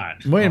 they're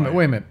not. Wait a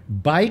minute.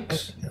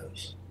 Bikes?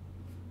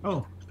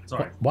 Oh,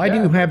 sorry. Why do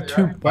you have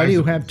two? Why do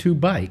you have two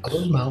bikes? Are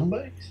those mountain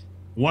bikes?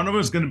 One of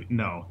them is going to be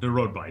they're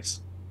road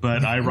bikes,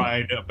 but I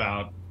ride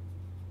about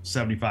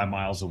 75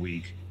 miles a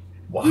week.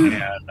 Wow.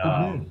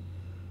 And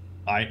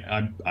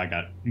I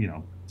got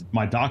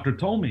my doctor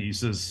told me, he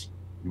says,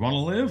 you want to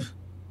live,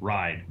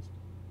 ride.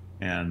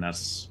 And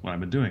that's what I've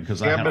been doing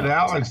because but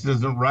Alex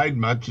doesn't ride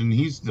much, and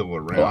he's still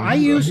around. Well, I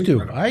used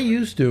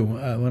to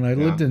when I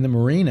lived in the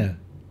marina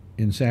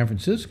in San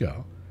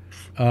Francisco.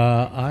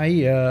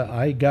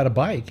 I got a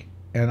bike,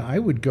 and I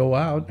would go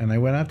out, and I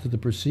went out to the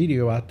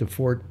Presidio, out to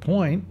Fort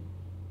Point,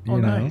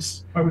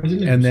 nice.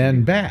 And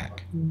then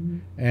back,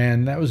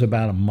 and that was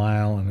about a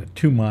mile and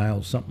 2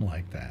 miles, something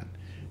like that.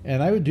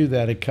 And I would do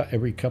that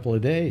every couple of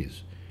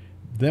days.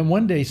 Then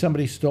one day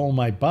somebody stole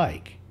my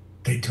bike.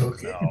 They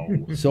took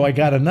it. So I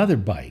got another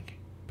bike,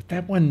 but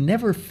that one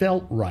never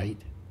felt right,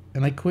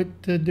 and I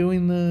quit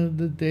doing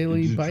the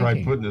daily Did you biking.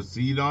 try putting a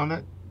seat on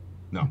it?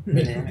 No.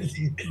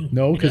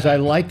 No, because I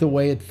liked the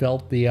way it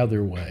felt the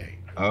other way.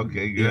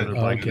 Okay, good.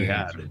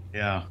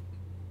 Yeah.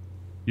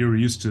 You were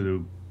used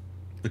to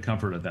the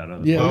comfort of that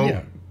other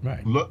yeah,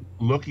 right.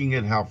 Looking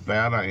at how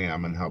fat I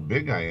am and how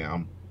big I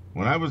am,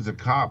 when I was a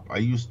cop, I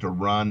used to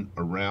run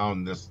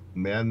around this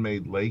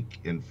man-made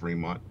lake in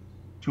Fremont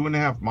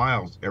 2.5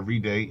 miles every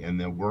day, and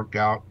then work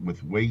out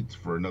with weights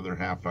for another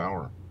half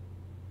hour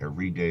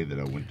every day that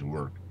I went to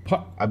work.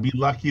 I'd be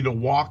lucky to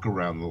walk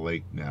around the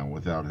lake now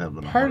without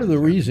having Part of the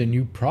reason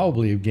you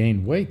probably have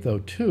gained weight, though,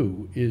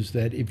 too, is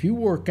that if you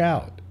work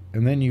out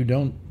and then you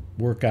don't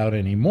work out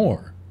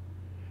anymore,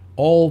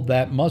 all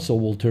that muscle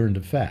will turn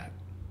to fat.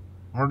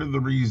 Part of the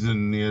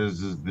reason is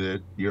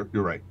that you're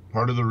right.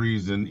 Part of the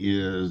reason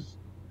is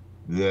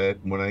that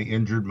when I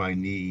injured my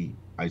knee,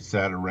 I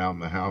sat around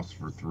the house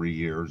for 3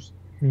 years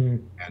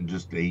and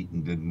just ate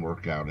and didn't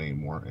work out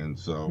anymore. And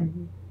so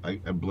I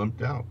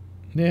blimped out.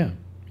 Yeah.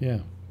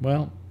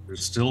 Well,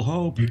 there's still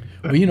hope.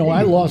 Well,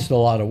 I lost a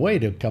lot of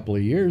weight a couple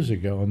of years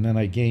ago, and then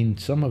I gained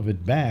some of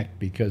it back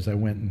because I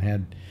went and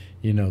had,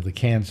 the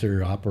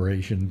cancer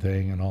operation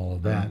thing and all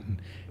of that.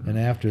 And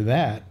after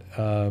that,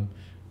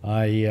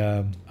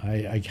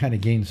 I kind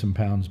of gained some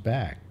pounds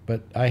back.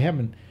 But I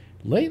haven't,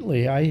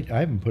 lately, I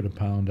haven't put a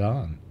pound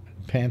on.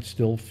 Pants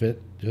still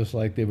fit just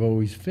like they've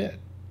always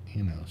fit,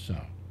 so.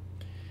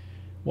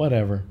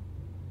 Whatever.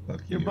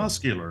 You're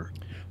muscular.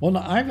 Well, no,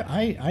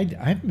 I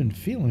haven't been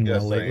feeling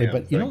well lately.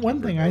 But one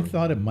thing I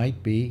thought it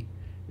might be,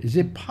 is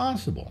it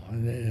possible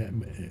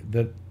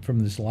that from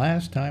this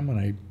last time when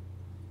I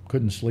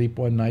couldn't sleep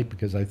one night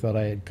because I thought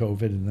I had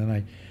COVID, and then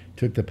I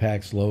took the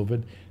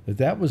Paxlovid,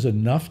 that was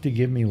enough to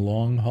give me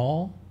long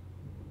haul?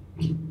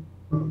 You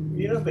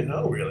never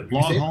know, really.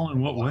 Long haul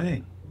in what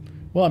way?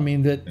 Well, I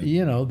mean that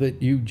that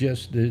you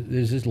just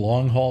there's this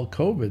long haul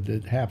COVID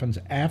that happens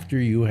after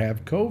you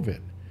have COVID.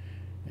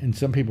 And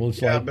some people,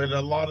 it's like... Yeah, but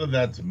a lot of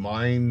that's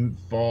mind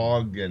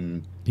fog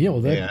and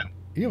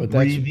but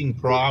breathing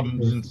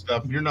problems and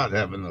stuff. You're not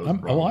having those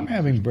problems. Oh, I'm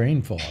having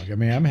brain fog. I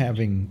mean, I'm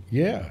having...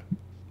 Yeah,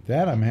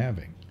 that I'm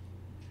having.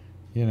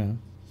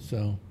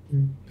 So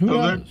who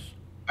knows?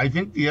 I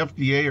think the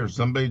FDA or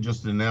somebody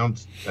just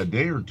announced a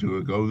day or two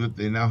ago that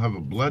they now have a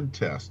blood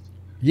test.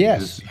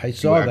 Yes, I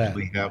saw that.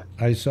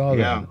 I saw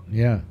that.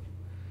 Yeah.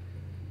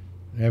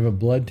 They have a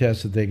blood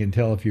test that they can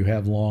tell if you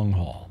have long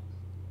haul.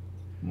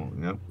 Well,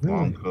 yep,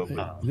 long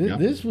COVID.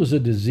 This was a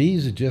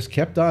disease that just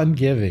kept on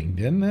giving,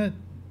 didn't it?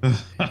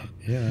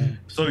 Yeah.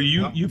 So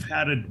you've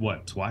had it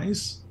what,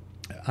 twice?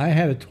 I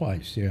had it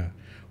twice, yeah.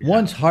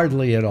 Once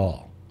hardly at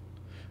all.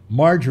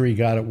 Marjorie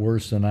got it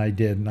worse than I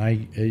did, and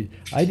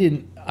I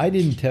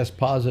didn't test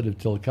positive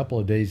till a couple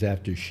of days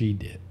after she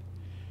did.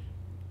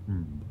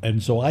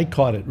 And so I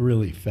caught it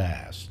really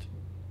fast.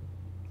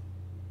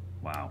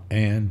 Wow.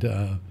 And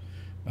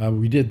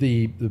we did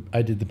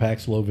I did the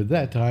Paxlovid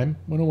that time,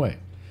 went away.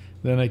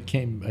 Then I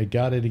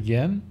got it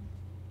again,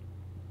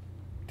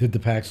 did the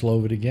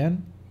Paxlovid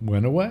again,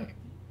 went away.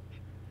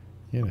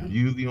 You know. Are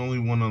you the only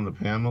one on the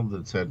panel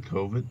that's had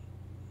COVID?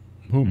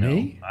 Who,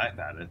 me? No, I've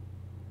had it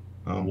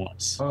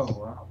once.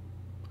 Oh,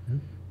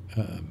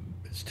 wow.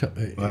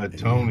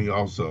 Tony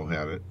also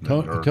had it.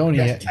 Tony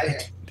I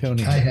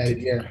had it,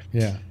 yeah.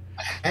 Yeah.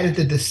 I had it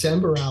the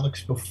December,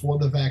 Alex, before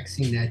the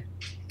vaccine that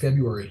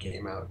February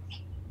came out.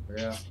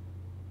 Yeah.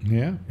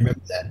 Yeah. Remember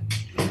that?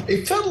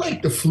 It felt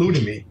like the flu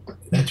to me.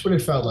 That's what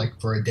it felt like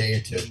for a day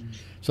or two.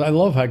 So I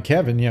love how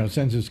Kevin,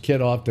 sends his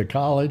kid off to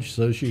college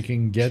so she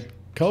can get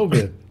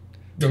COVID.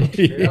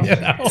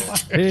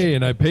 Hey,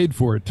 and I paid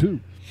for it too.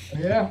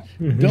 Yeah.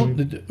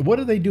 What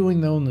are they doing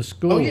though in the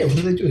schools? Oh yeah, what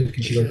are they doing?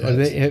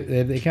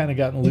 Have they kind of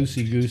gotten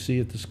loosey goosey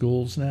at the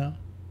schools now?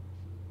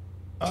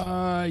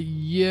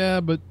 Yeah,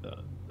 but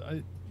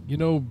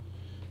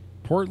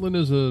Portland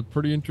is a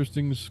pretty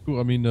interesting school.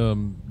 I mean,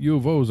 U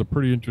of O is a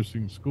pretty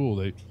interesting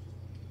school.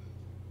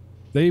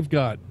 They've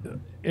got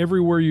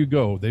everywhere you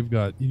go.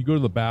 You go to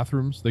the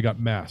bathrooms, they got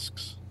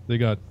masks, they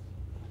got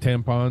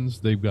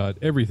tampons, they've got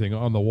everything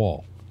on the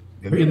wall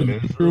in the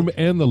men's room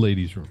and the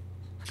ladies' room.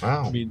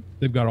 Wow. I mean,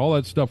 they've got all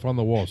that stuff on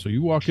the wall. So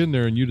you walk in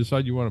there and you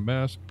decide you want a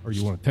mask or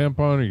you want a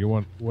tampon or you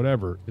want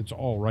whatever. It's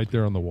all right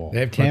there on the wall. They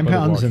have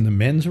tampons in the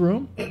men's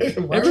room?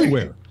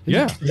 Everywhere.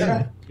 Yeah.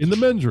 In the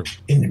men's room.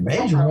 In the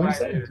men's room?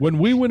 When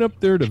we went up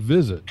there to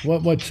visit,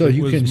 what? So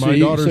you was can my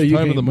daughter's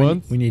time of the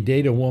month. When you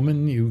date a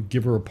woman, you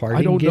give her a party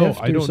I don't gift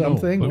know. I don't or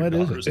something. know. What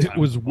is it? It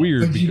was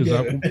weird because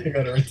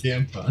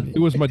it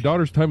was my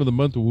daughter's time of the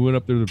month when we went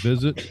up there to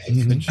visit,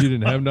 and she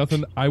didn't have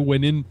nothing. I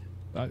went in.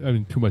 I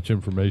mean, too much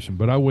information,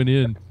 but I went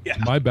in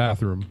my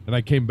bathroom and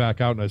I came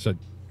back out and I said,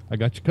 "I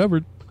got you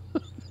covered."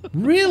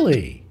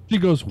 Really? She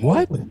goes,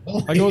 "What?"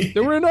 I go, "They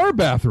were in our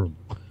bathroom."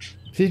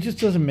 See, it just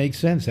doesn't make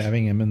sense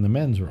having him in the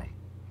men's room.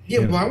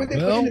 Yeah, why would they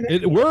put him in the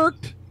it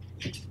worked.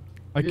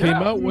 I came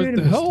out with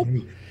the help.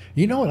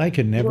 You know what I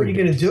could never What are you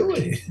going to do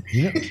with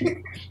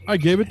it? I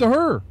gave it to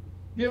her.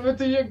 Give it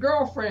to your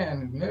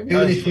girlfriend. Maybe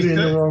they put it in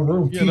the wrong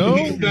room. He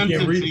sent it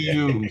to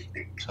you,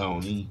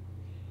 Tony.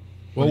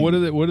 Well, what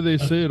do they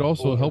say? It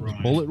also helps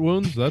bullet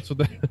wounds. That's what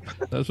the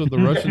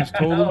Russians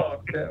told him.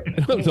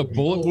 It was a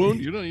bullet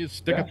wound. You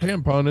stick a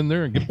tampon in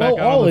there and get back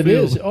out on the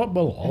field.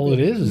 All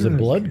it is a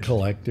blood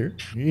collector.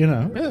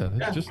 Yeah,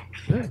 it's just.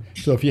 Yeah.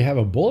 So if you have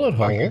a bullet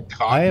hole,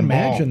 I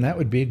imagine that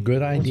would be a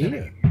good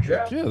idea.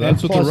 Yeah,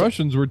 that's what the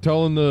Russians were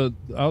telling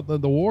out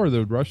in the war.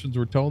 The Russians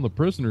were telling the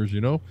prisoners,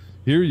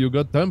 here you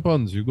got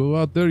tampons. You go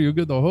out there, you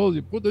get the hole,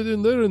 you put it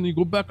in there, and you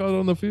go back out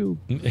on the field.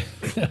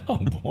 Oh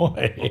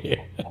boy.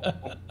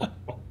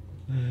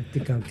 I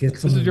think I'll get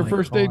some. This is your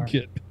first aid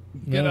kit.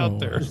 Get out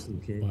there.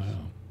 Wow.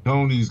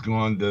 Tony's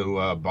going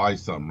to buy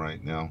some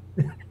right now.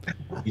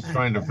 He's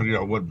trying to figure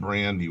out what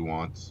brand he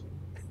wants.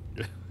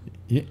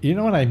 You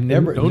know what I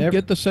never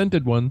get the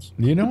scented ones.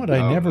 You know what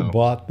I never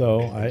bought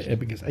though,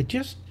 because I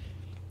just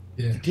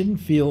didn't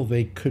feel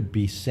they could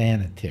be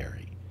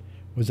sanitary.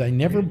 Was I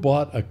never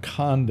bought a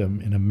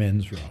condom in a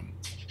men's room.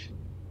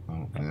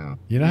 Oh, yeah.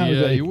 You know how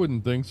you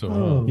wouldn't think so.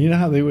 Oh. You know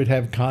how they would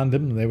have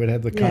condom? They would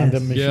have the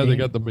condom machine. Yeah, they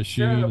got the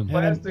machine. Yeah, the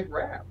plastic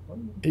wrap.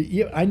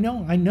 Yeah, I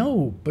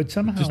know, but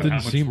somehow it just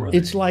didn't seem right.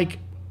 It's like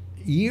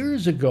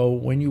years ago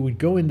when you would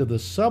go into the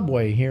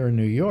subway here in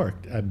New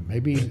York.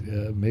 Maybe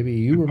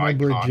you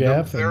remember,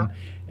 Jeff,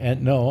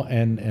 and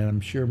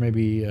I'm sure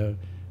maybe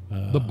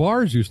the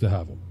bars used to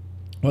have them.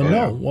 Well,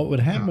 no, what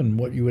would happen?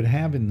 What you would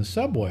have in the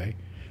subway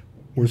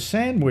were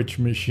sandwich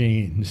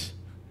machines.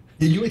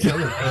 You would tell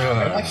me.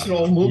 I watched an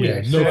old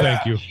movie. No,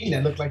 thank you.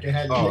 That looked like it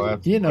had.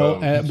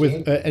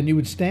 And you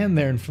would stand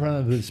there in front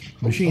of this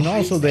machine.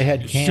 Also, they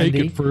had candy.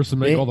 Shake it first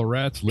and make all the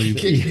rats leave.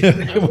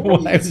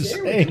 What I was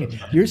saying,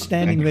 you're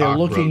standing there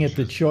looking at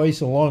the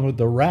choice along with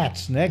the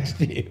rats next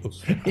to you.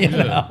 You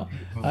know,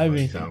 I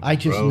mean, I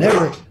just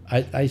never.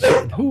 I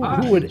said, who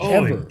would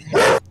ever?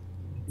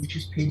 You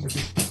just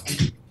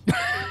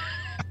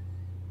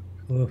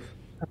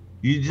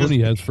Tony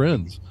has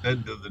friends.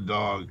 Said to the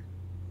dog.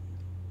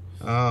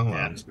 Oh,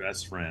 yeah, his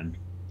best friend.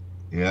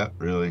 Yeah,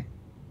 really.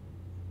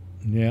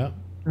 Yeah.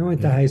 I went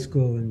to high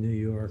school in New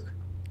York.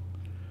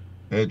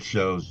 It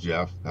shows,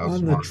 Jeff.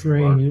 On the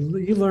train.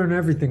 You learn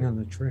everything on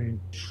the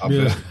train.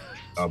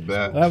 I'll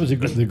bet. That was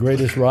the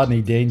greatest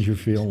Rodney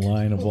Dangerfield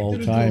line of all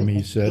time.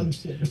 He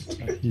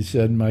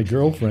said, my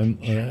girlfriend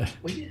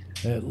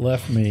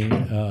left me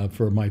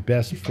for my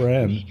best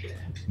friend.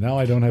 Now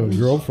I don't have a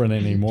girlfriend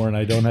anymore, and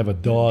I don't have a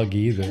dog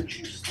either.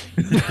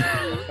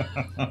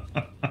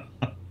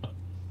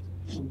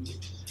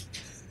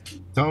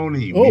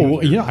 Tony.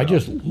 Oh, you know, I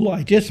just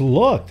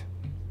looked.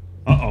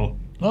 Uh-oh.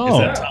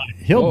 Oh,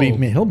 he'll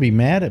be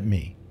mad at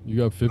me. You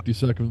got 50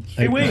 seconds.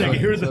 Hey, wait, I can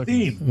hear the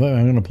theme. Well,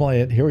 I'm going to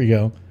play it. Here we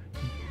go.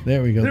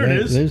 There we go. There it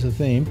is. There's the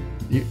theme.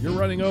 You're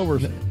running over.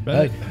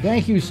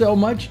 Thank you so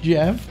much,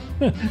 Jeff.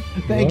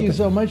 Thank you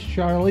so much,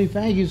 Charlie.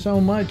 Thank you so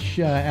much,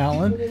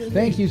 Alan.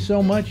 Thank you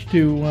so much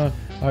to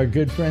our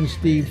good friend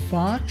Steve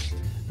Fox,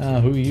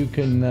 who you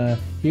can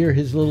hear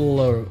his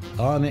little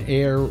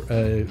on-air,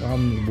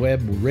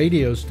 on-web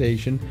radio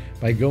station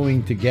by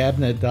going to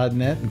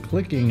gabnet.net and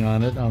clicking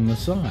on it on the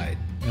side.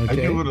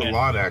 Okay? I do it a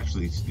lot,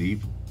 actually,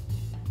 Steve.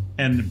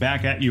 And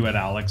back at you at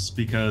Alex,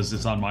 because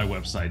it's on my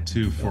website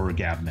too for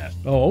Gabnet.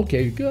 Oh,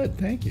 okay, good.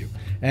 Thank you.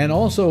 And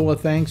also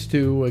thanks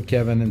to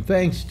Kevin, and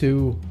thanks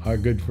to our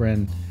good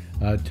friend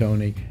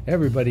Tony.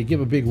 Everybody,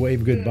 give a big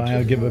wave goodbye.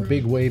 I'll give a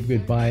big wave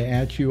goodbye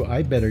at you.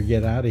 I better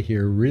get out of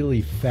here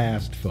really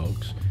fast,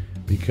 folks,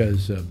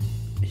 because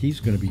he's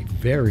going to be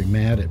very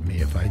mad at me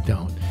if I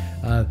don't.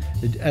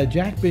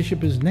 Jack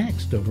Bishop is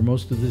next over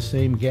most of the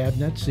same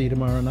Gabnet. See you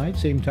tomorrow night,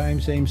 same time,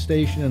 same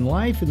station in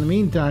life. In the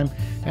meantime,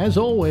 as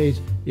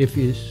always, if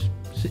you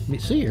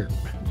see her,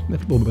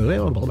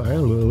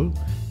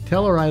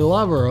 tell her I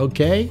love her,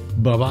 okay?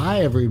 Bye-bye,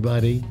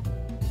 everybody.